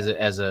can't,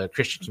 as a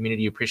Christian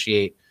community,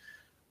 appreciate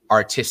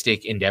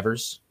artistic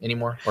endeavors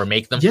anymore or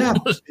make them?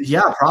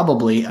 Yeah,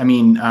 probably. I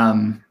mean,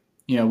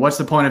 what's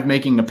the point of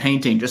making a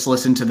painting? Just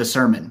listen to the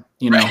sermon,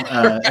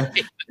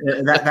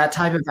 that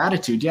type of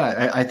attitude.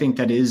 Yeah, I think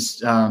that is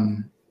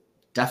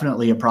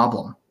definitely a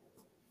problem.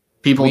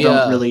 People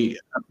don't really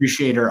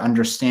appreciate or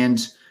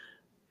understand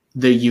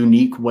the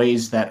unique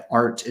ways that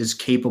art is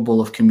capable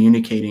of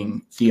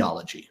communicating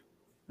theology.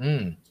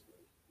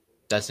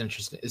 That's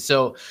interesting.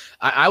 So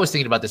I was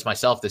thinking about this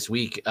myself this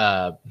week,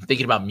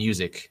 thinking about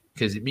music,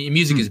 because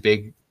music is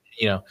big.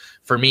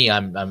 For me,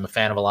 I'm a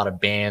fan of a lot of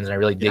bands and I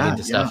really dig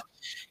into stuff.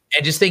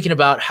 And just thinking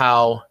about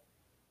how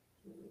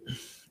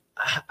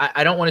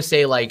I don't want to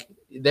say like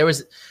there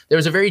was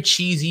a very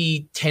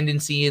cheesy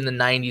tendency in the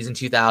 90s and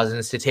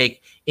 2000s to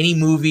take any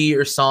movie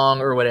or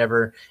song or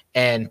whatever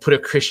and put a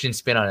Christian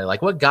spin on it.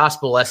 Like, what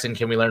gospel lesson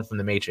can we learn from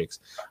The Matrix?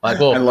 Like,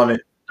 well, I love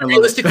it.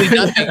 Realistically,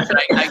 nothing.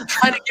 I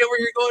kind of get where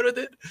you're going with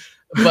it,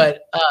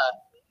 but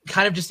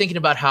kind of just thinking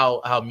about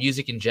how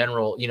music in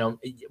general.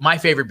 My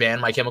favorite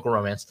band, My Chemical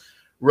Romance,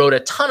 wrote a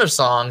ton of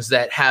songs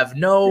that have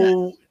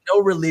no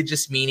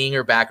religious meaning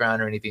or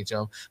background or anything to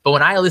them. But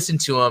when I listen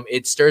to them,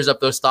 it stirs up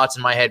those thoughts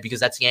in my head because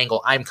that's the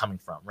angle I'm coming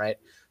from, right?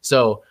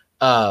 So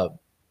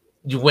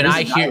when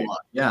I hear,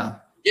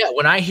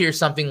 when I hear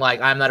something like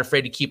 "I'm not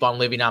afraid to keep on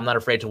living, I'm not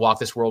afraid to walk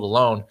this world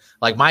alone,"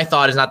 like my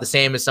thought is not the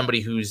same as somebody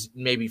who's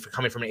maybe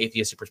coming from an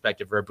atheistic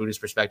perspective or a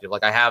Buddhist perspective.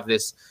 Like I have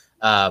this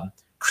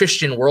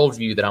Christian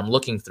worldview that I'm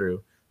looking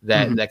through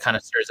that kind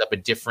of stirs up a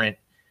different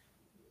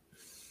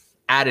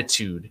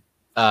attitude.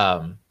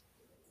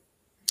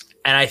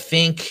 And I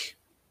think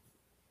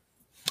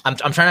I'm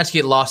trying not to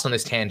get lost on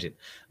this tangent,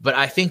 but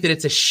I think that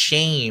it's a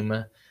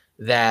shame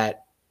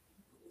that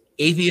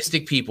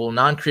atheistic people,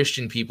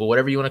 non-Christian people,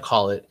 whatever you want to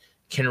call it,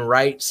 can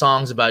write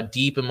songs about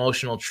deep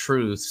emotional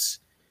truths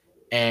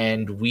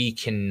and we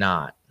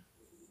cannot,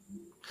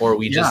 or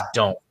we just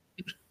don't.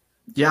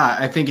 Yeah,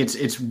 I think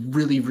it's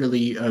really,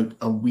 really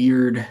a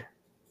weird,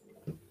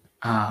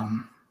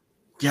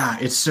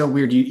 it's so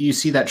weird. You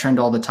see that trend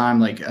all the time,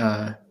 like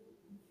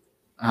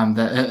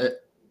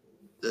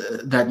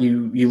that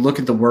you look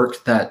at the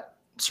work that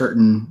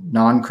certain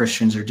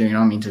non-Christians are doing. I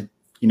don't mean to,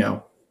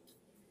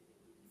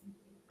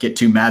 get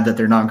too mad that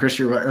they're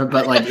non-Christian,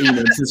 but like,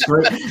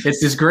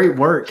 it's this great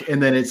work.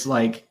 And then it's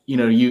like,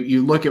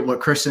 you look at what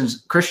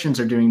Christians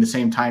are doing the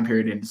same time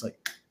period. And it's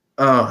like,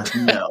 oh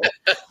no.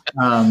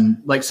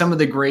 Like some of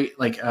the great,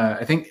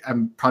 I think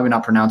I'm probably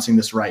not pronouncing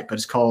this right, but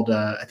it's called,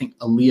 I think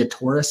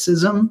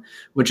aleatoricism,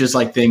 which is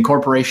like the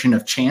incorporation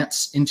of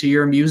chants into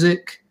your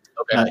music.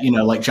 Okay.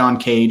 Like John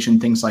Cage and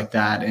things like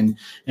that. And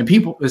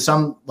people,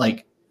 some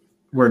like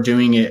were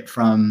doing it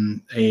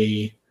from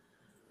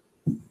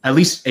at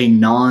least a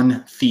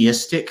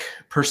non-theistic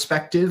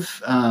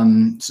perspective.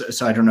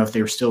 So I don't know if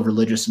they were still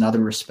religious in other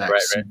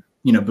respects,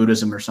 right.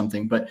 Buddhism or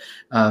something, but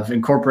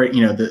incorporate,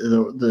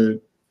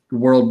 the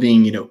world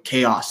being,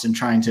 chaos and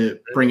trying to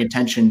bring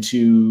attention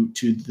to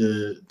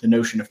the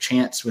notion of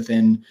chants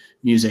within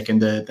music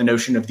and the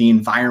notion of the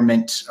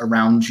environment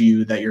around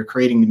you that you're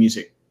creating the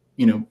music,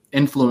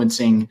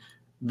 influencing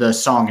the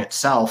song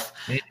itself.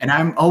 And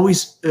I'm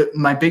always,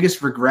 my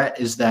biggest regret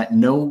is that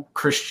no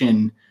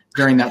Christian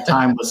during that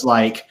time was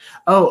like,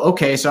 oh,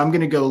 okay, so I'm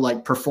going to go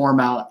like perform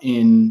out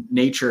in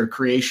nature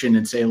creation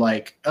and say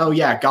like, oh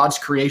yeah, God's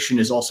creation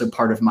is also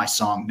part of my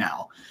song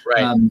now.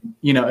 Right.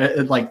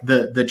 Like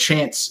the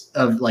chance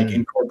of like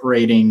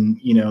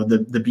incorporating,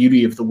 the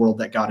beauty of the world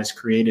that God has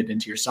created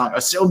into your song. I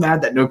was so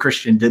mad that no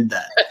Christian did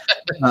that.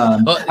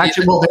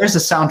 There's a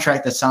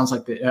soundtrack that sounds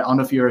like I don't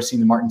know if you've ever seen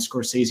the Martin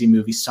Scorsese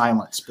movie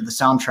Silence, but the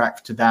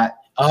soundtrack to that.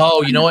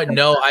 Oh, you know what?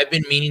 No, I've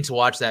been meaning to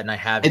watch that and I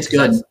haven't. It's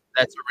good.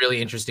 That's a really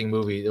interesting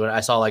movie. When I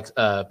saw I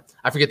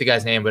forget the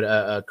guy's name, but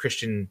a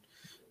Christian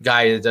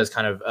guy that does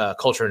kind of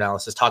culture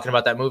analysis talking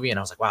about that movie. And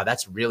I was like, wow,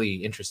 that's really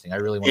interesting. I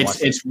really want to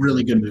watch it. It's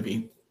really good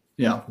movie.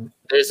 Yeah.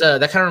 There's that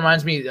kind of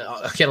reminds me,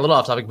 again, a little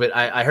off topic, but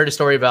I heard a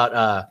story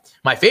about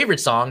my favorite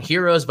song,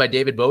 Heroes by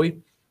David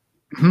Bowie.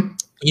 Mm-hmm.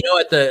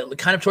 At the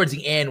kind of towards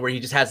the end where he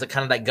just has the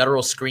kind of that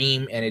guttural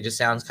scream and it just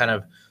sounds kind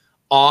of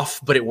off,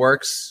 but it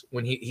works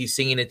when he's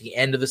singing at the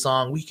end of the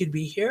song, "We could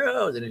be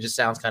heroes." And it just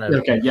sounds kind of,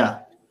 okay. Yeah.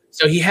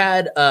 So he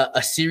had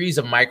a series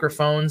of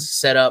microphones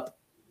set up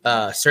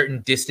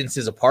certain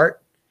distances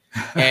apart,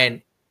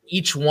 and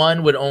each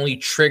one would only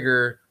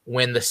trigger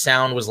when the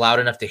sound was loud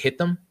enough to hit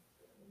them.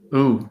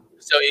 Ooh.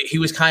 So he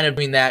was kind of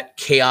doing that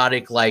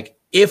chaotic, like,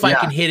 if I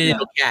can hit it,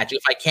 it'll catch.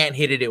 If I can't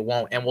hit it, it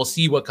won't. And we'll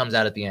see what comes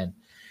out at the end.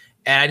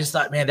 And I just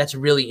thought, man, that's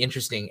really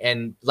interesting.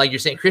 And like you're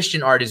saying,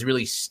 Christian art is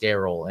really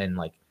sterile and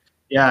like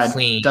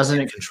clean. Doesn't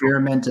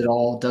experiment at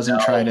all.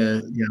 Doesn't try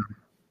to,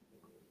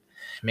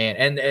 Man,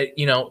 and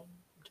you know,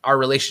 our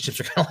relationships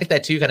are kind of like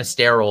that too, kind of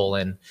sterile.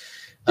 And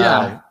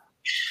I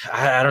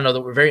don't know,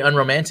 that we're very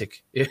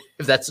unromantic, if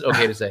that's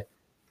okay to say.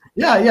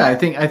 Yeah.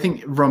 I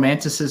think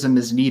romanticism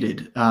is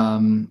needed.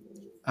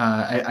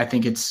 I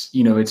think it's,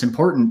 it's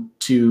important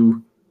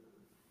to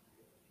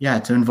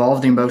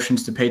involve the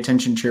emotions, to pay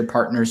attention to your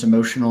partner's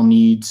emotional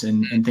needs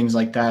and things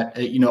like that.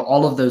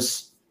 All of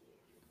those,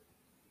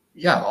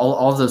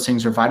 all of those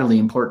things are vitally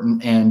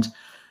important. And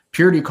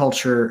purity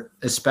culture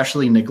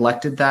especially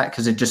neglected that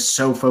because it just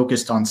so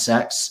focused on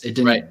sex. It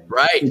didn't,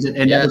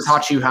 it never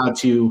taught you how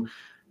to,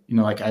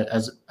 like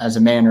as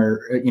a man,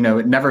 or,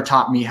 it never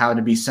taught me how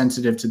to be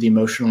sensitive to the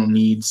emotional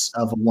needs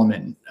of a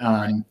woman.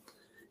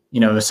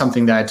 It was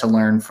something that I had to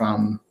learn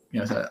from,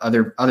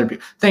 other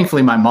people.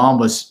 Thankfully, my mom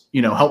was,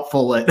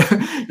 helpful at,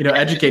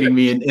 educating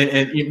me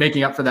and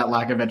making up for that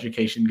lack of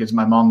education, because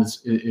my mom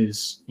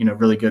is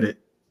really good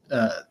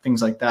at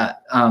things like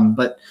that.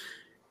 But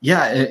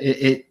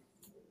it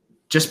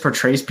just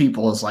portrays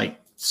people as like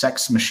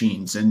sex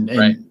machines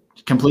and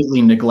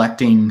completely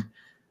neglecting,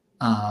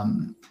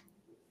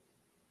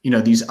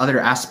 these other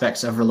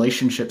aspects of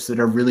relationships that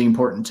are really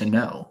important to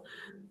know.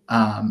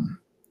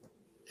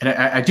 And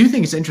I do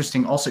think it's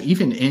interesting also,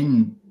 even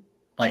in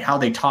like how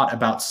they taught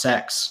about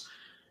sex,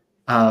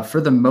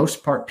 for the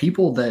most part,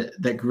 people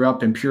that grew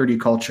up in purity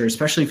culture,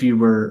 especially if you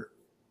were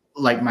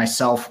like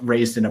myself,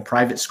 raised in a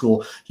private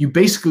school, you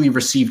basically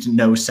received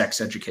no sex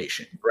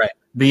education,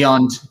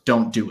 beyond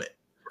don't do it.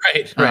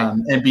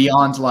 And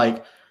beyond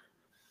like,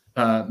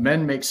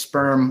 men make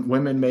sperm,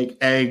 women make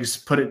eggs,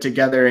 put it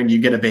together and you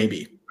get a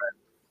baby.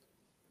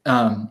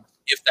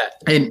 If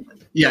that.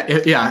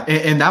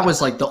 And that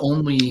was like the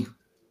only,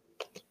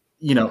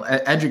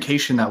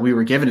 education that we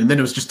were given. And then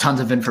it was just tons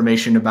of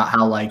information about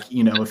how, like,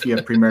 if you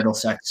have premarital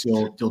sex,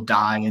 you'll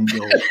die and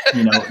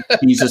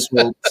Jesus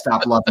will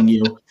stop loving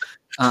you.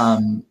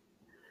 And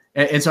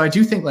so I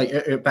do think,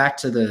 like, back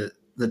to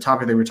the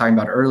topic that we were talking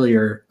about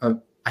earlier,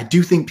 I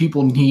do think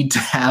people need to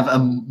have a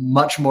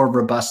much more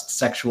robust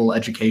sexual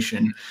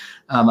education.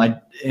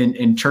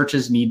 And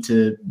churches need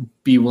to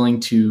be willing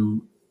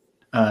to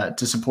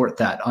support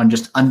that on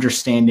just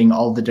understanding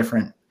all the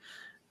different,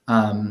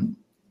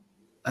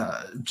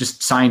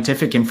 just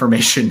scientific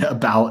information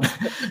about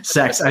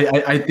sex.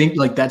 I think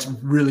like that's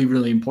really,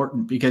 really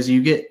important, because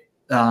you get,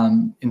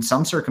 in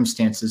some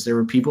circumstances, there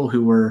were people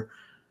who were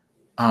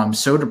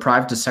so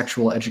deprived of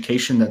sexual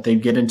education that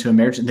they'd get into a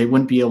marriage and they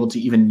wouldn't be able to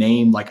even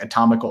name like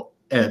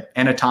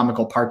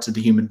anatomical parts of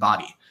the human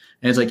body.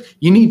 And it's like,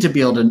 you need to be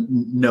able to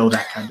know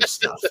that kind of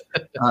stuff.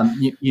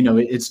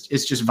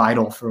 It's just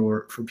vital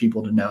for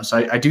people to know. So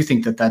I do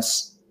think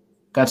that's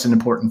an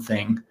important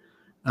thing.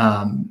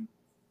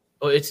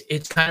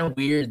 It's kind of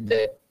weird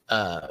that,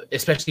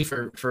 especially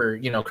for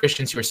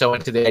Christians who are so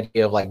into the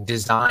idea of like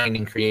design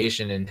and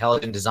creation and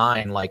intelligent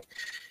design, like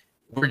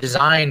we're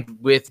designed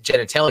with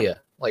genitalia.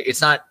 Like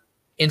it's not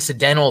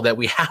incidental that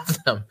we have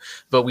them,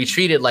 but we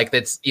treat it like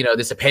that's,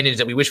 this appendage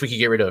that we wish we could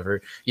get rid of,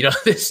 or,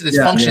 this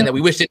function that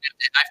we wish it.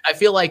 I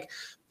feel like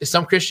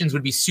some Christians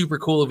would be super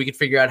cool if we could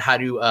figure out how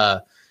to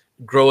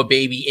grow a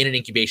baby in an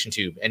incubation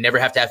tube and never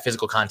have to have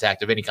physical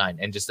contact of any kind.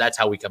 And just, that's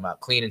how we come out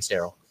clean and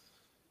sterile.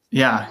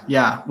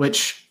 Yeah.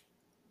 Which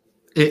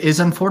is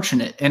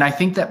unfortunate. And I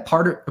think that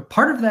part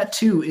of that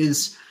too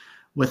is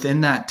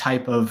within that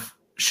type of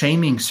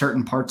shaming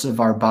certain parts of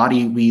our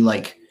body, we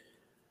like,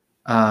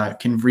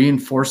 can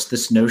reinforce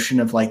this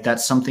notion of like,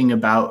 that's something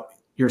about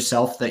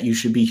yourself that you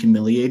should be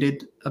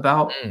humiliated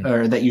about,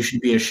 or that you should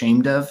be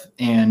ashamed of.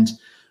 And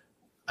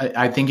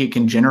I think it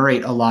can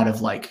generate a lot of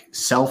like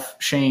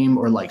self-shame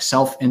or like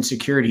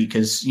self-insecurity,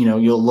 because,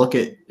 you'll look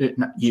at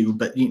not you,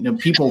 but,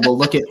 people will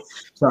look at,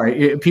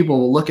 people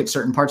will look at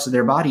certain parts of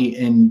their body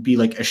and be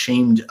like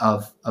ashamed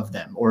of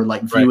them, or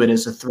like view it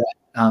as a threat.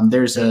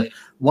 There's a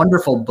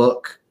wonderful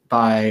book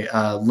by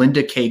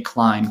Linda K.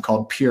 Klein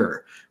called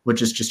Pure,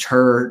 which is just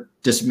her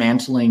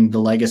dismantling the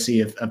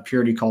legacy of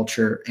purity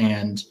culture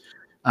and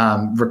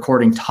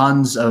recording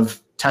tons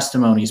of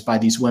testimonies by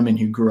these women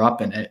who grew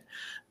up in it.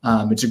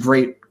 It's a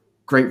great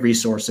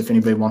resource if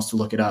anybody wants to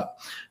look it up.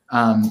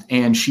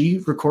 And she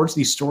records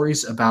these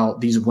stories about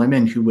these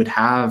women who would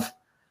have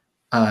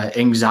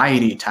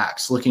anxiety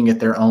attacks looking at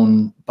their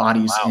own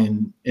bodies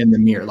in the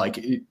mirror. Like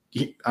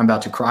I'm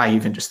about to cry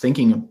even just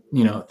thinking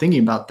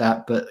about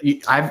that. But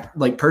I've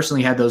like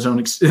personally had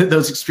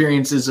those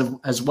experiences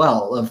as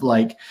well of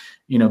like,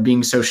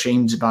 being so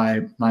shamed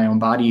by my own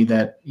body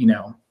that,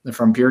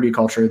 from purity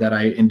culture, that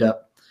I end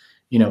up,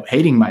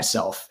 hating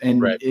myself.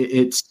 And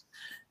it's,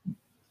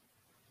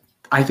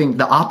 I think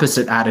the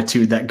opposite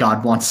attitude that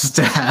God wants us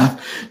to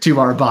have to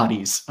our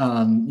bodies.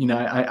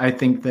 I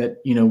think that,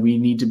 we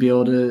need to be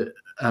able to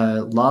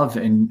love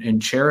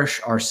and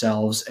cherish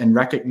ourselves and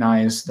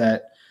recognize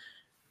that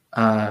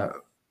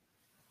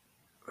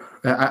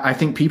I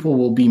think people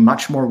will be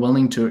much more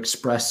willing to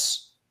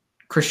express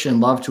Christian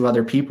love to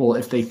other people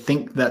if they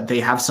think that they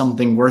have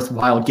something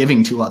worthwhile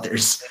giving to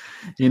others,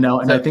 and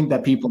I think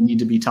that people need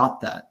to be taught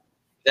that.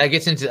 That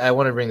gets into, I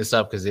want to bring this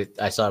up because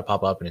I saw it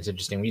pop up and it's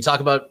interesting. When you talk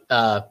about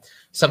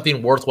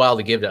something worthwhile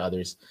to give to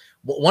others,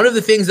 one of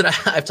the things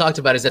that I've talked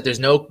about is that there's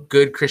no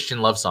good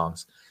Christian love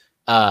songs.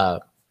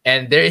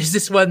 And there is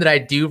this one that I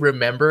do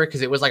remember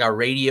because it was like a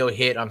radio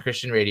hit on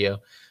Christian radio.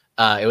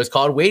 It was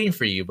called Waiting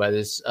for You by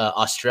this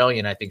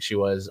Australian, I think she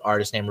was,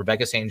 artist named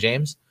Rebecca St.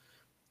 James.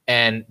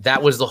 And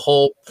that was the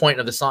whole point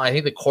of the song. I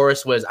think the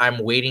chorus was, I'm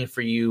waiting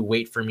for you,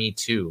 wait for me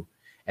too.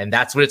 And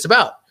that's what it's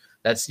about.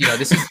 That's,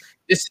 this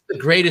is the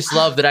greatest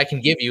love that I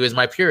can give you is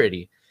my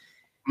purity.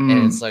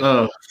 And it's like,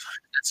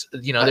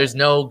 there's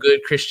no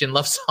good Christian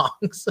love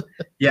songs.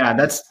 Yeah,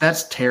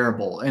 that's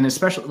terrible. And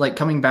especially like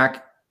coming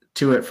back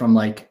to it from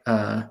like,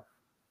 on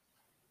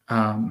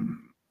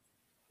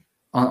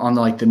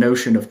like the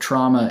notion of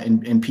trauma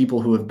and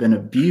people who have been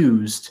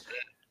abused,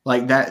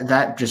 like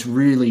that just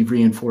really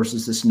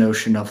reinforces this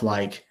notion of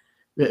like,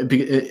 I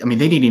mean,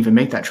 they didn't even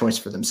make that choice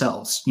for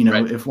themselves.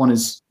 Right. If one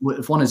is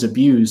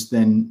abused,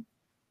 then,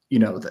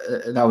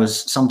 that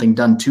was something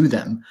done to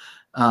them.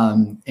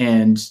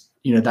 And,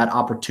 that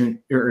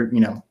opportunity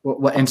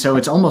and so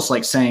it's almost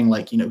like saying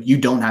like, you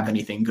don't have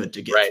anything good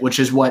to give, right. Which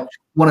is what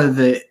one of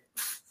the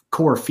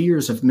core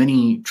fears of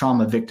many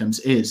trauma victims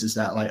is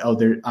that like,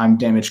 I'm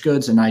damaged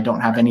goods and I don't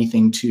have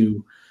anything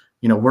to,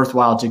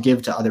 worthwhile to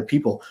give to other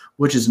people,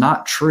 which is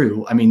not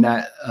true. I mean,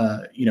 that,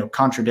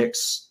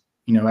 contradicts,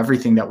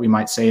 everything that we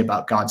might say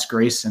about God's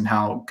grace and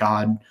how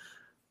God,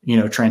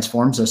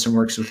 transforms us and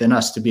works within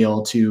us to be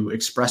able to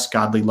express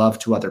godly love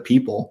to other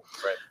people.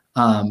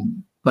 Right.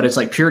 But it's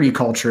like purity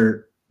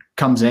culture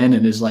comes in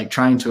and is like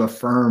trying to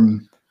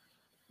affirm,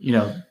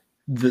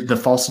 the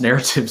false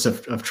narratives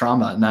of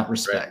trauma in that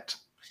respect.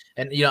 Right.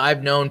 And,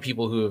 I've known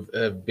people who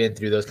have been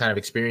through those kind of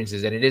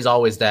experiences, and it is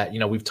always that,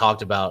 we've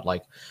talked about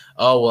like,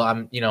 oh, well,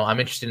 I'm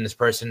interested in this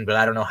person, but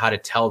I don't know how to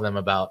tell them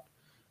about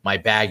my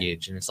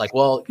baggage. And it's like,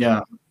 well,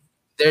 yeah,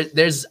 I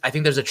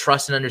think there's a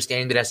trust and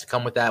understanding that has to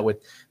come with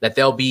that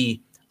they'll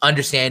be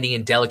understanding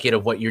and delicate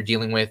of what you're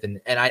dealing with.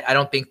 And I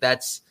don't think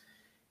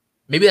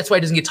maybe that's why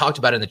it doesn't get talked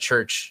about in the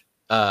church,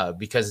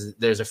 because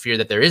there's a fear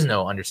that there is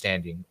no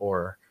understanding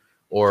or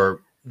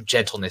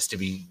gentleness to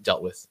be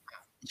dealt with.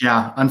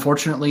 Yeah,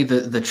 unfortunately,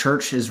 the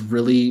church has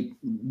really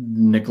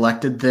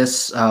neglected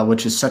this,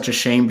 which is such a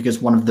shame because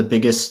one of the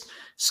biggest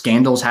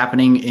scandals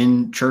happening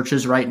in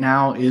churches right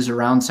now is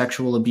around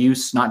sexual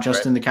abuse, not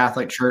just in the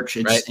Catholic Church,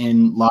 it's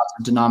in lots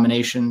of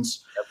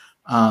denominations.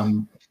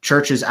 Yep.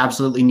 Churches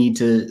absolutely need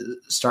to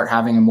start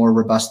having a more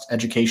robust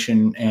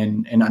education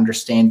and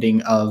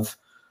understanding of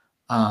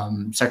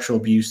sexual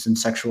abuse and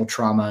sexual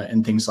trauma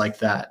and things like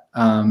that.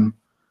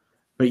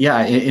 But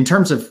yeah, in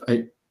terms of,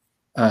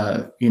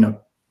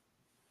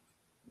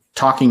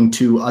 talking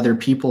to other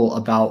people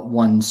about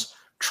one's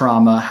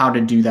trauma, how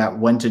to do that,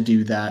 when to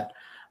do that.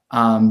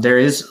 There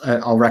is,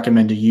 I'll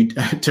recommend to you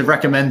to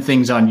recommend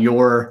things on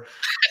your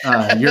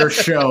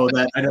show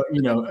that I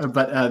don't,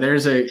 but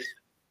there's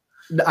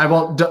I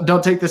won't,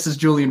 don't take this as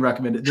Julian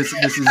recommended. This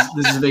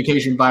is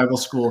Vacation Bible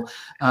School.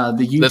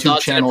 The YouTube the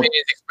thoughts channel and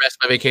opinions expressed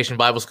by Vacation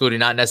Bible School do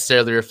not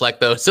necessarily reflect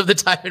those of the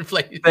time and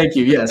place. Thank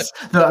you. Yes.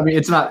 No, I mean,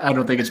 it's not, I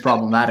don't think it's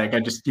problematic. I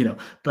just,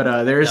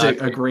 but there is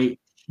a great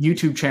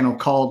YouTube channel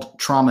called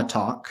Trauma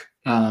Talk,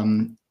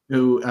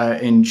 who,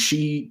 and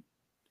she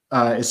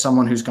is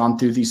someone who's gone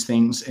through these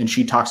things, and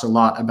she talks a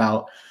lot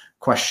about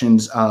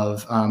questions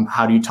of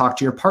how do you talk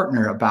to your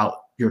partner about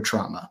your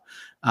trauma?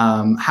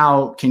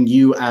 How can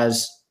you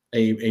as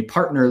a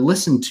partner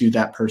listen to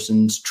that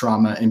person's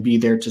trauma and be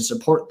there to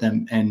support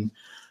them and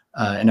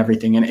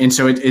everything. And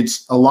so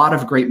it's a lot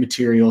of great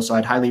material. So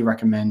I'd highly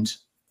recommend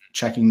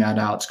checking that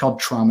out. It's called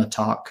Trauma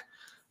Talk.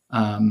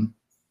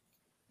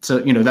 So,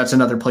 that's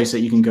another place that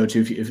you can go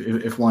to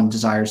if one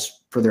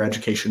desires further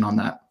education on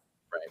that.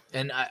 Right.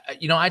 And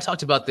I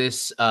talked about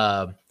this,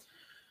 not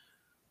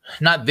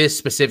this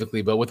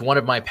specifically, but with one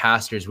of my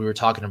pastors, we were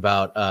talking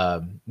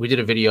about, we did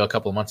a video a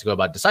couple of months ago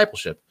about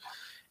discipleship.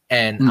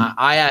 And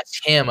I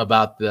asked him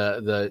about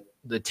the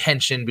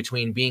tension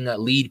between being a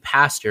lead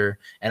pastor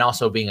and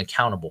also being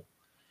accountable.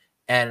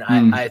 And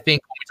I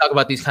think when we talk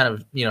about these kind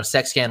of,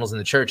 sex scandals in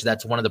the church,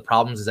 that's one of the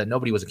problems is that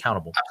nobody was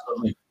accountable.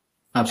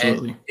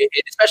 Absolutely.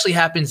 It especially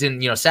happens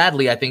in,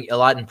 sadly, I think a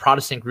lot in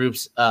Protestant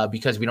groups,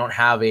 because we don't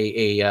have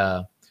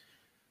I'm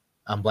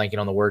blanking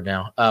on the word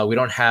now. We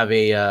don't have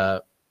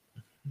a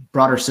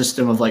broader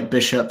system of like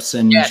bishops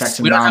and checks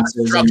and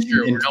balances. And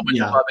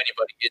nobody's above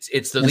anybody.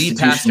 It's the lead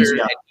pastor and he's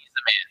the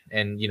man.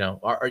 And,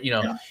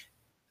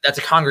 that's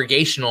a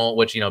congregational,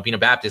 which, being a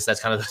Baptist, that's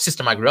kind of the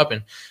system I grew up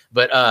in.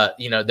 But,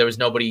 there was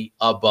nobody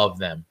above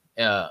them.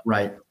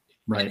 Right.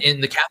 And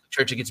in the Catholic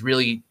Church, it gets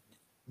really,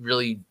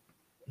 really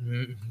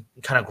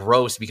kind of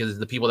gross because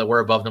the people that were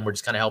above them were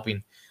just kind of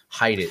helping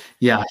hide it.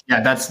 Yeah.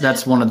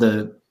 That's one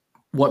of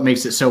what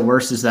makes it so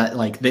worse is that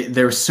like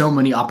there were so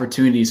many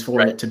opportunities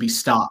for it to be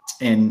stopped,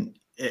 and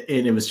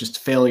it was just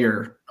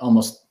failure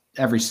almost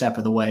every step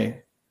of the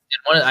way.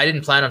 I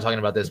didn't plan on talking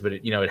about this, but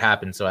it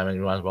happened, so I mean,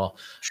 we might as well.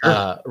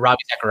 Sure.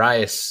 Ravi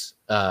Zacharias,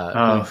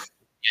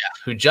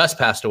 who just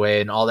passed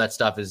away, and all that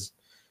stuff is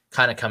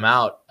kind of come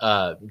out.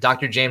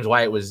 Dr. James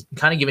White was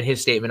kind of giving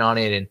his statement on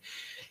it, and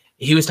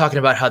he was talking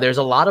about how there's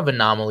a lot of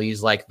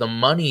anomalies, like the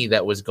money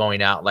that was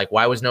going out. Like,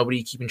 why was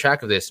nobody keeping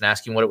track of this and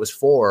asking what it was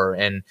for?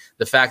 And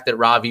the fact that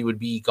Ravi would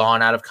be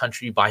gone out of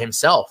country by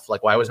himself.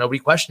 Like, why was nobody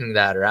questioning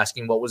that or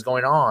asking what was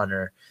going on?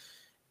 Or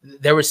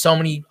there were so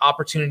many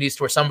opportunities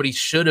to where somebody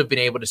should have been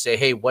able to say,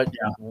 hey, what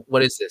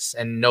is this?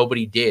 And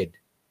nobody did.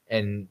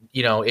 And,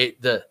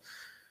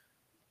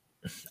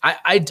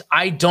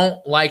 I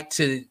don't like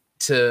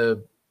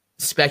to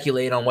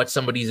speculate on what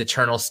somebody's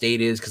eternal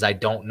state is, because I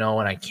don't know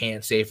and I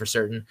can't say for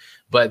certain,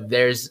 but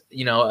there's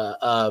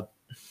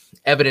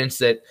evidence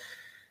that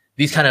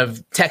these kind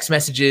of text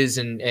messages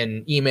and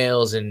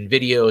emails and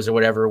videos or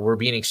whatever were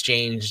being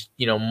exchanged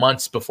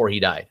months before he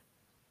died,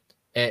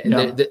 and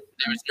there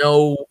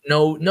was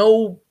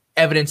no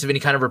evidence of any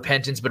kind of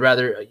repentance, but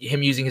rather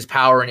him using his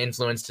power and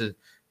influence to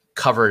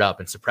cover it up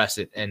and suppress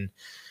it. And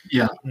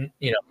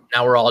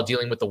now we're all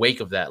dealing with the wake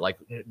of that. Like,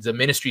 the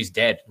ministry's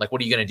dead. Like, what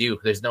are you going to do?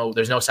 There's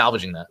no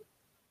salvaging that.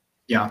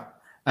 Yeah.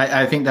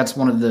 I think that's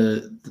one of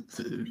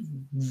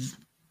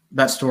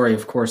that story,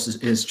 of course,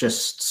 is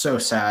just so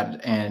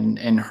sad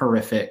and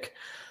horrific.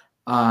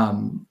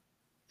 And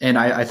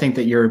I think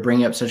that you're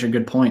bringing up such a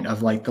good point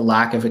of like the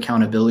lack of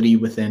accountability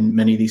within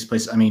many of these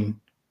places. I mean,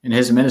 in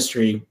his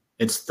ministry,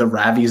 it's the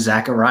Ravi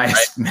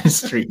Zacharias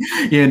ministry,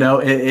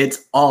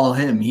 it's all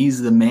him.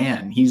 He's the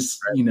man. He's,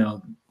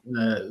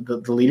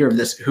 the leader of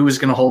this. Who is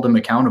going to hold him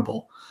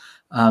accountable?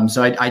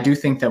 So I do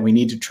think that we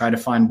need to try to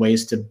find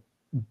ways to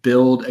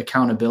build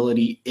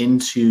accountability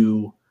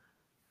into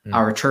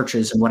our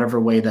churches in whatever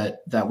way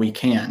that we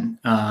can.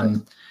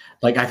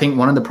 Like, I think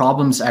one of the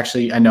problems,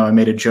 actually, I know I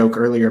made a joke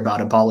earlier about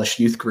abolish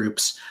youth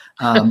groups,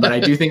 but I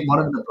do think one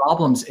of the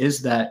problems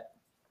is that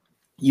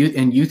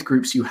in youth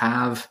groups, you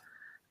have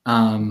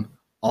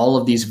all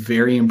of these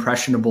very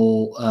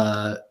impressionable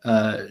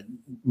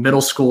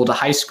middle school to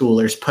high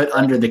schoolers put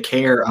under the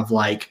care of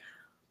like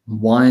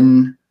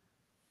one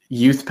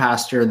youth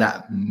pastor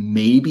that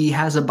maybe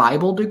has a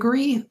Bible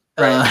degree.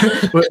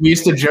 We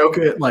used to joke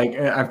it, like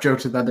I've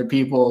joked with other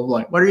people,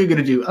 like, what are you going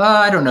to do?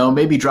 I don't know,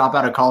 maybe drop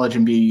out of college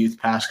and be a youth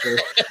pastor.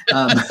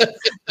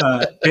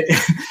 But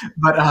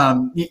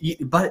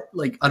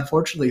like,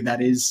 unfortunately,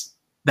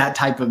 that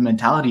type of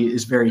mentality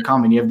is very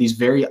common. You have these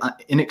very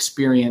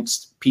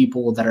inexperienced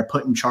people that are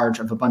put in charge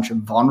of a bunch of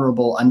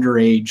vulnerable,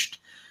 underage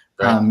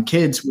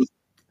kids with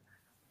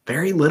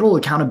very little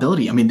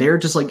accountability. I mean, they're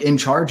just like in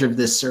charge of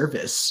this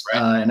service.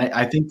 And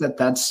I think that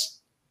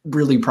that's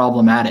really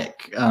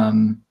problematic.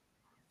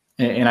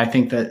 And I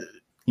think that,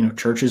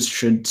 churches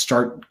should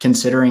start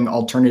considering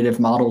alternative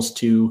models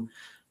to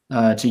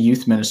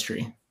youth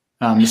ministry,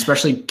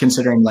 especially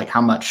considering like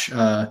how much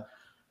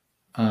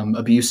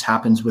abuse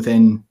happens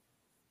within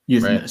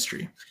youth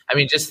ministry. I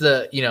mean, just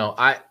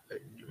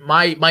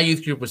my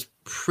youth group was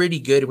pretty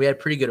good. We had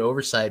pretty good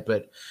oversight,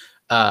 but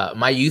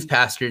my youth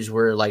pastors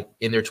were like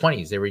in their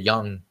 20s. They were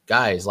young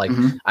guys. Like,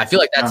 I feel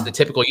like that's the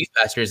typical youth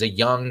pastor, is a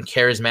young,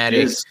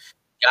 charismatic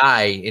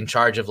guy in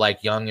charge of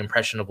like young,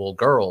 impressionable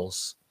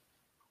girls.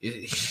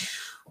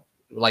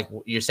 Like,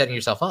 you're setting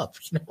yourself up,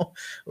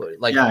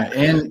 like,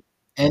 and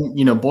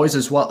boys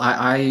as well.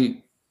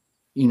 I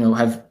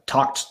have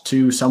talked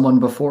to someone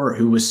before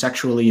who was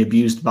sexually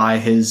abused by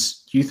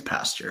his youth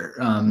pastor.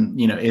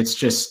 It's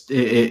just,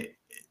 and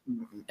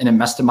it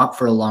messed him up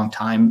for a long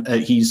time.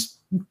 He's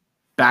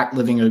back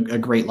living a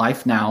great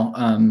life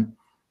now.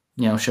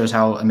 Shows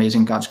how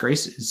amazing God's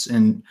grace is,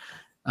 and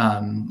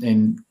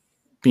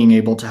being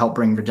able to help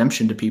bring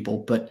redemption to people.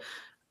 But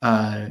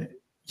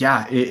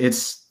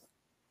it's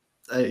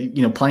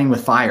playing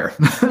with fire.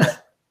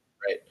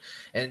 Right.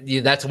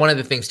 And that's one of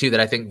the things too, that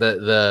I think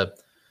the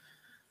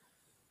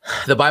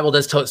Bible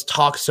does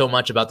talk so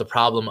much about the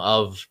problem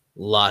of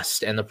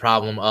lust and the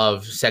problem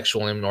of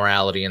sexual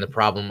immorality and the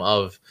problem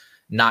of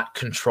not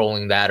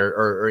controlling that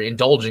or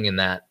indulging in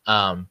that.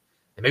 And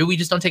maybe we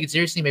just don't take it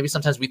seriously. Maybe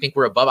sometimes we think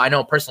we're above. I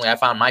know personally, I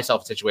found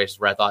myself in situations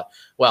where I thought,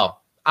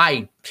 well,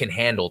 I can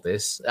handle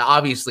this.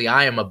 Obviously,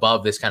 I am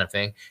above this kind of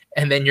thing.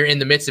 And then you're in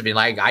the midst of it,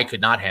 like, I could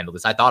not handle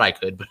this. I thought I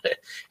could,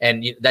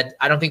 and that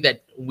I don't think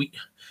that we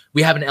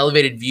have an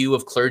elevated view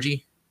of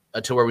clergy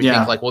to where we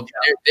think like, well,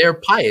 they're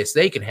pious,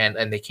 they can handle,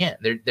 and they can't.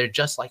 They're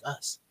just like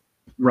us.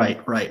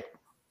 Right.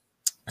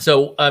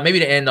 So maybe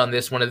to end on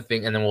this, one of the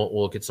things, and then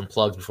we'll get some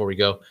plugs before we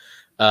go.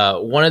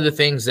 One of the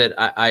things that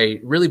I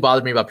really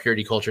bothered me about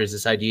purity culture is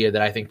this idea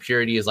that I think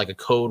purity is like a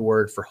code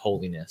word for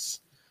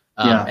holiness.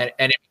 And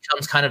it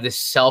becomes kind of this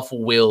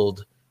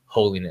self-willed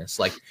holiness.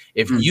 Like,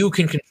 if you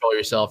can control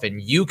yourself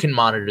and you can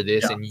monitor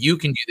this and you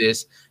can do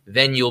this,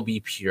 then you'll be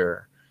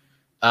pure.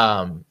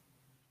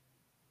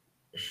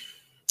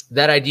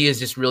 that idea is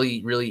just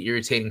really, really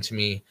irritating to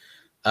me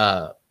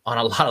on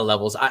a lot of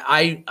levels.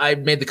 I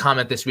made the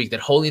comment this week that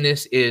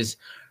holiness is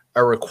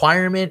a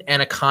requirement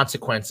and a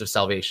consequence of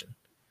salvation.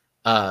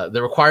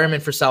 The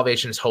requirement for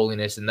salvation is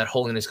holiness, and that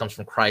holiness comes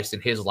from Christ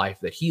and his life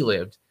that he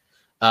lived.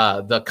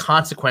 The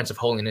consequence of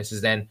holiness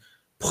is then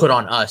put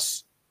on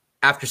us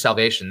after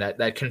salvation,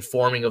 that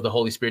conforming of the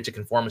Holy Spirit to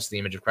conform us to the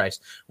image of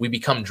Christ. We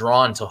become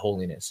drawn to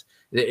holiness.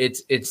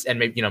 It's and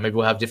maybe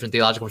we'll have different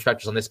theological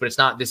perspectives on this, but it's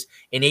not this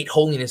innate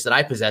holiness that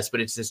I possess, but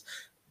it's this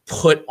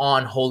put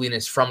on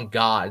holiness from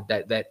God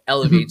that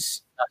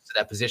elevates us to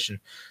that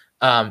position.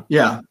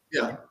 Yeah.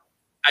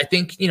 I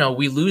think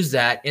we lose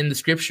that in the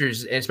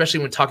scriptures, especially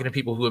when talking to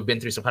people who have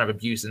been through some kind of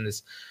abuse and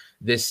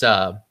this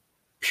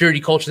purity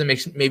culture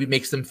that maybe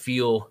makes them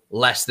feel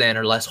less than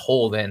or less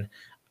whole than.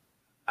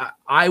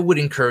 I would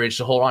encourage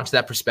to hold on to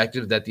that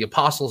perspective that the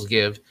apostles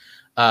give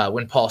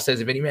when Paul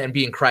says, if any man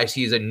be in Christ,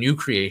 he is a new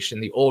creation.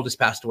 The old has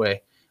passed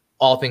away.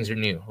 All things are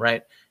new,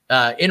 right?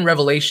 In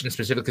Revelation,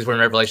 specifically, because we're in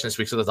Revelation this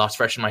week, so the thought's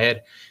fresh in my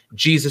head.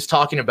 Jesus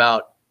talking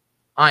about,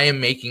 I am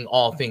making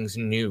all things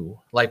new.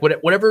 Like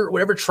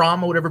whatever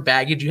trauma, whatever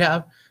baggage you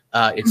have,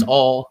 it's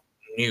all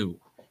new.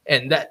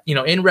 And that,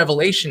 in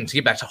Revelation, to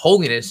get back to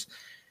holiness,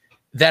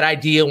 that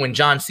idea when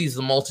John sees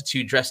the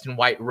multitude dressed in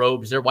white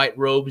robes, their white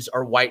robes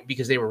are white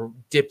because they were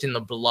dipped in the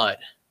blood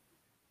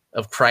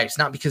of Christ,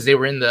 not because they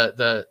were in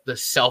the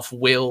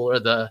self-will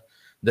or the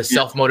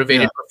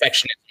self-motivated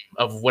perfectionism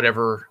of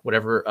whatever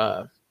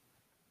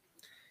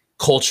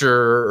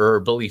culture or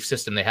belief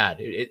system they had.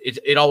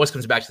 It always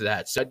comes back to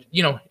that. So,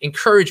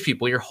 encourage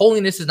people. Your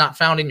holiness is not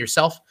found in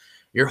yourself.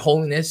 Your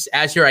holiness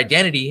as your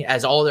identity,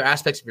 as all other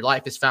aspects of your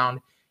life, is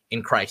found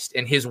in Christ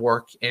and his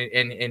work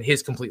and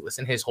his completeness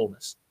and his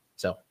wholeness.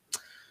 So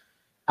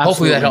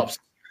hopefully that helps.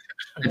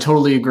 I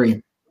totally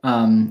agree.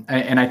 And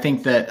I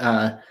think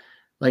that,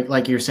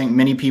 like you're saying,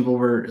 many people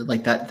were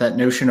like that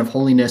notion of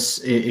holiness.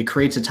 It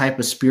creates a type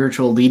of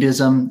spiritual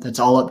elitism that's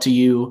all up to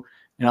you,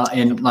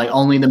 and like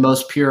only the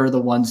most pure are the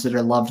ones that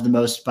are loved the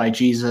most by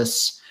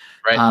Jesus.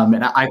 Right.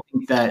 And I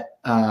think that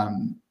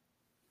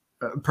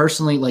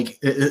personally, like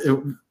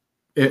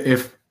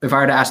if I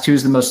were to ask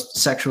who's the most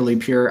sexually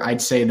pure,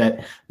 I'd say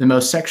that the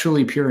most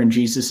sexually pure in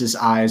Jesus's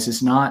eyes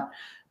is not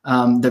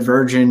the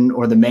virgin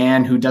or the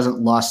man who doesn't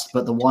lust,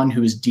 but the one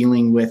who is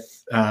dealing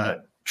with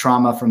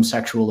trauma from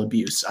sexual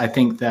abuse. I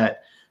think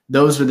that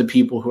those are the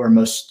people who are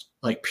most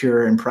like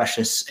pure and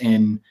precious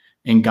in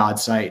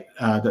God's sight.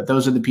 That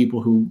those are the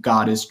people who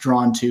God is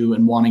drawn to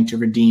and wanting to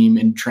redeem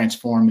and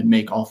transform and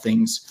make all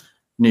things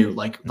new,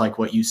 like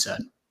what you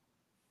said.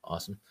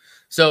 Awesome.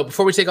 So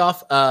before we take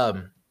off,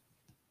 I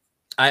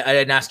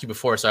didn't ask you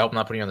before, so I hope I'm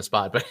not putting you on the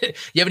spot, but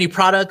you have any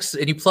products,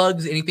 any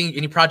plugs, anything,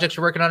 any projects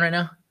you're working on right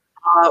now?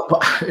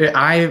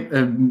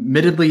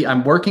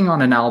 I'm working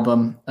on an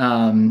album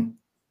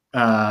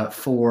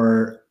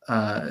for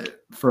a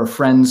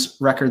friend's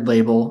record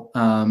label.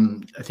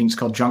 I think it's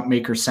called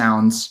Junkmaker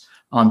Sounds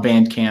on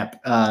Bandcamp.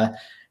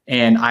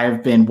 And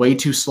I've been way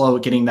too slow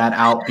at getting that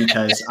out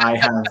because I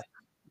have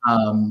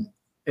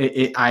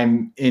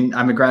I'm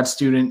a grad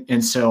student,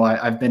 and so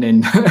I've been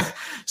in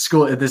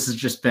school. This has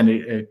just been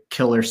a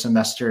killer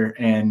semester,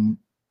 and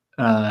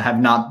have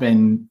not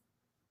been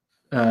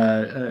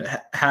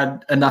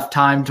had enough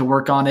time to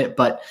work on it.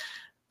 But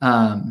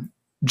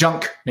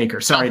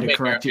Junkmaker, sorry to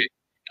correct you.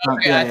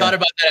 Okay, I thought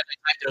about that.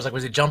 I was like,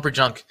 was it Jump or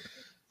Junk?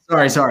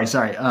 Sorry.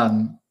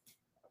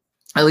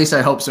 At least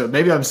I hope so.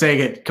 Maybe I'm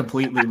saying it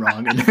completely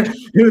wrong. And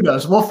who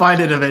knows? We'll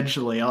find it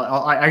eventually.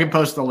 I can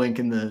post the link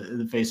in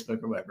the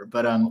Facebook or whatever.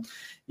 But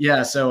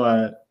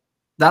so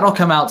that'll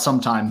come out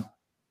sometime.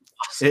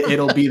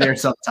 It'll be there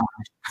sometime.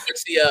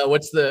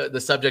 What's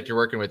the subject you're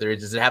working with? Or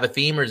does it have a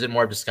theme, or is it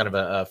more of just kind of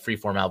a free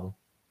form album?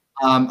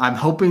 I'm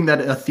hoping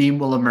that a theme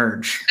will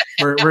emerge.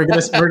 We're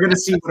gonna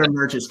see what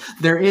emerges.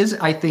 There is,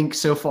 I think,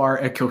 so far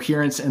a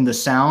coherence in the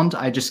sound.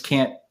 I just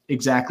can't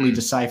exactly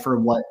decipher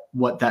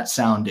what that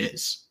sound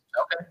is.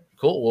 Okay,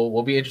 cool. Well,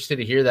 we'll be interested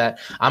to hear that.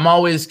 I'm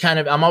always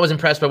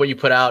impressed by what you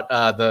put out.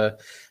 The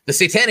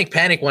Satanic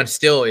Panic one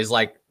still is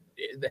like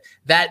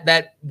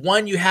that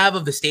one you have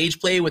of the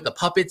stage play with the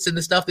puppets and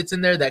the stuff that's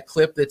in there. That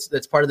clip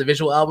that's part of the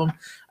visual album.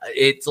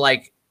 It's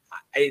like,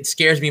 it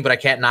scares me, but I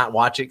can't not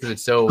watch it because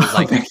it's so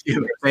like.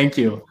 Thank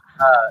you.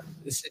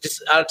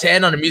 Just to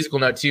end on a musical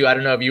note too. I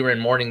don't know if you were in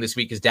mourning this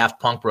week as Daft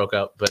Punk broke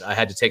up, but I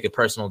had to take a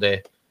personal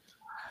day.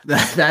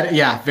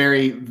 That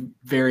very,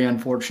 very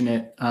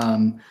unfortunate.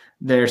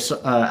 Their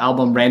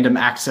album Random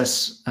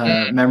Access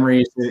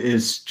Memories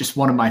is just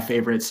one of my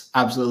favorites.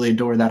 Absolutely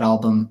adore that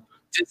album.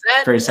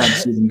 Very sad to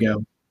see them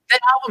go. That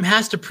album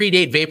has to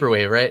predate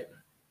Vaporwave, right?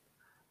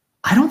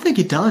 I don't think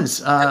it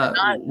does.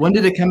 When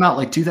did it come out?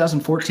 Like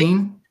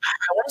 2014?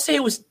 I want to say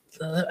it was,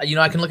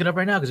 I can look it up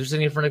right now because we're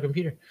sitting in front of a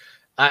computer.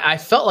 I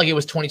felt like it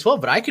was 2012,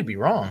 but I could be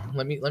wrong.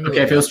 Let me.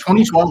 Okay, if it was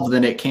 2012,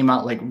 then it came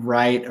out like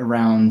right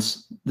around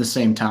the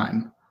same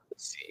time.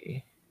 Let's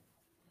see.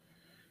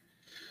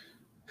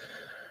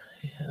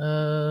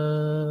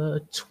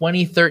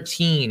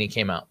 2013 it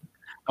came out.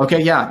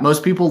 Okay, yeah.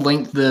 Most people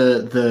link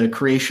the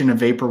creation of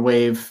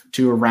Vaporwave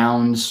to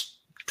around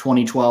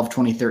 2012,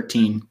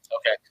 2013. Okay.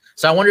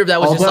 So I wonder if that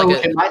was Although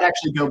just like it might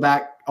actually go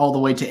back all the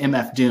way to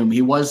MF Doom.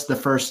 He was the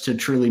first to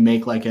truly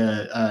make like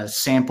a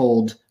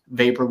sampled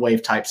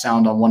vaporwave type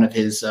sound on one of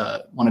his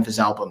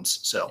albums.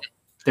 So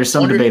there's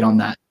some debate on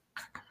that.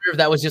 I wonder if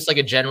that was just like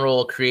a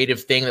general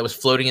creative thing that was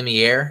floating in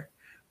the air,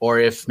 or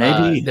if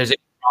maybe there's a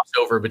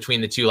crossover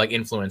between the two, like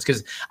influence.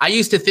 Because I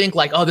used to think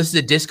like, oh, this is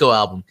a disco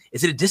album.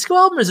 Is it a disco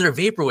album or is it a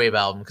vaporwave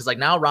album? Because like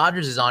now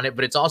Rogers is on it,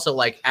 but it's also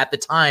like at the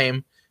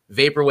time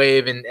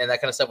vaporwave and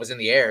that kind of stuff was in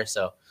the air.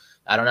 So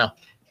I don't know.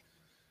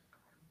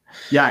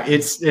 Yeah,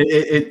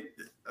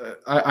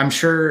 I'm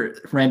sure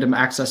Random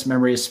Access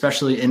Memory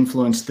especially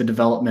influenced the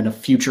development of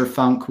future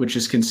funk, which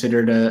is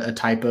considered a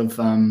type of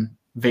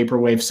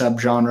vaporwave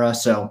subgenre.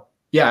 So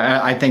yeah,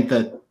 I think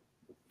that,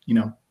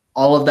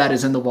 all of that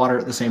is in the water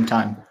at the same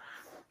time.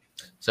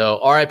 So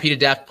RIP to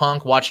Daft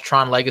Punk. Watch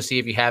Tron Legacy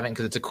if you haven't,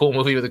 because it's a cool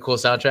movie with a cool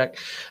soundtrack.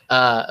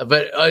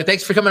 But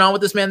thanks for coming on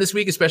with us, man, this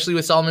week, especially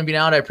with Solomon being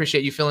out. I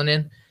appreciate you filling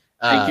in.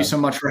 Thank you so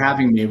much for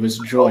having me. It was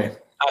a joy.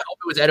 I hope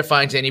it was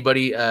edifying to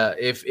anybody.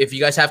 If you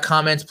guys have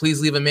comments,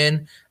 please leave them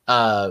in.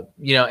 And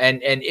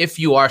if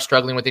you are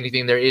struggling with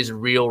anything, there is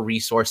real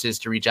resources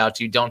to reach out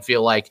to. Don't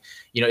feel like,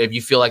 if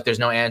you feel like there's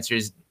no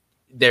answers,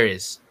 there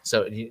is.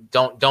 So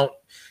don't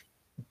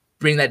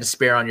bring that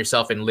despair on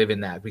yourself and live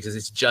in that, because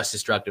it's just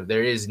destructive.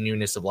 There is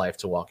newness of life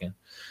to walk in.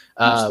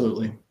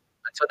 Absolutely.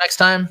 Until next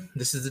time,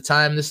 this is the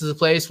time, this is the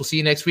place. We'll see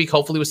you next week,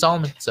 hopefully with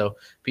Solomon. So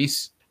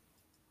peace.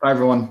 Bye,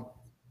 everyone.